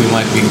Deadpool movie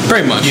might be.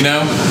 Very much.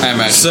 I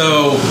imagine.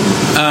 So,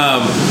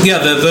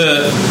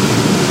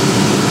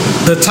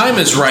 the time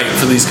is right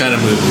for these kind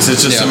of movies.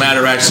 It's just a matter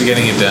of actually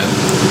getting it done.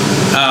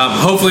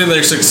 Hopefully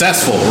they're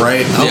successful,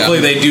 right? Hopefully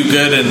they do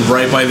good and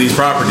right by these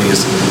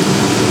properties.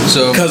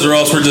 So, because or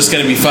else we're just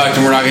going to be fucked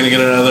and we're not going to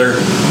get another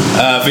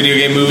video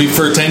game movie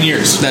for 10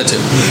 years. That's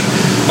it.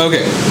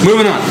 Okay,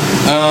 moving on.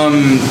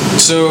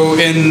 So,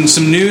 in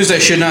some news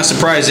that should not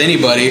surprise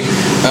anybody,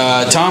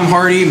 Tom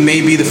Hardy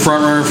may be the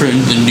frontrunner for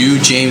the new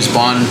James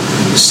Bond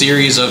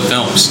series of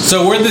films.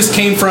 So, where this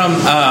came from,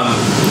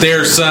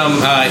 there's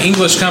some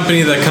English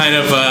company that kind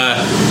of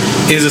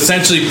is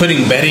essentially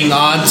putting betting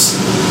odds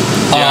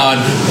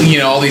on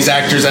all these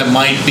actors that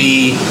might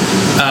be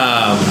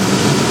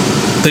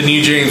the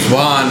new James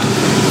Bond,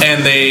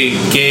 and they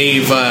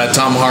gave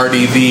Tom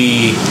Hardy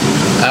the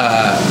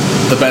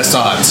best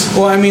odds.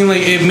 Well, I mean,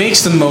 like it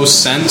makes the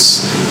most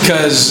sense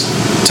because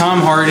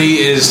Tom Hardy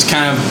is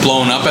kind of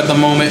blown up at the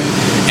moment,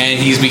 and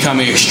he's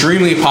becoming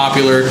extremely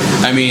popular.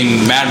 I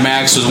mean, Mad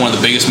Max was one of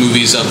the biggest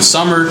movies of the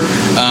summer.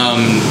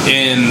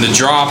 In The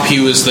Drop, he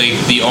was like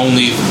the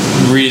only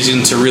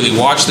reason to really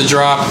watch The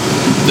Drop,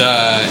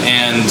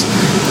 and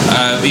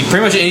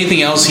pretty much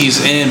anything else he's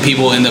in,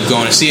 people end up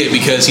going to see it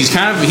because he's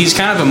kind of a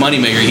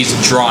moneymaker. He's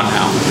a draw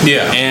now.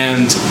 Yeah,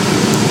 and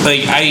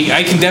like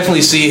I can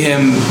definitely see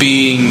him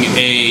being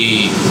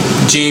a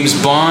James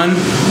Bond,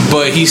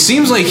 but he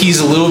seems like he's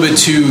a little bit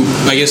too,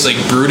 I guess, like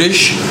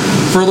brutish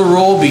for the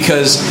role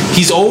because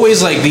he's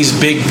always like these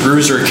big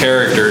bruiser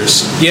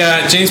characters.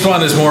 Yeah, James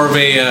Bond is more of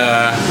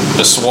a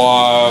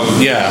suave,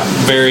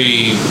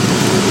 very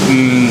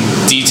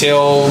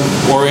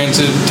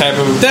detail-oriented type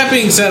of... That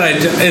being said,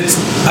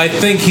 I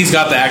think he's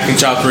got the acting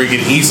chops where he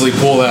can easily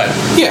pull that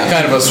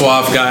kind of a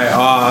suave guy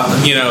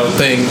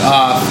thing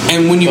off.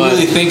 And when you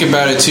really think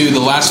about it, too, the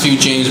last few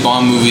James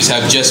Bond movies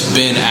have just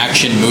been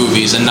action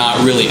movies and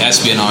not really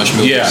espionage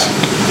movies.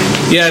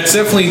 Yeah, it's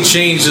definitely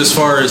changed as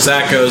far as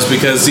that goes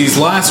because these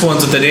last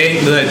ones, the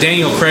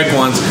Daniel Craig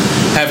ones,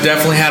 have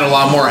definitely had a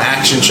lot more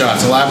action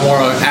shots, a lot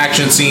more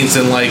action scenes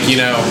than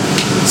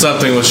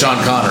something with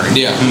Sean Connery.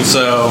 Yeah.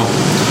 So,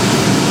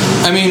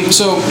 I mean,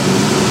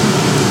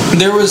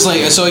 there was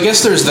so I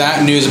guess there's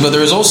that news, but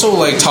there was also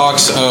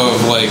talks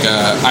of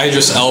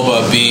Idris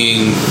Elba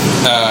being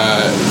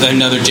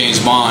another James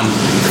Bond.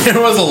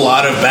 There was a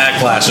lot of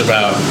backlash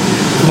about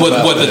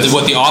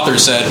what the author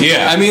said.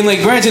 Yeah, I mean,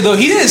 granted though,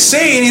 he didn't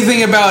say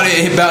anything about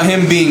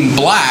him being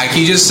black.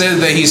 He just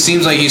said that he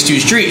seems like he's too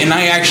street, and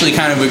I actually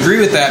kind of agree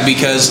with that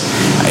because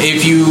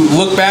if you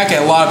look back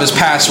at a lot of his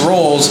past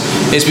roles,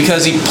 it's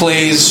because he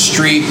plays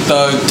street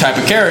thug type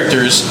of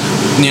characters,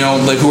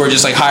 who are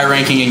just high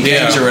ranking in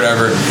gangs or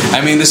whatever.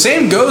 I mean, the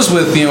same goes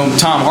with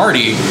Tom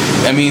Hardy.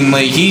 I mean,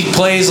 he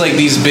plays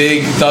these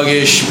big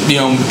thuggish,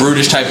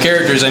 brutish type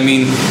characters. I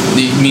mean,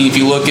 if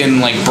you look in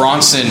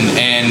Bronson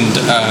and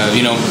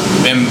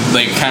and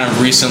kind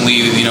of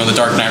recently, The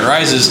Dark Knight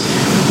Rises,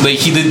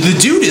 the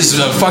dude is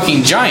a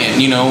fucking giant,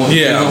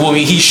 Yeah. Well, I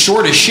mean, he's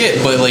short as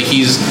shit, but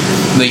he's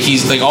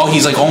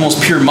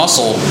almost pure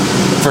muscle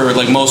for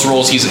most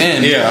roles he's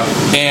in. Yeah.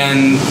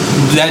 And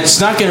that's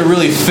not going to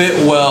really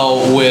fit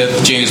well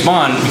with James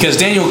Bond because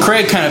Daniel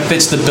Craig kind of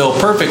fits the bill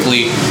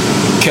perfectly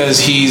because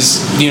he's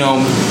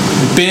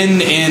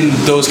been in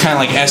those kind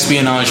of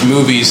espionage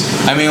movies.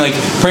 I mean,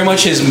 pretty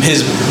much his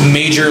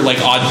major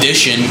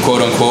audition,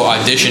 quote unquote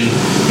audition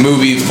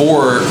movie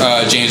for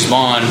James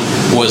Bond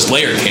was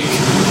Layer Cake,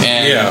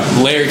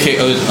 and Layer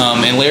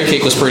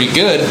Cake was pretty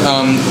good.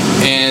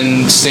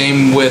 And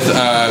same with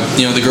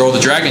the girl with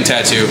the dragon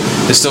tattoo.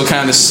 It's still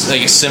kind of this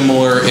a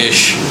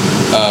similar-ish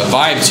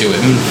vibe to it.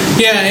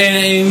 Yeah,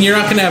 and you're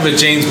not gonna have a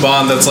James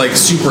Bond that's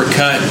super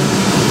cut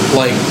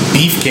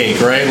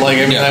beefcake, right?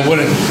 That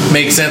wouldn't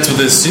make sense with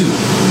his suit.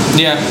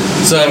 Yeah.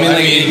 So I mean,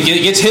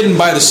 it gets hidden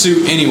by the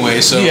suit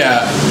anyway. So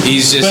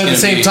he's just. But at the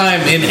same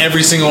time, in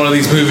every single one of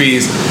these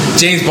movies,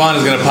 James Bond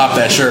is going to pop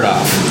that shirt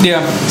off.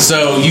 Yeah.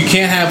 So you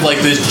can't have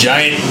this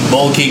giant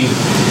bulking,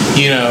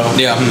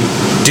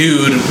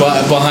 dude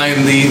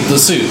behind the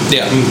suit.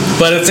 Yeah.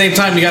 But at the same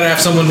time, you got to have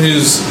someone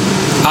who's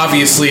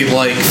obviously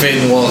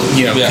fitting well,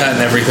 cut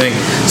and everything.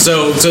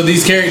 So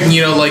these characters,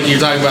 you're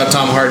talking about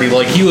Tom Hardy,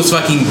 he was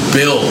fucking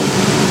built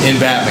in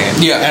Batman.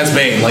 Yeah. As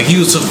Bane. He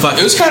was so fucking...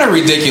 It was kind of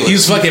ridiculous. He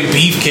was fucking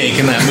beefcake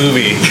in that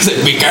movie. He's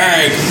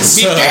beefcake!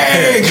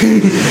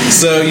 Beefcake!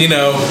 So,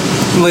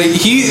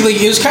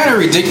 it was kind of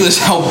ridiculous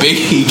how big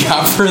he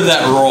got for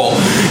that role.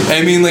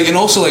 I mean, and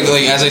also,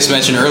 as I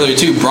mentioned earlier,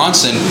 too,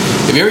 Bronson.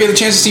 If you ever get the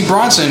chance to see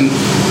Bronson,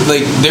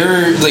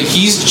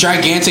 he's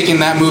gigantic in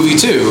that movie,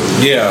 too.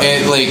 Yeah.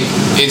 And,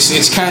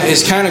 it's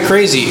kind of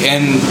crazy.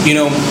 And,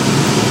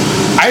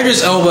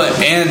 Idris Elba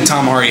and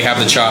Tom Hardy have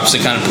the chops to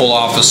kind of pull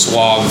off a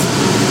suave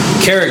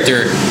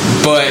character,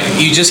 but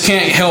you just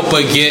can't help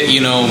but get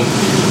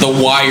The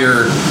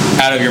Wire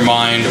out of your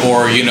mind,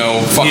 or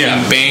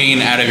fucking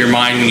Bane out of your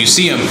mind when you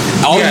see him.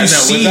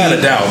 Without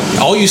a doubt,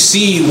 all you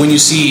see when you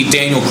see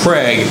Daniel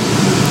Craig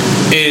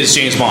is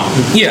James Bond.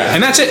 Yeah,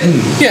 and that's it.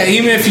 Yeah,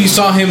 even if you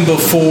saw him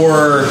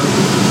before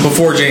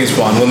James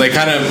Bond, when they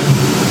kind of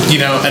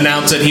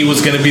announced that he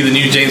was going to be the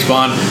new James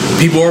Bond,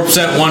 people were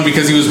upset, one,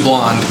 because he was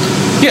blonde.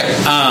 Yeah.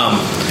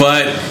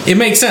 But it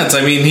makes sense.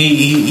 I mean,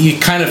 he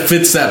kind of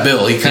fits that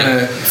bill. He kind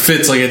of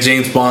fits a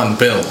James Bond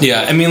bill.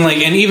 Yeah, I mean,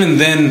 and even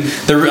then,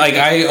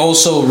 I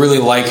also really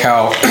like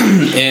how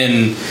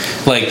in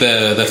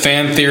the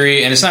fan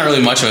theory, and it's not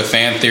really much of a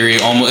fan theory.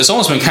 It's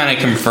almost been kind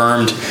of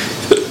confirmed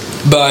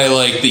by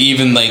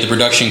the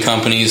production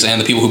companies and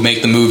the people who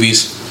make the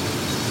movies,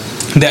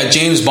 that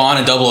James Bond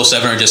and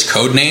 007 are just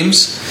code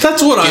names.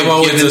 That's what I've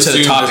always assumed.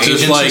 To the top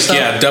agents and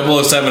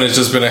stuff. 007 has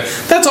just been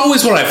that's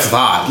always what I've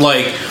thought.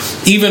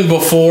 Even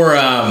before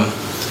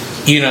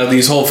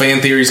these whole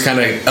fan theories kind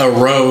of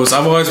arose,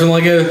 I've always been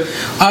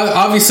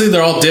obviously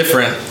they're all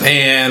different,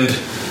 and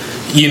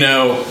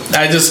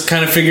I just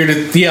kind of figured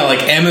it. Yeah,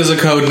 M is a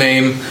code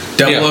name,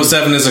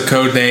 007 is a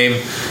code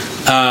name.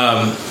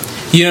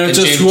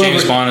 Just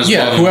James Bond as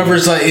well.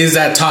 Whoever's is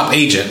that top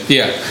agent.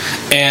 Yeah.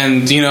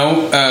 And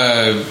so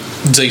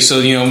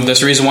that's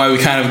the reason why we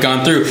kind of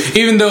gone through,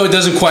 even though it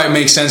doesn't quite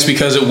make sense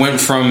because it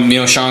went from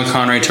Sean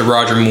Connery to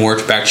Roger Moore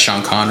to back to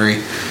Sean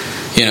Connery.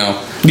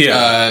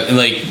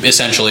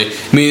 Essentially.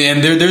 I mean,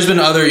 and there's been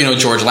other,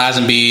 George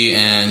Lazenby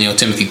and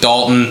Timothy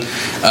Dalton,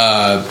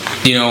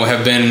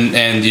 have been,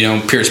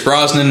 and Pierce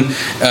Brosnan.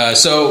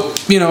 So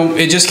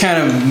it just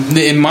kind of,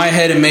 in my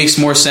head, it makes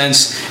more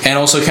sense, and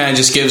also kind of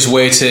just gives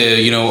way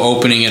to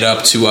opening it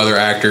up to other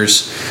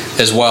actors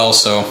as well.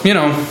 So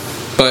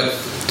but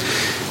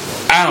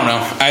I don't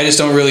know. I just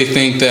don't really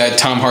think that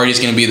Tom Hardy's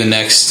going to be the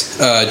next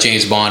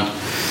James Bond.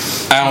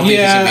 I don't think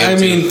he's going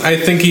to be able to. I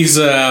think he's.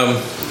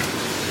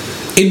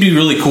 It'd be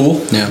really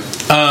cool. Yeah.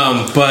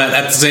 But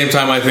at the same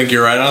time, I think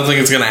you're right. I don't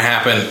think it's going to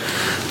happen.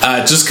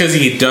 Just because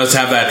he does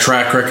have that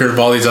track record of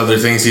all these other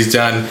things he's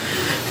done.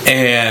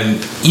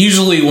 And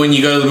usually when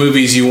you go to the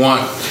movies, you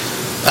want...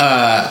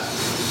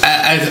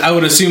 I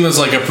would assume as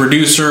like a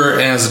producer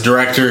and as a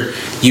director,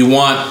 you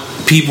want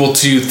people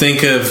to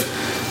think of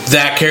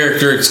that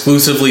character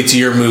exclusively to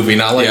your movie.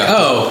 Not like,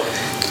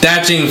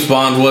 that James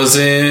Bond was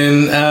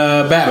in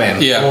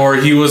Batman, or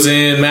he was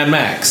in Mad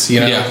Max.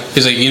 He's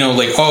like, he's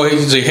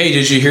like, hey,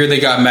 did you hear they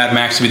got Mad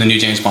Max to be the new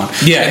James Bond?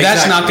 Yeah,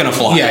 that's not going to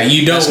fly. Yeah,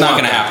 you don't. That's not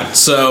going to happen.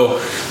 So,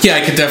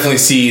 I could definitely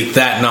see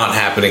that not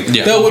happening.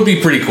 Yeah, that would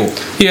be pretty cool.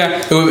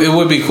 Yeah, it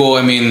would be cool.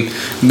 I mean,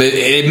 but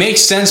it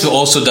makes sense, but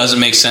also doesn't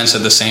make sense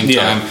at the same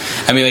time.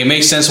 I mean, it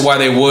makes sense why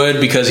they would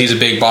because he's a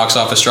big box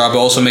office draw, but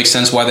also makes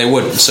sense why they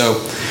wouldn't.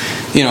 So,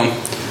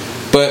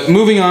 But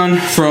moving on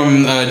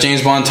from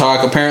James Bond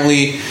talk,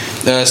 apparently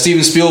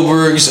Steven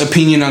Spielberg's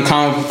opinion on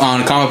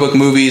comic book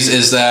movies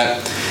is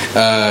that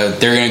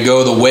they're going to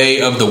go the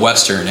way of the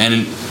Western.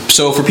 And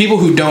so for people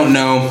who don't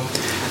know,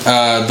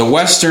 the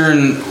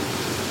Western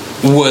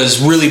was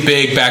really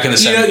big back in the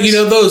 70s.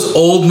 Those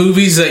old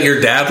movies that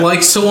your dad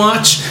likes to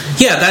watch?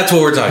 Yeah, that's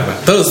what we're talking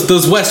about.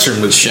 Those Western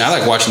movies. I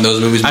like watching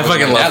those movies. I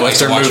fucking love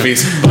Western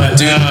movies.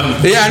 But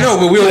I know.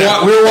 But we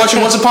were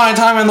watching Once Upon a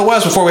Time in the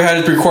West before we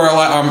had to record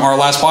our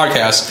last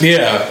podcast.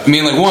 Yeah, I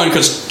mean, like, one,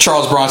 because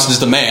Charles Bronson is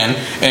the man,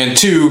 and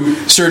two,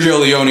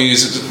 Sergio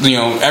Leone's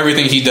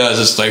everything he does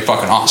is like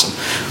fucking awesome.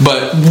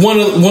 But one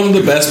of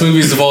the best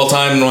movies of all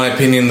time, in my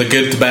opinion, The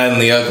Good, the Bad,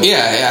 and the Ugly.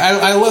 Yeah,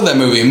 I love that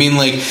movie. I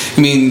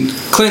mean,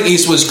 Clint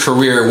Eastwood's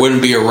career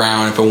wouldn't be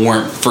around if it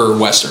weren't for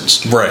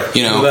Westerns. Right.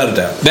 Without a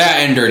doubt. That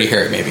and Dirty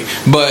Harry, maybe.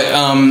 But,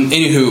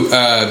 anywho,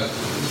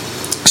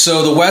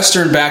 so the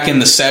Western back in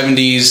the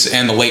 70s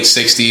and the late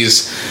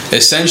 60s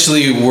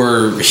essentially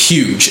were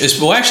huge.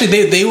 Well,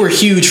 actually, they were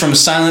huge from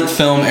silent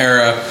film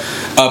era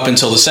up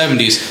until the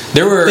 70s.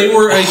 They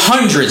were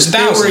hundreds,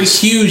 thousands. They were a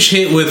huge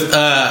hit with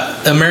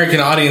American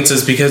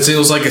audiences because it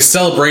was like a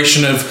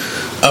celebration of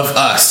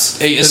us.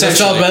 It's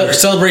a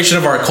celebration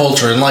of our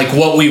culture and like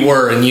what we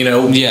were and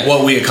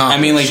what we accomplished.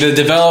 I mean, like the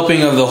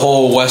developing of the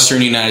whole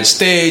Western United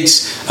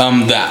States,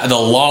 the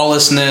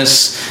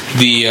lawlessness,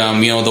 the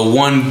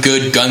one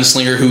good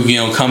gunslinger who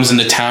comes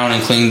into town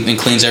and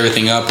cleans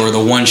everything up, or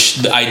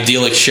the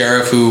idyllic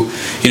sheriff who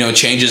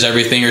changes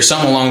everything, or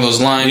something along those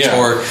lines,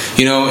 or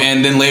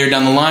and then later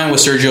down the line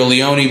with Sergio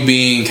Leone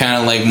being kind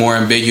of like more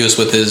ambiguous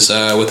with his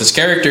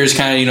characters,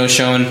 kind of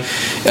showing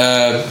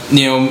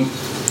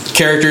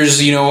characters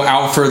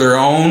out for their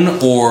own,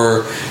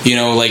 or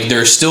like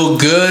they're still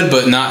good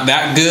but not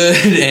that good,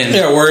 and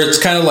where it's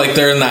kind of like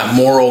they're in that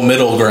moral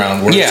middle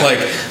ground where it's like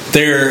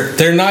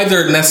they're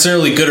neither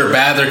necessarily good or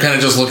bad, they're kind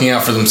of just looking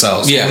out for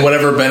themselves and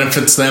whatever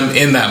benefits them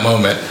in that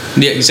moment,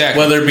 exactly,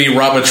 whether it be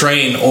rob a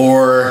train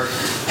or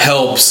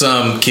help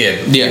some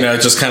kid.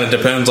 It just kind of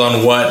depends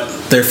on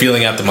what they're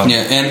feeling at the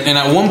moment. And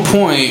at one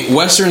point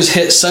Westerns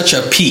hit such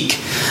a peak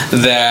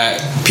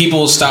that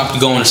people stopped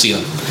going to see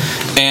them,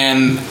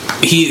 and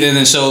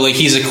so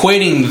he's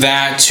equating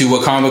that to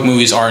what comic book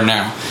movies are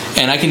now,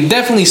 and I can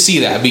definitely see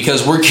that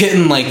because we're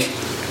getting like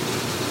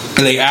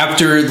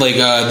after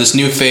this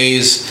new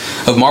phase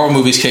of Marvel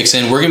movies kicks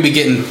in, we're going to be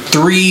getting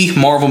 3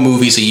 Marvel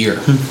movies a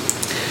year.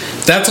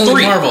 That's only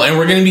 3. Marvel, and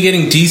we're going to be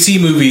getting DC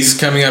movies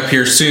coming up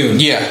here soon.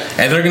 Yeah,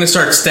 and they're going to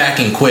start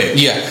stacking quick.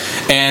 Yeah,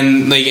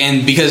 and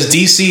because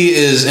DC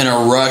is in a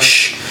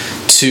rush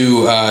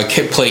to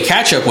play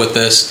catch up with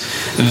this,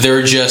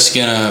 they're just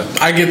gonna.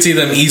 I could see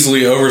them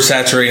easily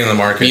oversaturating the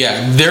market.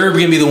 Yeah, they're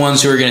gonna be the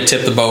ones who are gonna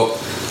tip the boat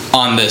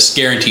on this,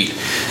 guaranteed.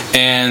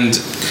 And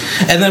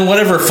then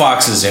whatever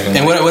Fox is doing,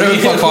 and whatever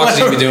the fuck Fox is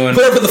gonna be doing,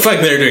 whatever the fuck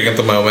they're doing at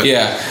the moment.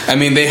 Yeah, I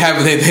mean they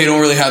don't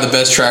really have the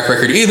best track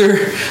record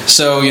either.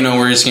 So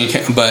we're just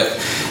gonna. But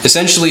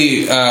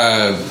essentially,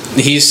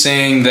 he's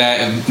saying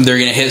that they're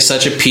gonna hit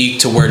such a peak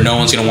to where no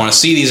one's gonna want to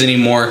see these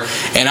anymore,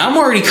 and I'm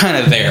already kind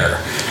of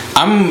there.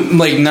 I'm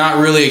not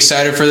really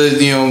excited for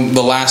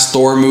the last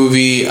Thor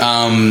movie.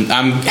 I'm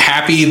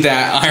happy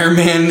that Iron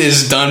Man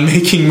is done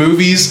making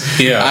movies.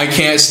 Yeah, I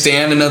can't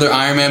stand another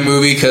Iron Man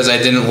movie because I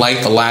didn't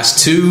like the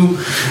last 2.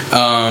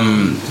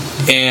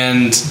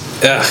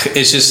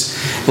 It's just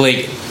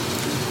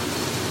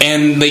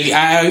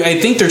I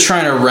think they're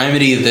trying to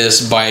remedy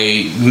this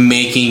by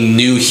making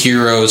new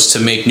heroes to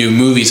make new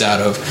movies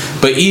out of.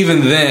 But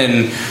even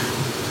then,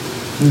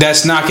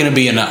 that's not going to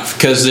be enough,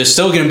 because there's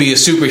still going to be a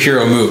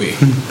superhero movie.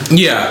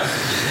 Yeah.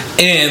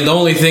 And the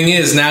only thing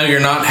is, now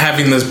you're not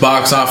having this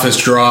box office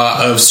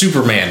draw of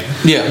Superman.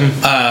 Yeah.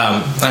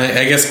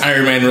 I guess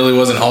Iron Man really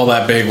wasn't all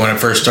that big when it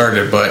first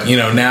started, but,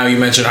 now you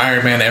mentioned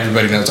Iron Man,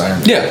 everybody knows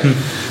Iron Man.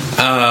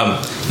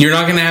 Yeah. You're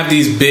not going to have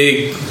these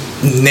big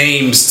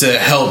names to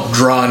help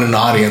draw in an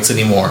audience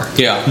anymore.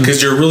 Yeah.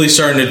 Because you're really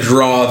starting to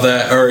draw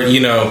that, or,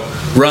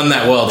 run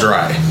that well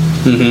dry.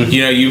 Mm-hmm.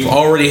 You've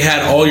already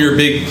had all your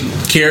big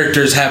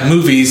characters have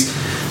movies.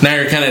 Now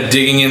you're kind of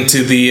digging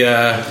into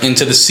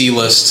the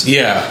C-list,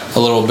 a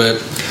little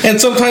bit, and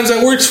sometimes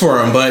that works for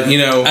them. But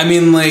I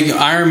mean, like,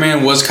 Iron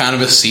Man was kind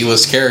of a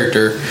C-list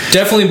character,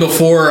 definitely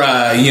before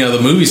the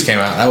movies came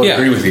out. I would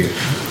agree with you.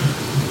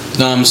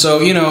 So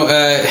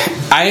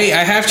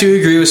I have to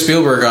agree with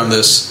Spielberg on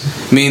this.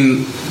 I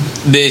mean,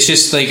 it's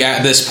just like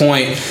at this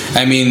point,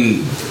 I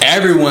mean,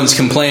 everyone's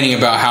complaining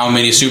about how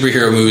many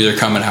superhero movies are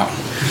coming out,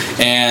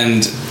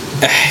 and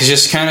it's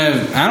just kind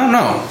of, I don't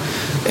know.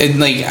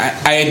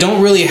 I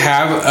don't really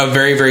have a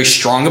very, very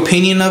strong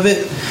opinion of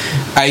it.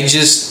 I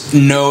just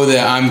know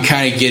that I'm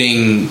kind of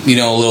getting,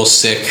 a little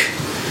sick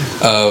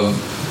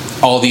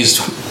of all these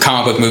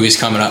comic book movies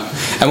coming up.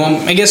 And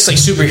I guess like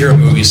superhero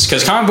movies,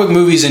 because comic book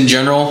movies in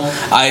general,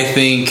 I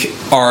think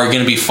are going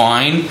to be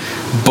fine,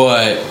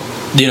 but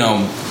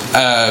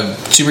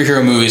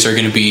superhero movies are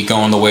going to be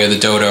going the way of the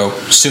dodo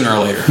sooner or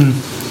later.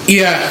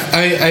 Yeah,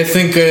 I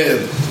think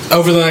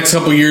over the next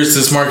couple of years,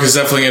 this market is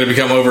definitely going to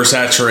become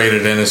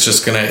oversaturated, and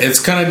it's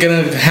kind of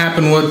gonna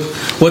happen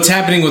what's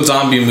happening with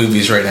zombie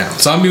movies right now.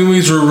 Zombie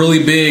movies were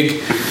really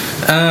big,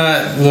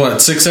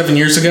 6-7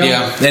 years ago?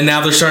 Yeah. And now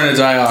they're starting to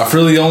die off.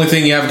 Really, the only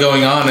thing you have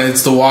going on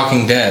is The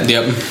Walking Dead.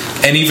 Yep.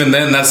 And even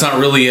then, that's not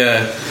really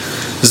a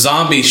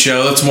zombie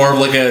show. It's more of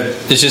like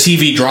it's just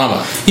TV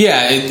drama.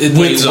 Yeah,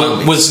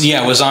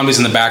 with zombies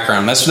in the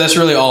background. That's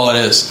really all it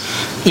is.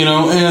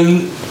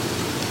 And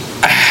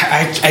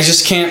I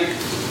just can't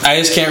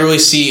really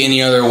see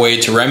any other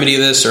way to remedy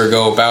this or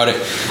go about it.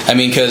 I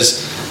mean,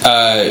 because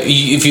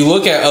if you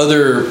look at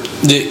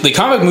the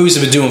comic movies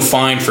have been doing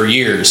fine for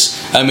years.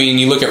 I mean,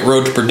 you look at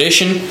Road to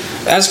Perdition,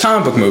 that's a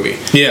comic book movie.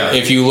 Yeah.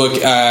 If you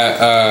look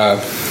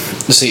at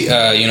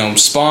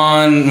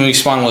Spawn.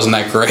 Spawn wasn't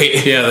that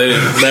great. Yeah, they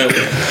didn't,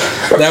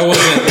 that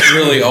wasn't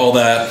really all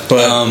that.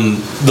 But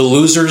The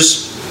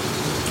Losers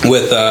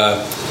with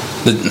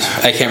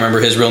I can't remember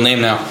his real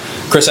name now.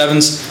 Chris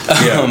Evans.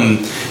 Yeah.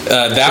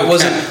 That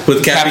wasn't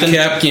with Captain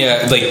Cap.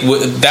 Yeah,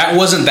 that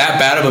wasn't that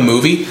bad of a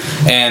movie,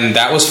 and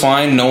that was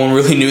fine. No one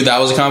really knew that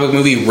was a comic book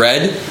movie.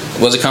 Red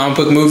was a comic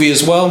book movie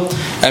as well.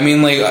 I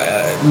mean,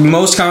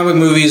 most comic book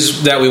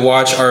movies that we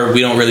watch we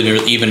don't really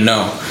even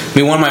know. I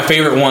mean, one of my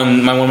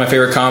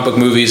favorite comic book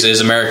movies is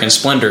American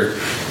Splendor,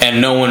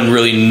 and no one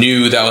really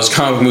knew that was a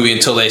comic book movie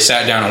until they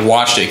sat down and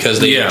watched it, because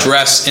they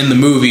address in the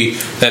movie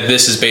that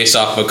this is based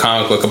off of a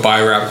comic book, a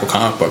biographical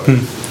comic book.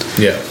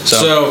 Yeah.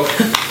 So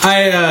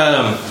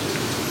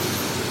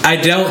I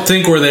don't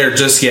think we're there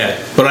just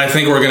yet, but I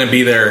think we're going to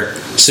be there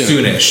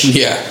soonish.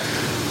 Yeah.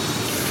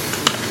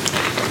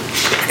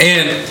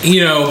 And,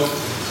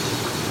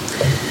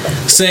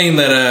 saying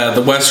that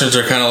the Westerns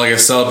are kind of like a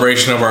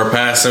celebration of our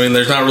past, I mean,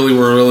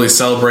 we're really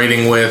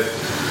celebrating with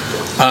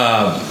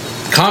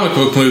comic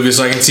book movies,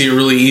 so I can see it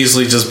really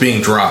easily just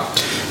being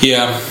dropped.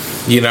 Yeah.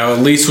 At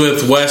least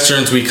with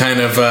Westerns, we kind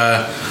of,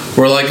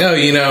 we're like,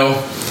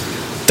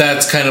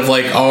 that's kind of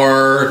like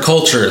our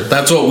culture.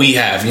 That's what we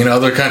have.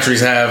 Other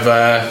countries have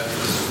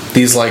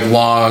these like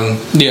long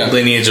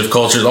lineage of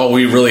cultures. All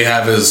we really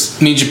have is...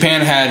 I mean,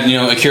 Japan had,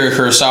 Akira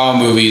Kurosawa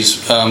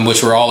movies,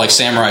 which were all like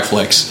samurai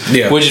flicks.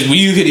 Yeah. Which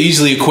you could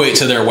easily equate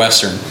to their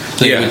Western.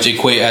 Which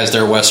equate as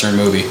their Western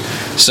movie.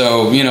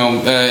 So,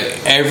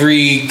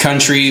 every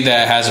country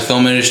that has a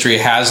film industry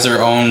has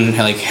their own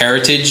like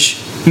heritage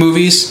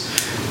movies.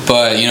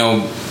 But,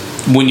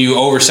 when you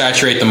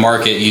oversaturate the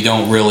market, you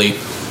don't really...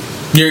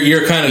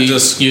 You're kind of you're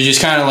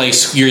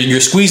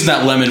squeezing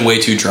that lemon way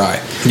too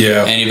dry.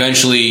 Yeah. And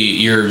eventually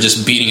you're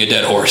just beating a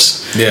dead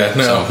horse. Yeah.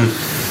 No. So.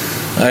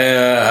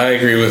 I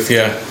agree with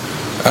you.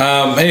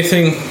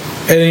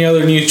 Any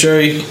other news,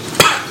 Joey?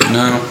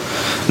 No.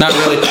 Not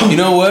really. You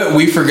know what?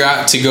 We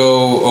forgot to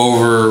go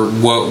over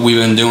what we've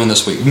been doing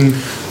this week.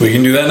 We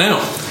can do that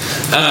now.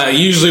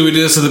 Usually we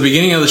do this at the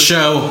beginning of the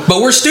show. But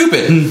we're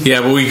stupid.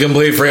 Yeah, but we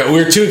completely forgot.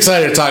 We were too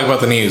excited to talk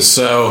about the news.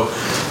 So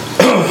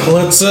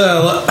let's...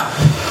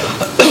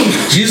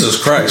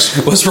 Jesus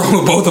Christ. What's wrong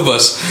with both of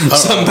us?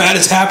 Something bad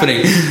is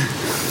happening.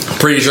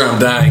 Pretty sure I'm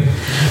dying.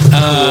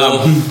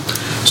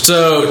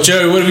 So,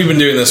 Joey, what have you been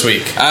doing this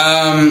week?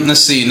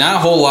 Let's see. Not a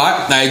whole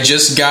lot. I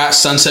just got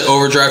Sunset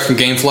Overdrive from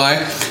Gamefly,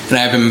 and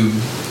I've been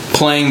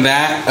playing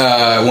that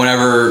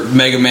whenever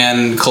Mega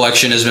Man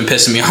Collection has been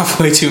pissing me off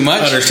way too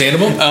much.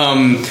 Understandable.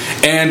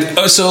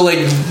 So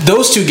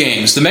those two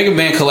games, the Mega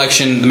Man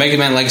Collection, the Mega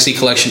Man Legacy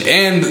Collection,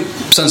 and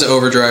Sunset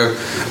Overdrive,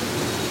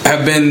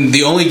 have been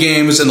the only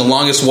games in the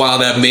longest while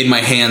that have made my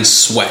hands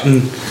sweat.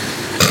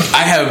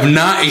 I have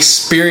not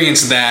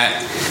experienced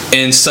that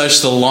in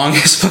such the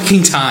longest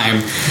fucking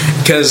time.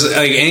 Because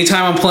like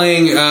anytime I'm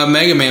playing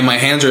Mega Man, my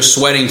hands are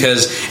sweating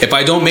because if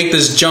I don't make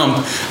this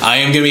jump, I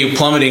am going to be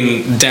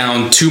plummeting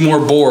down 2 more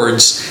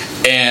boards,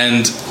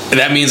 and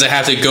that means I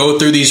have to go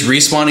through these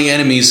respawning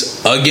enemies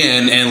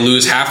again and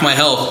lose half my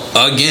health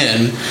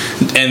again,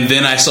 and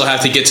then I still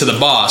have to get to the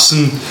boss.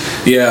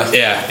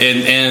 Yeah.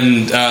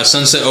 And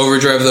Sunset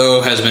Overdrive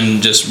though has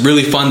been just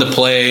really fun to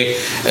play.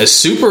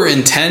 Super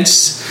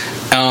intense.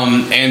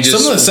 And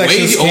just some of the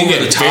sections way can over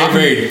get the top.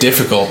 very, very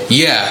difficult.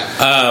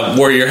 Yeah,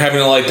 where you're having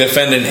to like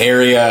defend an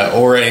area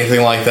or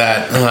anything like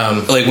that.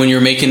 Like when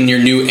you're making your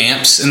new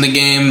amps in the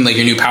game, like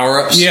your new power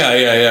ups.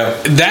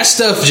 Yeah. That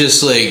stuff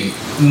just like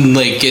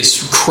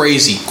gets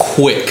crazy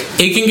quick.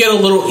 It can get a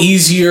little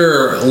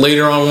easier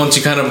later on once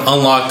you kind of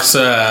unlock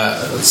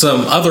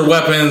some other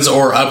weapons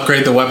or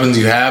upgrade the weapons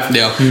you have.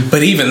 Yeah,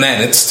 but even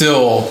then, it's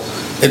still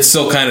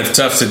kind of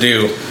tough to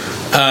do.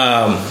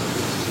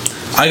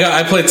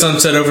 I played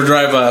Sunset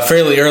Overdrive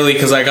fairly early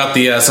because I got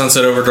the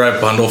Sunset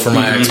Overdrive bundle for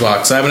my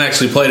Xbox. I haven't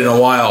actually played it in a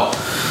while,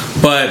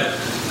 but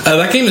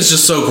that game is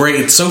just so great.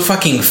 It's so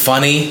fucking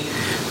funny.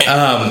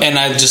 And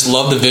I just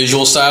love the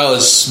visual style.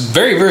 It's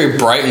very, very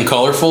bright and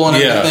colorful and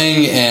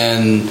everything.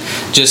 And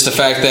just the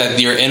fact that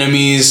your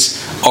enemies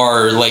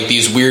are like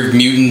these weird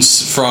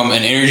mutants from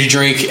an energy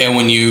drink, and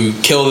when you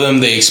kill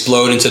them, they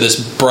explode into this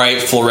bright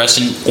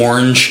fluorescent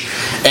orange.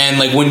 And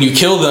like when you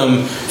kill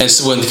them,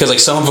 because like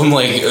some of them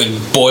like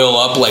boil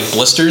up like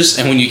blisters,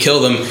 and when you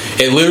kill them,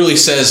 it literally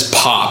says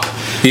 "pop."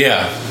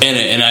 Yeah, in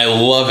it, and I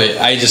love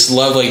it. I just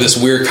love like this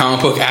weird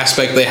comic book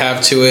aspect they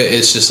have to it.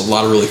 It's just a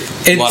lot of fun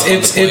to play.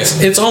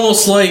 It's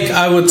almost like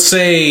I would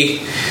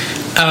say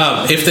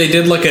if they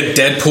did like a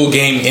Deadpool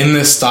game in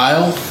this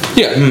style,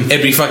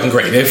 it'd be fucking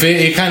great. If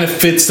it kind of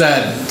fits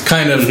that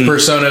kind of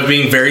persona of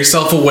being very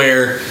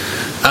self-aware.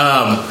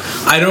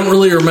 I don't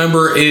really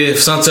remember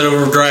if Sunset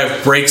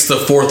Overdrive breaks the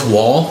fourth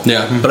wall.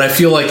 Yeah, but I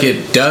feel like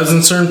it does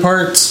in certain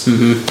parts.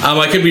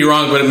 I could be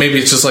wrong, but maybe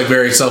it's just like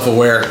very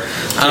self-aware.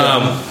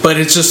 But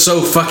it's just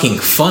so fucking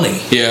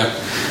funny. Yeah.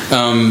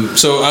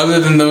 So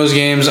other than those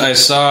games, I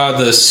saw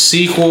the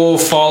sequel,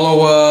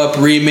 follow-up,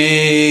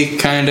 remake,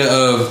 kind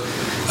of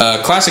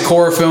classic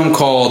horror film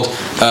called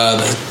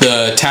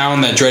The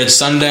Town That Dreaded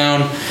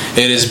Sundown.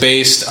 It is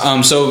based.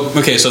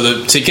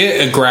 To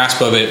get a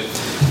grasp of it.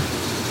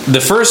 The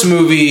first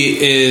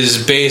movie is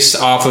based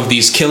off of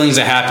these killings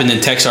that happened in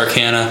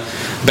Texarkana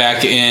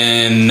back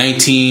in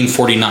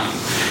 1949,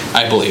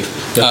 I believe.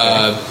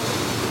 Okay.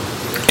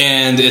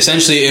 And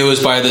essentially it was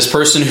by this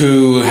person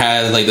who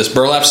had like this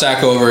burlap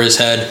sack over his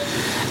head,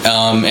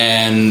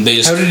 and they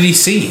just... How did he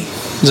see?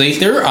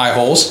 There were eye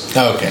holes.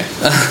 Oh, okay. I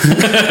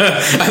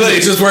thought he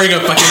was just wearing a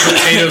fucking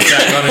potato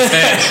sack on his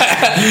head.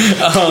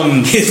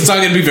 It's not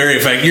going to be very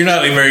effective. You're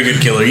not a very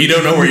good killer. You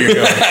don't know where you're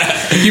going.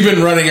 You've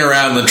been running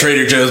around the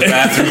Trader Joe's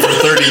bathroom for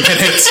 30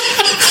 minutes.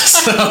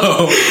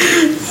 So...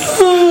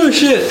 Oh,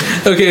 shit.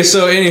 Okay,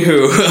 so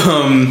anywho...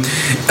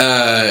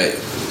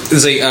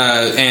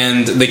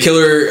 and the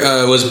killer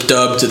was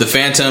dubbed the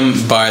Phantom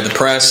by the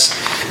press,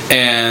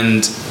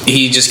 and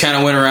he just kind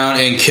of went around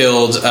and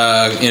killed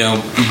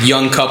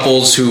young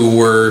couples who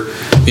were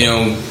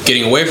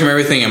getting away from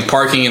everything and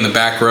parking in the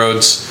back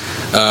roads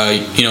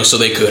so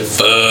they could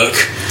fuck,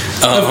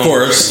 of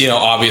course,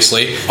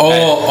 obviously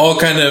all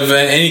kind of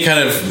any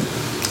kind of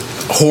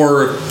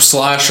horror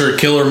slasher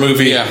killer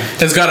movie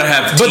has got to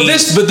have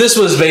teens. But this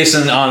was based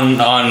on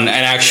an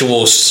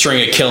actual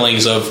string of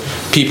killings of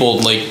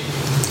people like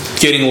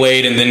getting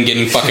laid and then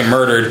getting fucking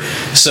murdered.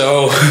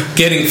 So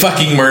getting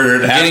fucking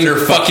murdered after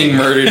fucking.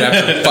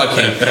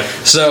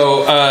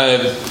 So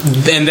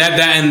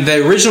and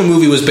the original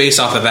movie was based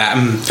off of that.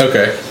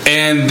 Okay.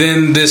 And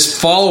then this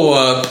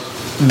follow-up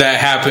that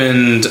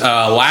happened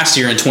last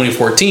year in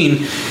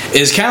 2014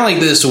 is kind of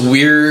like this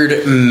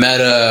weird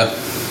meta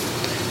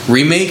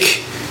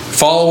remake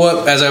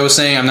follow-up. As I was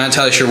saying, I'm not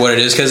entirely sure what it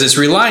is because it's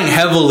relying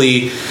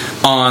heavily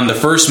on the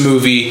first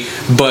movie,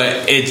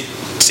 but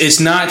it's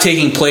not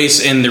taking place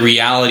in the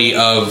reality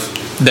of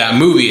that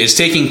movie. It's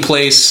taking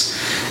place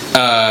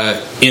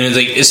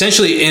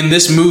essentially in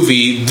this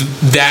movie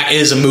that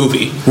is a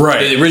movie.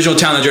 Right. The original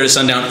Town That Dreaded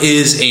Sundown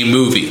is a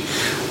movie.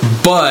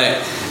 But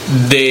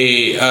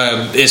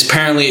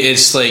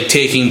it's like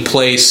taking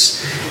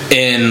place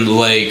in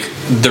like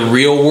the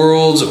real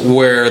world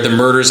where the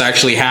murders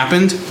actually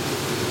happened.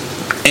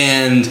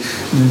 And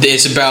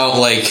it's about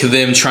like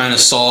them trying to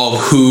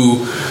solve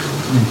who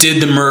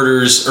did the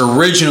murders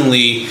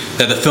originally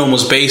that the film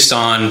was based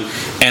on,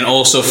 and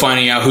also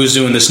finding out who's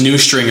doing this new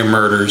string of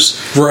murders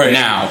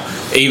now,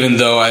 even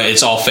though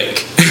it's all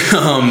fake.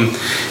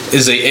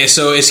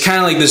 So it's kind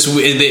of like this.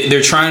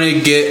 They're trying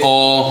to get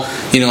all,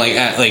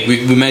 like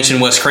we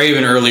mentioned Wes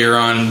Craven earlier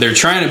on. They're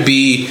trying to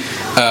be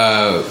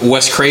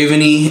Wes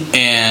Craven-y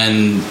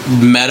and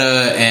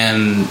meta,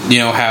 and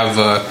have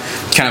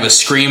kind of a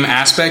Scream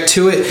aspect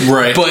to it.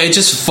 Right. But it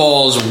just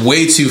falls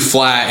way too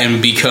flat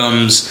and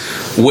becomes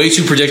way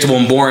too predictable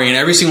and boring. And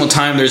every single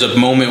time there's a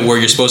moment where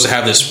you're supposed to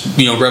have this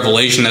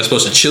revelation that's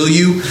supposed to chill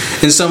you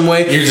in some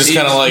way, you're just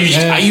kind of like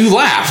you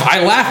laugh.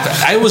 I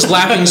laughed. I was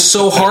laughing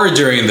so hard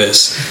during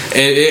this.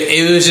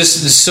 It was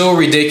just so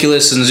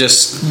ridiculous and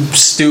just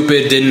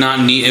stupid.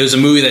 It was a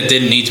movie that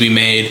didn't need to be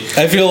made.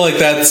 I feel like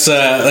that's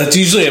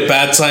usually a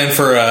bad sign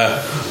for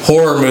a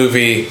horror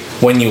movie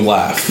when you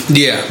laugh.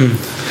 Yeah.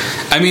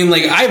 I mean,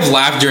 like, I've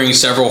laughed during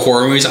several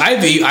horror movies.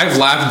 I've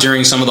laughed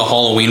during some of the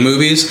Halloween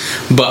movies,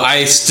 but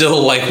I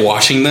still like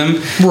watching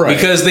them. Right.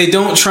 Because they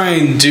don't try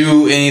and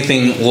do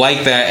anything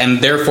like that,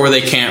 and therefore they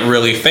can't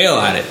really fail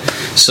at it.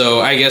 So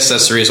I guess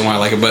that's the reason why I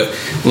like it. But,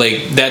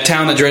 like, that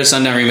Town That Dreaded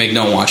Sundown remake,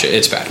 don't watch it.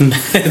 It's bad.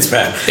 It's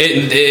bad.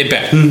 It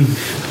bad.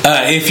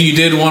 If you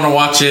did want to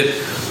watch it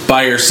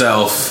by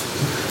yourself,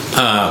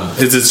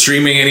 is it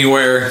streaming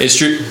anywhere? It's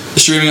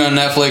streaming on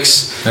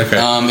Netflix.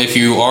 Okay. If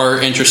you are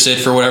interested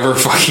for whatever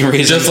fucking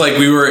reason, just like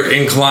we were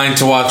inclined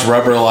to watch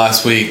Rubber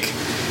last week,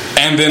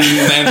 and then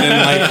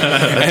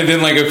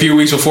like a few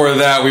weeks before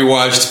that, we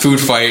watched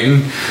Food Fight.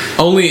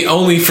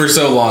 Only for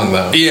so long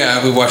though.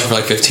 Yeah, we watched it for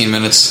like 15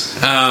 minutes.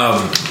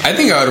 I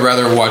think I would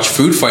rather watch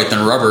Food Fight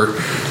than Rubber.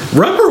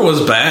 Rubber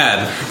was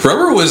bad.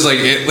 Rubber was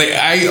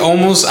I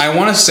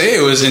want to say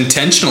it was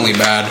intentionally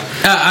bad.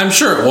 I'm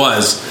sure it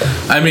was.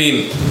 I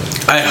mean,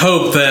 I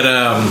hope that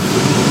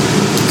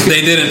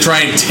they didn't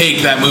try and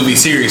take that movie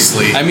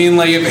seriously. I mean,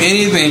 like, if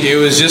anything, it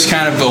was just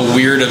kind of a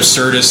weird,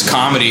 absurdist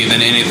comedy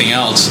than anything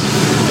else.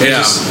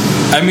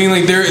 I mean,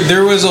 like,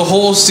 there was a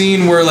whole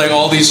scene where, like,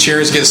 all these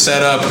chairs get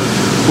set up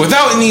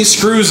without any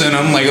screws in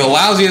them, like the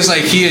lousiest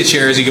IKEA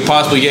chairs you could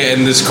possibly get,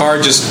 and this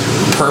car just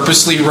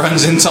purposely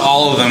runs into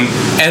all of them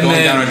and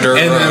going down a dirt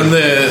road. And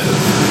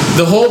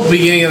the whole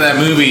beginning of that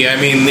movie,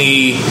 I mean,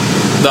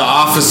 the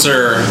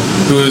officer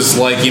who is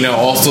like,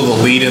 also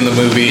the lead in the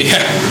movie,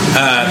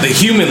 the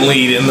human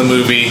lead in the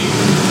movie,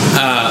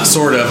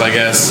 sort of, I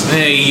guess.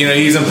 Hey,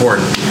 he's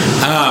important.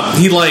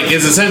 He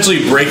is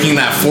essentially breaking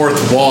that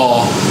fourth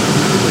wall.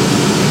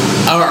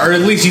 Or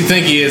at least you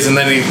think he is, and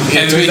then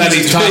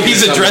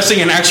he's addressing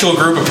an actual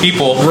group of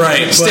people,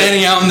 right?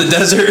 Standing out in the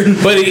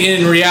desert. But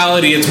in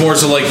reality, it's more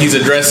so like he's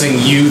addressing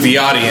you, the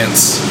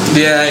audience.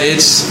 Yeah,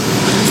 it's.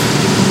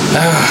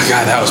 Oh,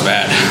 God, that was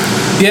bad.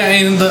 Yeah,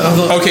 and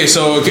okay,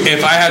 so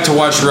if I had to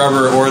watch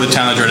Rubber or The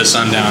Town That Dreaded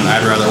Sundown,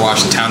 I'd rather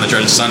watch The Town That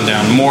Dreaded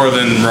Sundown more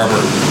than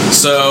Rubber.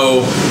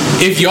 So,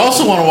 if you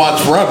also want to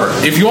watch Rubber,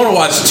 if you want to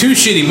watch two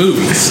shitty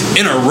movies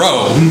in a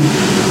row,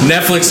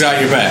 Netflix got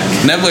your back.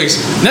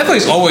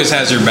 Netflix always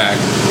has your back,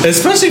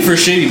 especially for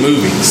shitty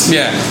movies.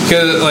 Yeah,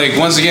 because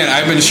once again,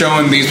 I've been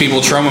showing these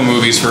people trauma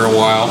movies for a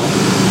while.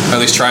 Or at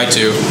least tried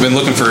to. Been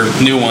looking for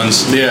new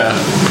ones. Yeah,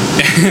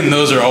 and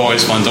those are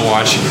always fun to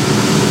watch.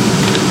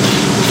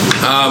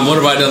 What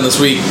have I done this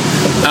week?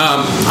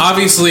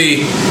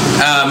 Obviously,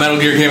 Metal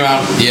Gear came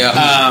out. Yeah.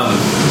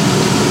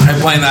 I'm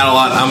playing that a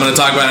lot. I'm going to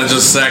talk about it in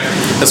just a sec.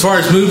 As far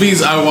as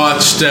movies, I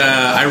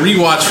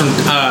rewatched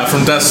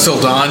From Dusk Till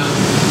Dawn.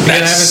 That's I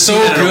haven't so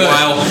seen that in a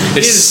while.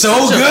 It's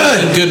so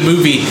good. Good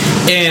movie.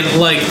 And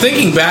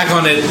thinking back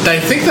on it, I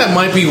think that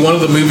might be one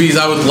of the movies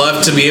I would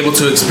love to be able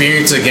to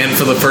experience again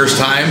for the first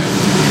time.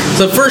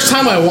 So the first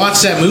time I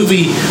watched that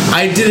movie,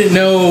 I didn't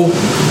know.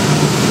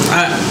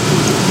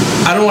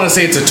 I don't want to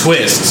say it's a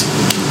twist,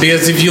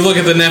 because if you look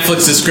at the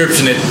Netflix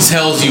description, it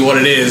tells you what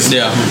it is.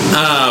 Yeah.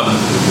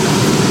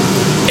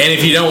 And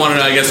if you don't want to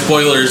know, I guess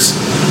spoilers.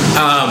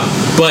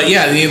 But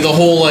yeah, the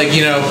whole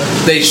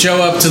they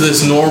show up to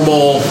this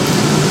normal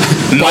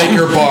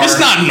biker bar. It's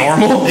not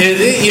normal.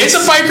 It's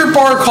a biker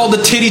bar called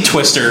the Titty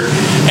Twister,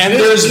 and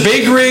there's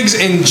big rigs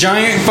and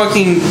giant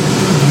fucking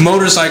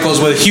motorcycles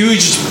with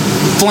huge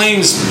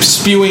flames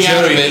spewing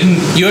out of it.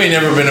 You ain't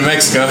never been to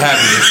Mexico, have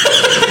you?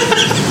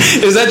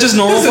 Is that just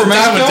normal for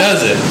Mexico?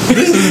 Does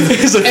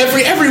it?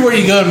 Everywhere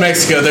you go in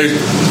Mexico, there's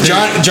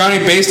Johnny.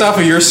 Based off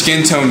of your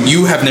skin tone,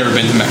 you have never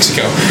been to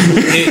Mexico.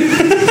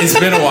 It's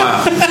been a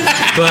while,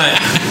 but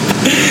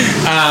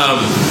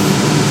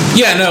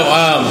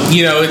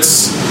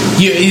it's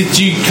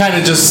you kind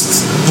of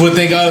just would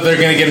think, oh, they're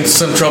gonna get into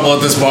some trouble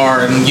at this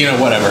bar, and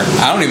whatever.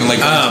 I don't even like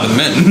the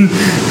men.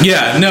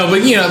 Yeah, no,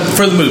 but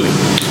for the movie,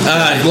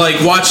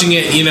 watching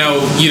it, you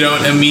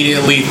don't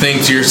immediately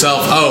think to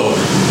yourself, oh,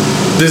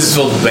 this is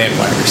filled with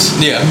vampires.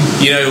 Yeah.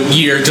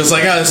 You're just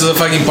like, oh, this is a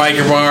fucking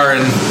biker bar,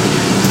 and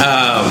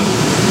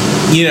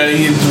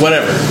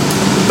whatever.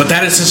 But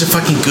that is such a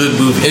fucking good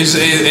movie.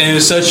 It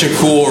was such a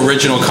cool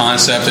original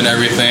concept and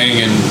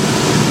everything, and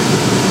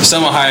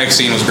Selma Hayek's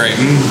scene was great.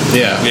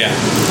 Yeah. Yeah.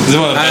 It's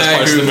one of the best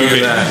parts of the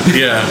movie.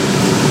 Yeah.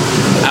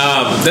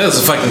 That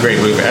was a fucking great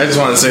movie. I just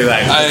want to say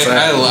that.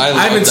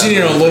 I haven't seen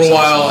it in a little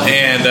while,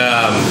 and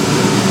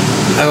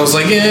I was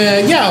like,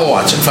 yeah, I'll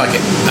watch it. Fuck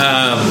it.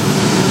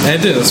 And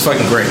it did. It's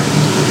fucking great.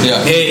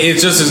 Yeah,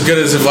 it's just as good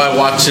as if I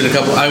watched it a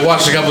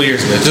couple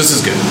years ago. Just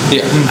as good.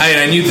 Yeah,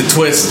 I knew the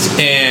twist,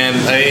 and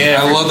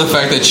I love the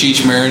fact that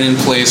Cheech Marin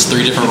plays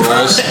 3 different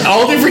roles,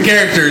 all different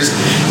characters,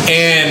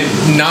 and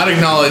not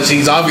acknowledged.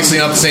 He's obviously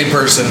not the same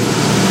person.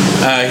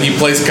 He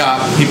plays a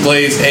cop. He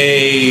plays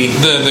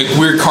the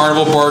weird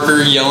carnival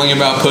barker yelling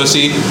about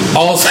pussy.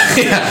 Also,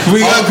 yeah, we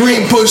got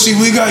green pussy.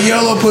 We got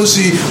yellow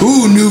pussy.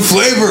 Ooh, new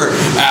flavor,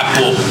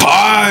 apple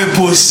pie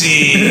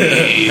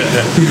pussy.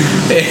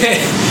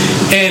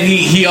 And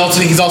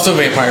he's also a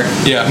vampire.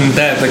 Yeah,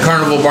 that the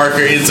carnival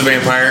barker is a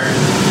vampire,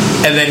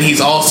 and then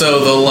he's also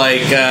the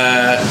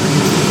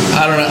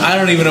I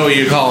don't even know what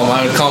you call him.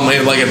 I would call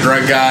him like a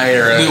drug guy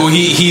or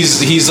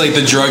he's like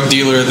the drug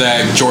dealer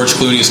that George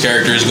Clooney's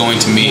character is going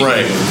to meet.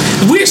 Right.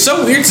 It's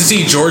so weird to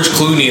see George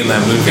Clooney in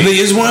that movie. It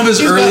is one of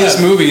his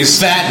earliest movies.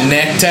 Fat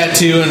neck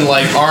tattoo and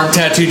like arm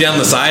tattoo down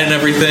the side and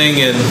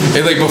everything, and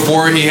like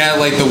before he had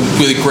like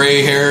the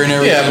gray hair and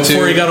everything. Yeah,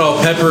 before he got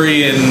all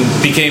peppery and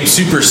became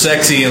super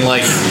sexy and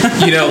like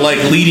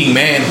like leading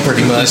man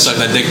pretty much. Suck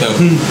that dick though.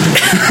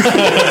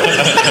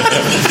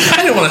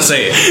 I didn't want to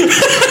say it.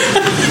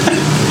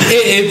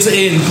 It's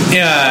in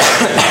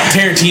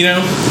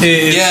Tarantino.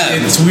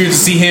 It's weird to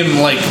see him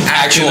like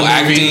actual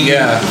acting,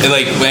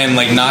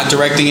 and not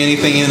directing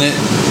anything in it.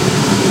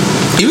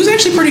 He was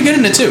actually pretty good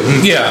in it too.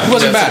 Yeah, it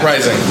wasn't bad.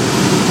 Surprising.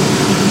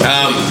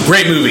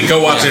 Great movie. Go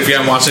watch it if you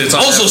haven't watched it. It's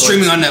also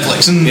streaming on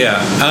Netflix.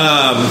 Yeah,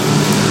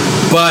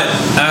 but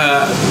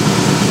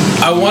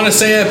I want to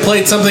say I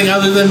played something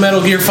other than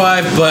Metal Gear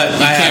 5, but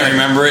I can't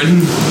remember it.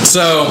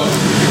 So.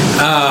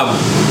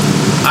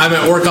 I'm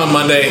at work on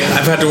Monday.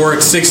 I've had to work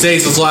 6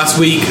 days this last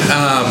week.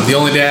 The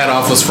only day I had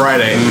off was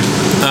Friday.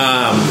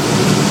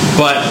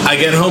 But I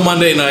get home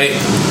Monday night.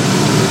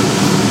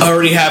 I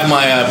already have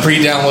my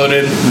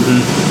pre-downloaded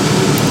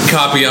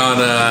copy on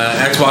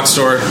Xbox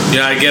Store.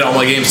 I get all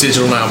my games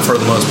digital now for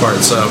the most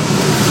part. So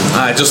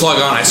I just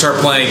log on. I start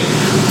playing.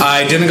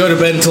 I didn't go to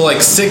bed until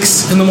like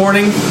 6 in the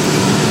morning.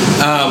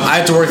 I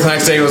had to work the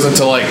next day. It was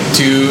until like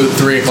 2,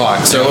 3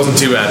 o'clock. So it wasn't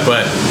too bad.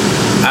 But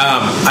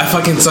I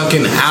fucking sunk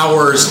in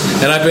hours,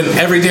 and I've been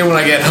every day when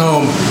I get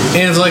home,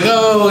 and it's like,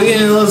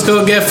 let's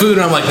go get food,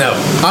 and I'm like, no,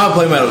 I'll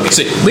play Metal Gear.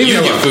 Leave me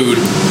get food.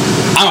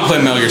 I'm gonna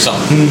play Metal Gear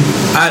Solid.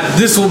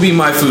 This will be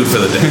my food for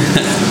the day.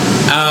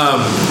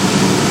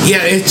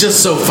 It's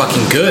just so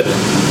fucking good.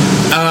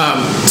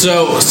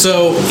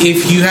 So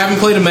if you haven't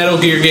played a Metal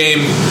Gear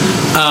game,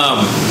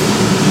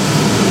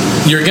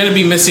 you're going to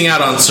be missing out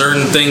on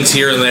certain things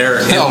here and there.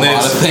 A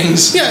lot of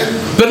things. Yeah,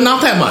 but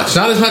not that much.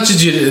 Not as much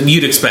as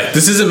you'd expect.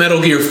 This isn't Metal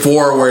Gear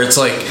 4 where it's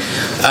like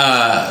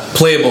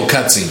playable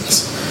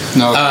cutscenes.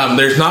 No.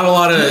 There's not a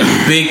lot of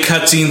big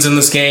cutscenes in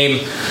this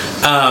game.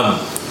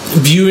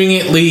 Viewing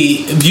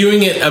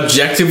it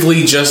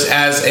objectively just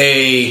as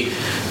a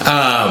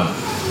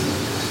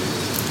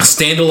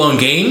standalone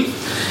game,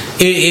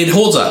 it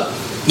holds up.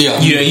 Yeah.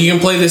 You can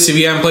play this if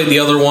you haven't played the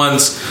other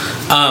ones.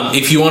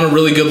 If you want a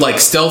really good like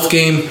stealth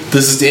game,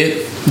 this is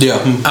it. Yeah.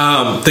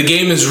 The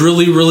game is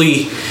really,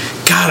 really.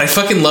 God, I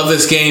fucking love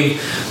this game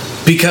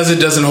because it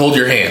doesn't hold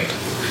your hand.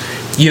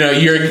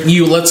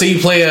 Let's say you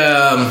play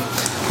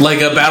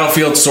like a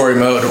Battlefield story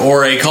mode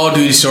or a Call of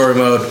Duty story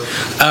mode.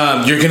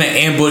 You're gonna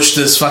ambush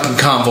this fucking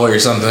convoy or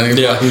something.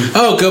 Yeah.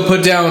 Like, go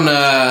put down.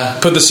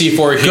 Put the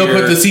C4 here. Go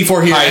put the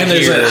C4 here, and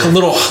there's a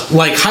little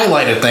like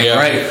highlighted thing,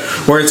 right?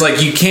 Where it's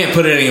like you can't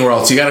put it anywhere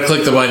else. You got to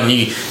click the button.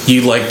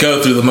 You like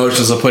go through the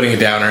motions of putting it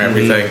down or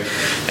everything,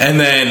 and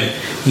then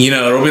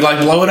it'll be like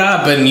blow it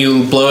up, and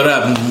you blow it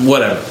up,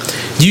 whatever.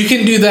 You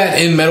can do that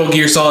in Metal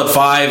Gear Solid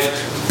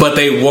 5, but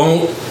they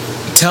won't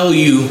tell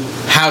you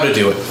how to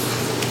do it.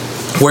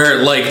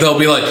 Where like they'll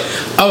be like,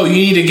 you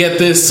need to get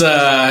this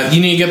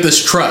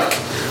truck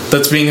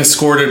that's being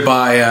escorted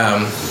by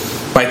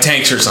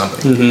tanks or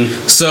something.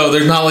 So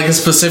there's not like a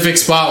specific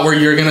spot where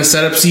you're gonna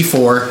set up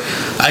C4.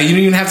 You don't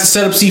even have to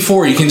set up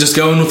C4. You can just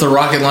go in with a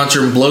rocket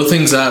launcher and blow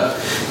things up.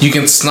 You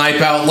can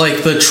snipe out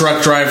like the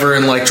truck driver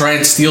and like try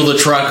and steal the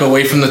truck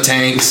away from the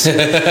tanks.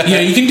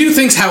 You can do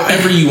things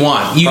however you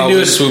want. You probably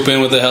can do it. Swoop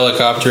in with a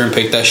helicopter and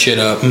pick that shit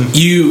up.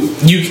 You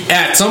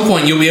at some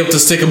point you'll be able to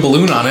stick a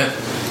balloon on it.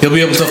 You'll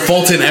be able to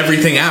Fulton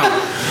everything out.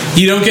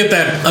 You don't get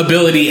that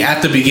ability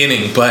at the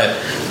beginning, but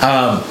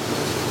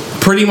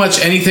pretty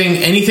much anything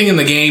in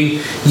the game,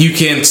 you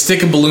can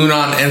stick a balloon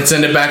on and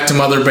send it back to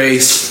Mother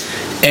Base,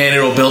 and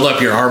it'll build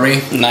up your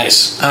army.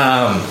 Nice.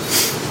 God,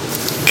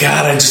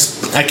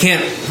 I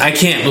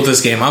can't with this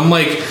game. I'm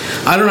like,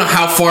 I don't know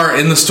how far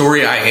in the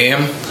story I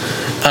am,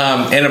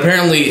 and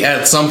apparently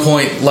at some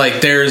point, like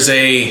there's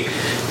a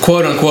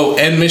quote-unquote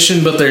end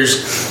mission, but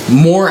there's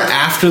more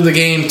after the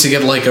game to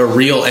get like a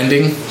real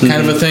ending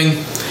kind of a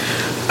thing.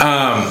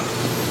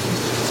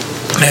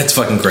 That's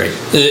fucking great.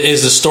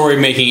 Is the story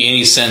making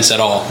any sense at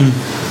all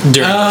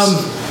during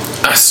this?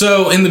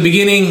 So in the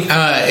beginning,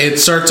 it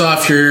starts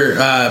off your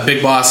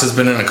big boss has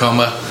been in a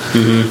coma.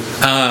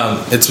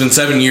 It's been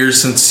 7 years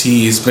since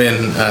he's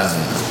been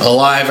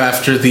alive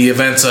after the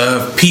events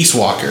of Peace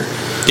Walker,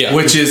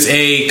 which is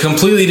a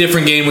completely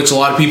different game, which a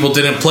lot of people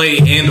didn't play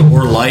and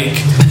or like.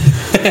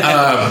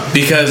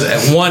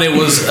 because one, it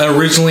was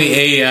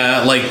originally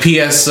a like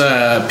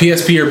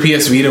PSP or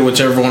PS Vita,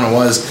 whichever one it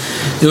was.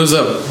 It was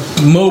a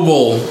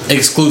mobile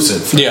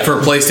exclusive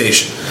for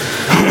PlayStation.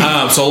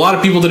 So a lot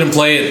of people didn't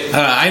play it.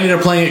 I ended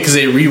up playing it because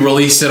they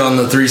re-released it on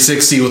the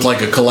 360 with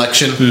like a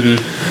collection.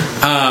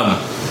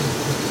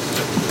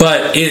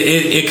 But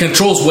it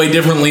controls way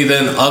differently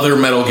than other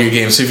Metal Gear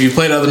games. So if you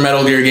played other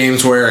Metal Gear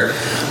games where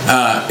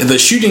the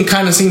shooting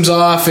kind of seems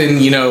off,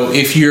 and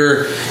if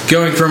you're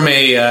going from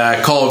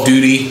a Call of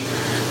Duty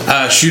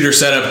shooter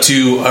setup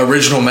to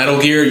original Metal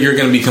Gear, you're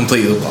going to be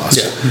completely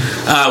lost.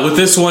 With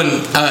this one,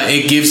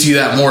 it gives you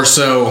that more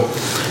so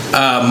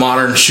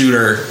modern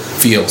shooter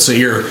feel. So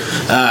you're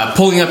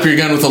pulling up your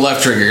gun with the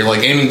left trigger, you're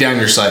like aiming down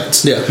your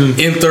sights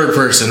in third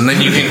person.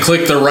 Then you can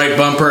click the right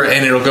bumper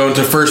and it'll go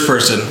into first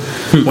person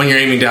when you're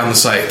aiming down the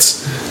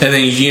sights. And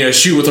then you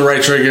shoot with the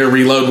right trigger,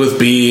 reload with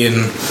B,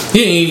 and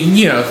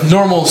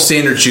normal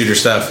standard shooter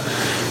stuff.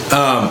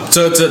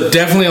 So it's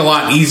definitely a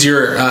lot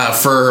easier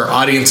for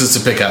audiences to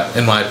pick up,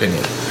 in my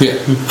opinion.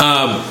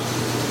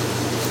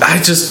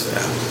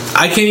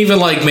 I can't even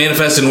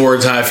manifest in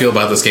words how I feel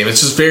about this game.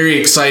 It's just very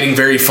exciting,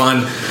 very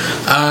fun.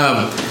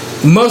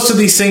 Most of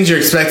these things you're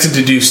expected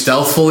to do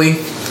stealthily,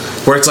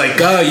 where it's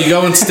like, oh, you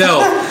go in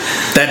stealth.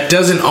 That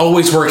doesn't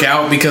always work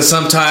out because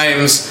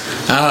sometimes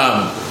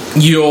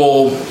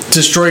you'll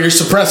destroy your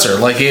suppressor.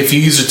 Like if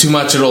you use it too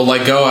much, it'll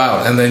go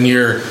out, and then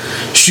you're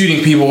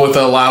shooting people with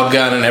a loud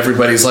gun, and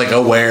everybody's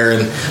aware,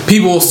 and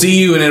people will see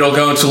you, and it'll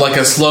go into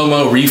a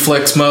slow-mo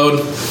reflex mode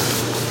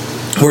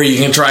where you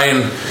can try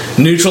and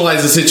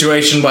neutralize the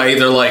situation by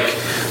either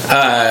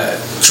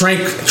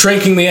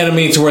tranking the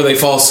enemy to where they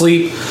fall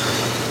asleep.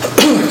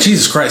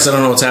 Jesus Christ, I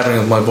don't know what's happening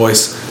with my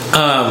voice.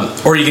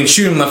 Or you can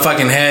shoot them in the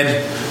fucking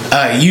head.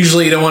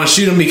 Usually you don't want to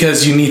shoot them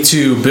because you need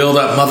to build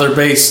up Mother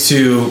Base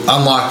to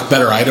unlock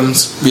better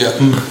items.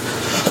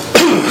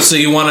 So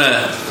you want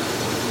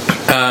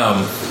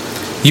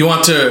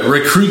to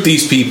recruit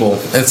these people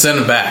and send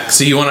them back.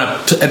 So you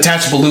want to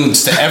attach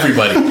balloons to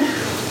everybody.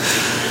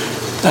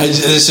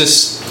 It's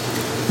just,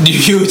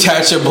 you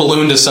attach a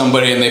balloon to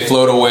somebody and they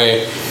float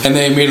away, and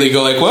they immediately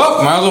go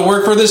well, might as well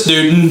work for this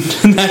dude.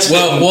 And that's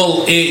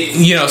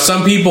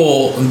some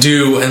people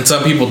do and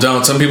some people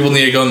don't. Some people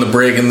need to go in the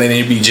brig and they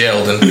need to be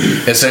jailed and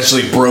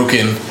essentially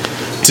broken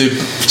to.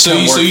 So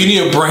you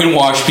need to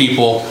brainwash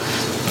people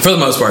for the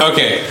most part.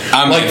 Okay,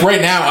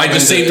 right now, I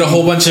just saved a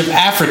whole bunch of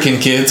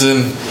African kids,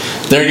 and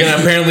they're gonna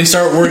apparently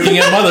start working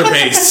at Mother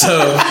Base.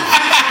 So.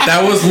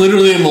 That was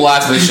literally the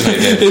last mission I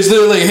did. It's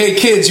literally, hey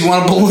kids, you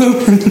want a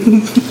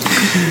balloon?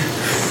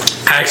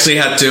 I actually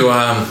had to.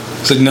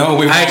 No,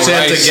 we. I actually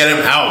had to get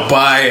him out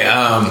by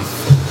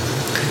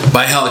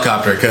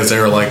helicopter because they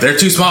were they're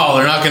too small.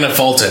 They're not going to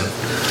Fulton.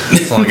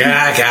 I'm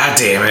god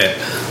damn it.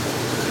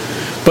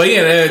 But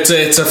yeah,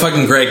 it's a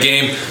fucking great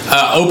game.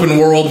 Open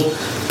world.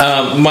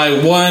 My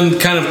one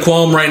kind of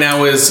qualm right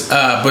now is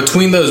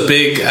between those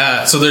big.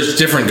 So there's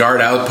different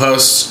guard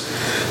outposts.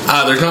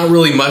 There's not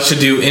really much to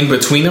do in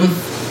between them.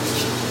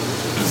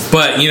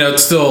 But,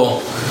 it's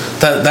still...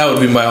 That would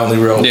be my only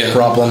real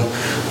problem.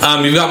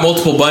 You've got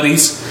multiple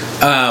buddies.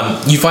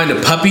 You find a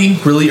puppy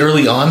really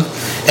early on,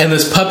 and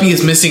this puppy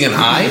is missing an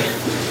eye.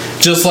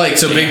 Just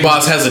so Big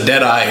Boss has a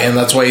dead eye, and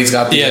that's why he's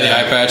got the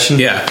eye patch.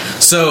 Yeah.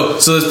 So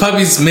this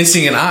puppy's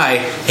missing an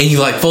eye, and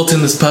you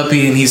Fulton this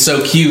puppy, and he's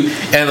so cute.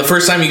 And the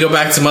first time you go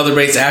back to Mother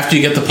Base after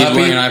you get the puppy... He's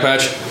wearing an eye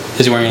patch?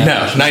 Is he wearing an eye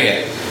patch? No, not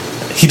yet.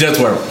 He does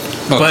wear one.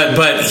 Okay.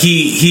 But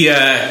he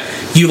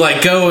you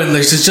go, and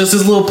there's just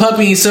this little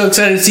puppy. He's so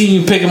excited to see you.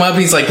 You pick him up,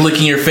 he's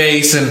licking your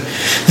face, and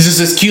there's just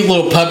this cute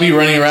little puppy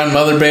running around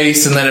Mother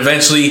Base. And then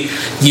eventually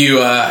you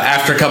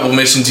after a couple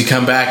missions you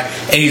come back,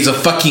 and he's a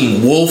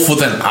fucking wolf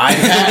with an eye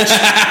patch.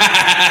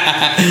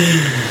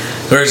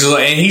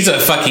 And he's a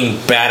fucking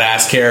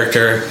badass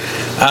character.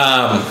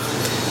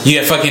 You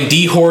get fucking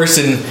D-Horse,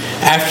 and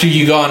after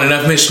you go on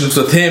enough missions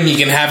with him, you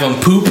can have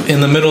him poop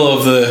in the middle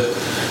of the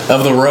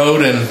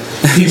road, and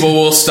people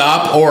will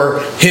stop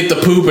or hit the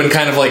poop and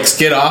kind of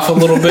skid off a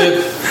little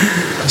bit.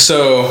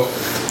 So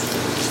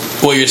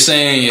what you're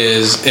saying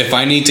is, if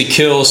I need to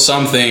kill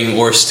something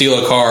or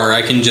steal a car,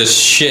 I can just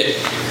shit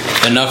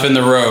enough in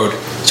the road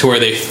to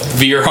where they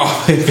veer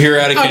out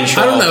of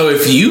control. I don't know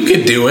if you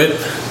could do it.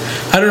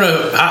 I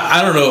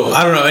don't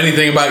know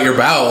anything about your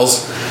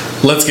bowels.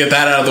 Let's get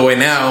that out of the way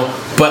now.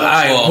 But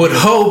I would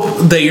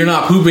hope that you're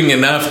not pooping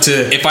enough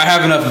to... If I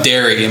have enough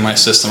dairy in my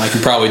system, I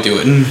can probably do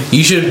it.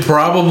 You should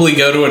probably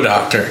go to a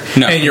doctor.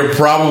 No. And you're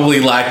probably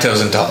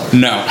lactose intolerant.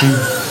 No.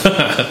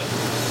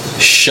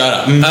 Shut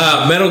up.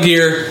 Metal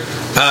Gear,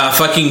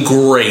 fucking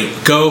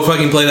great. Go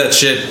fucking play that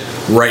shit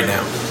right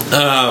now.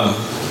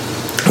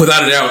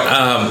 Without a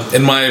doubt,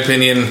 in my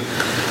opinion,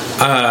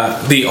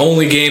 the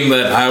only game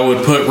that I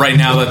would put right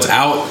now that's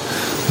out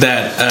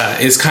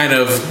that is kind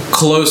of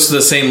close to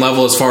the same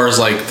level as far as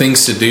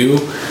things to do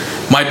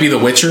might be The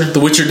Witcher. The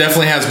Witcher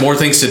definitely has more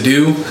things to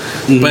do,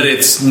 but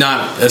it's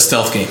not a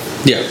stealth game.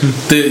 Yeah.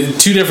 The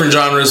two different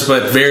genres,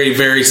 but very,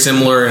 very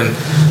similar in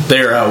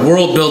their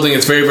world building.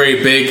 It's very,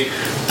 very big.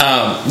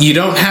 You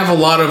don't have a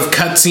lot of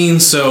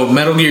cutscenes, so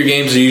Metal Gear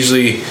games are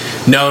usually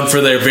known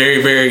for their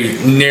very, very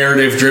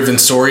narrative-driven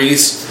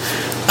stories.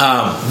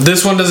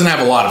 This one doesn't have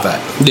a lot of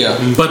that.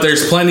 Yeah. But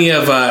there's plenty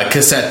of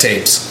cassette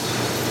tapes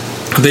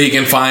that you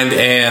can find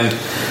and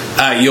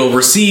you'll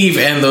receive,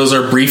 and those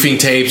are briefing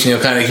tapes, and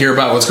you'll kind of hear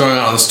about what's going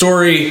on in the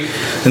story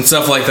and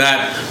stuff like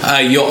that.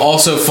 You'll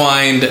also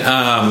find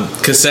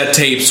cassette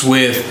tapes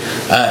with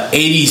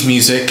 80s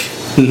music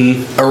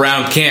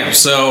around camp.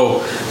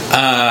 So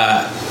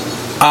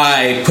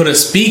I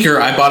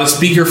bought a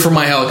speaker for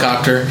my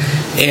helicopter,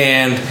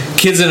 and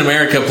Kids in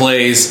America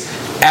plays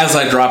as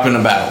I drop in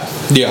a battle.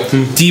 Yeah.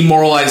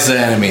 Demoralize the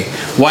enemy.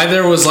 Why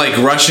there was like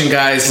Russian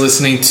guys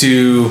listening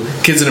to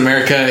Kids in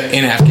America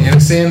in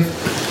Afghanistan,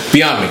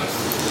 beyond me.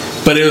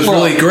 But it was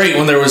really great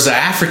when there was the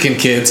African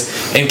kids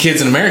and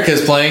Kids in America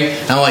is playing.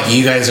 And I'm like,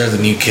 you guys are the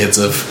new kids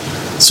of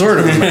sort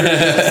of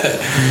America.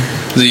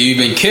 So you've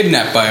been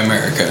kidnapped by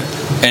America,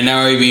 and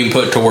now you're being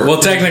put to work.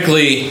 Well,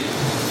 technically,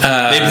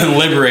 they've been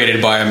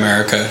liberated by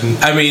America.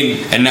 I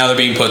mean, and now they're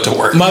being put to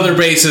work. Mother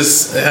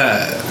bases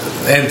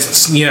and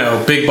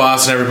Big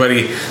Boss and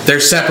everybody, they're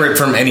separate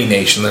from any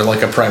nation. They're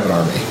like a private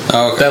army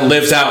that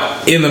lives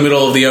out in the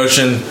middle of the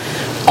ocean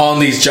on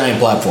these giant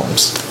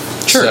platforms.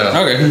 Sure. So,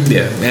 okay.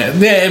 Yeah.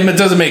 It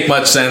doesn't make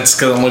much sense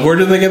because I'm like, where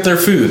do they get their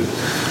food?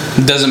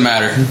 It doesn't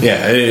matter.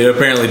 Yeah, it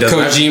apparently doesn't.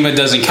 Kojima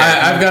doesn't care.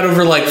 I've got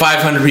over like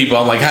 500 people.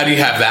 I'm like, how do you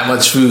have that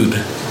much food?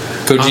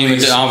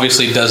 Kojima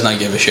obviously does not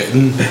give a shit.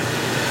 And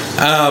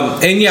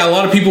yeah, a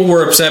lot of people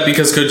were upset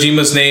because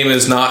Kojima's name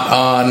is not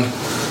on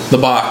the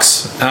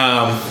box.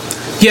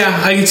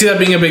 Yeah, I can see that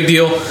being a big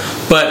deal.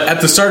 But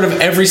at the start of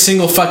every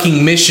single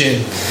fucking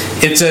mission,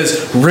 it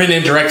says written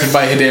and directed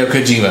by Hideo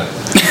Kojima.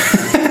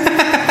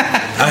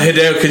 A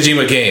Hideo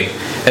Kojima game.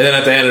 And then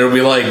at the end it'll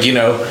be like,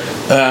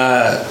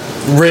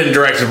 written and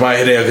directed by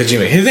Hideo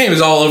Kojima. His name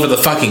is all over the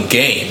fucking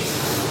game.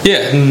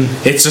 Yeah.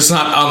 It's just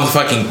not on the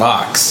fucking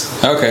box.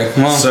 Okay,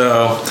 well.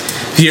 So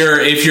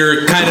if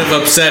you're kind of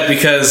upset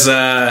because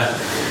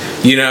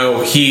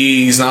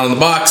he's not on the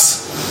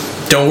box,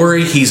 don't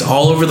worry, he's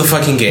all over the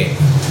fucking game.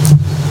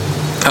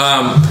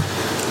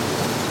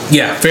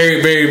 Yeah,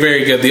 very, very,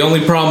 very good. The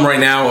only problem right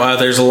now,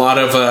 there's a lot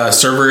of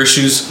server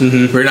issues.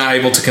 We're not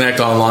able to connect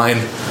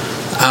online.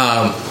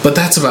 But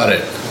that's about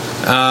it.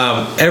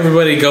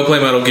 Everybody go play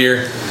Metal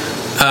Gear.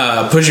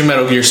 Pushing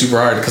Metal Gear super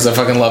hard because I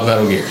fucking love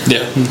Metal Gear.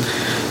 Yeah.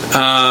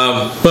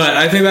 But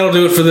I think that'll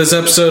do it for this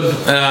episode.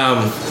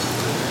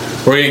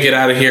 We're going to get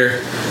out of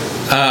here.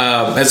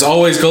 As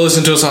always, go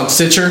listen to us on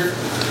Stitcher,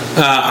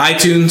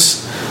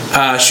 iTunes.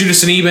 Shoot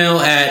us an email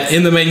at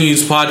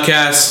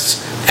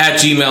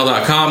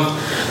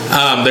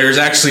inthemenuspodcast@gmail.com. There's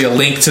actually a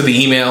link to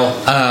the email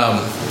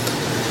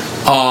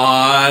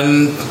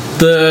on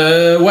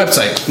the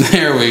website.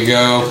 There we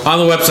go. On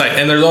the website.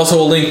 And there's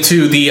also a link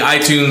to the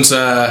iTunes,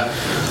 I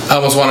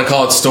almost want to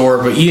call it store,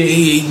 but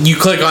you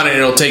click on it,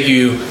 it'll take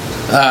you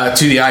to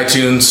the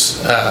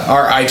iTunes,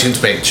 our iTunes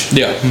page.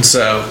 Yeah.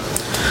 So,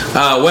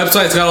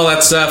 website's got all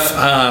that stuff.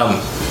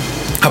 I'm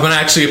going to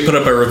actually put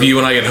up a review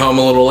when I get home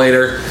a little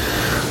later.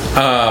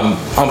 I'm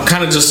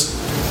kind of just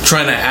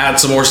trying to add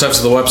some more stuff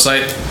to the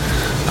website.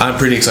 I'm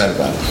pretty excited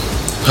about it.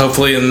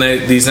 Hopefully in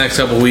these next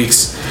couple of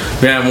weeks,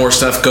 we're going to have more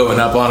stuff going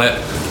up on it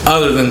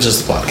other than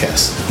just the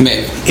podcast.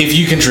 Maybe. If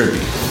you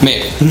contribute.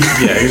 Maybe.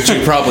 Yeah,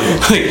 you probably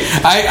will.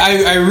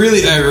 I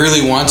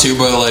really want to,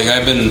 but like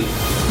I've been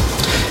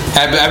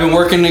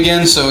working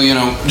again, so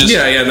just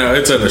no,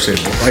 it's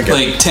understandable. I get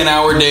like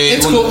 10-hour days,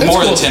 it's cool.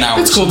 More than 10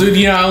 hours. It's cool,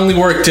 dude. I only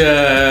worked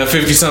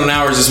 50-something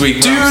hours this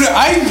week. Dude,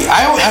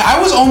 I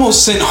was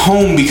almost sent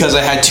home because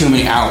I had too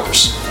many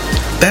hours.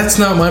 That's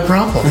not my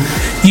problem.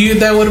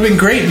 That would have been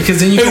great because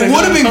then you. It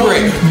would have been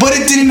great, but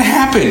it didn't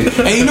happen.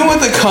 And you know what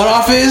the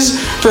cutoff is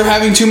for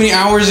having too many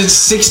hours? It's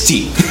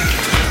 60.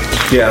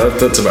 Yeah,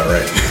 that's about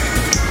right.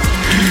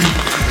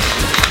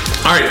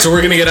 All right, so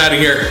we're gonna get out of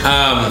here.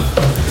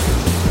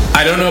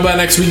 I don't know about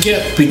next week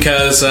yet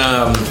because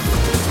I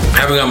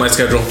haven't got my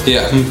schedule.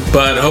 Yeah.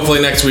 But hopefully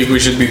next week we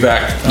should be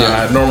back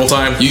normal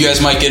time. You guys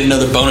might get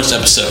another bonus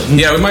episode.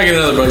 Yeah, we might get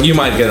another bonus. You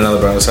might get another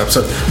bonus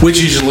episode,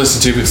 which you should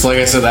listen to because, like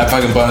I said, that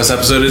fucking bonus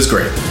episode is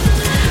great.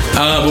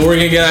 But we're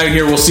going to get out of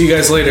here. We'll see you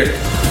guys later.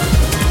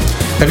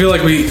 I feel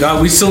like we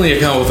still need to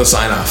come up with a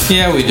sign-off.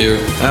 Yeah, we do.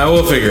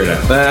 We'll figure it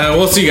out.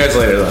 We'll see you guys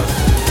later, though.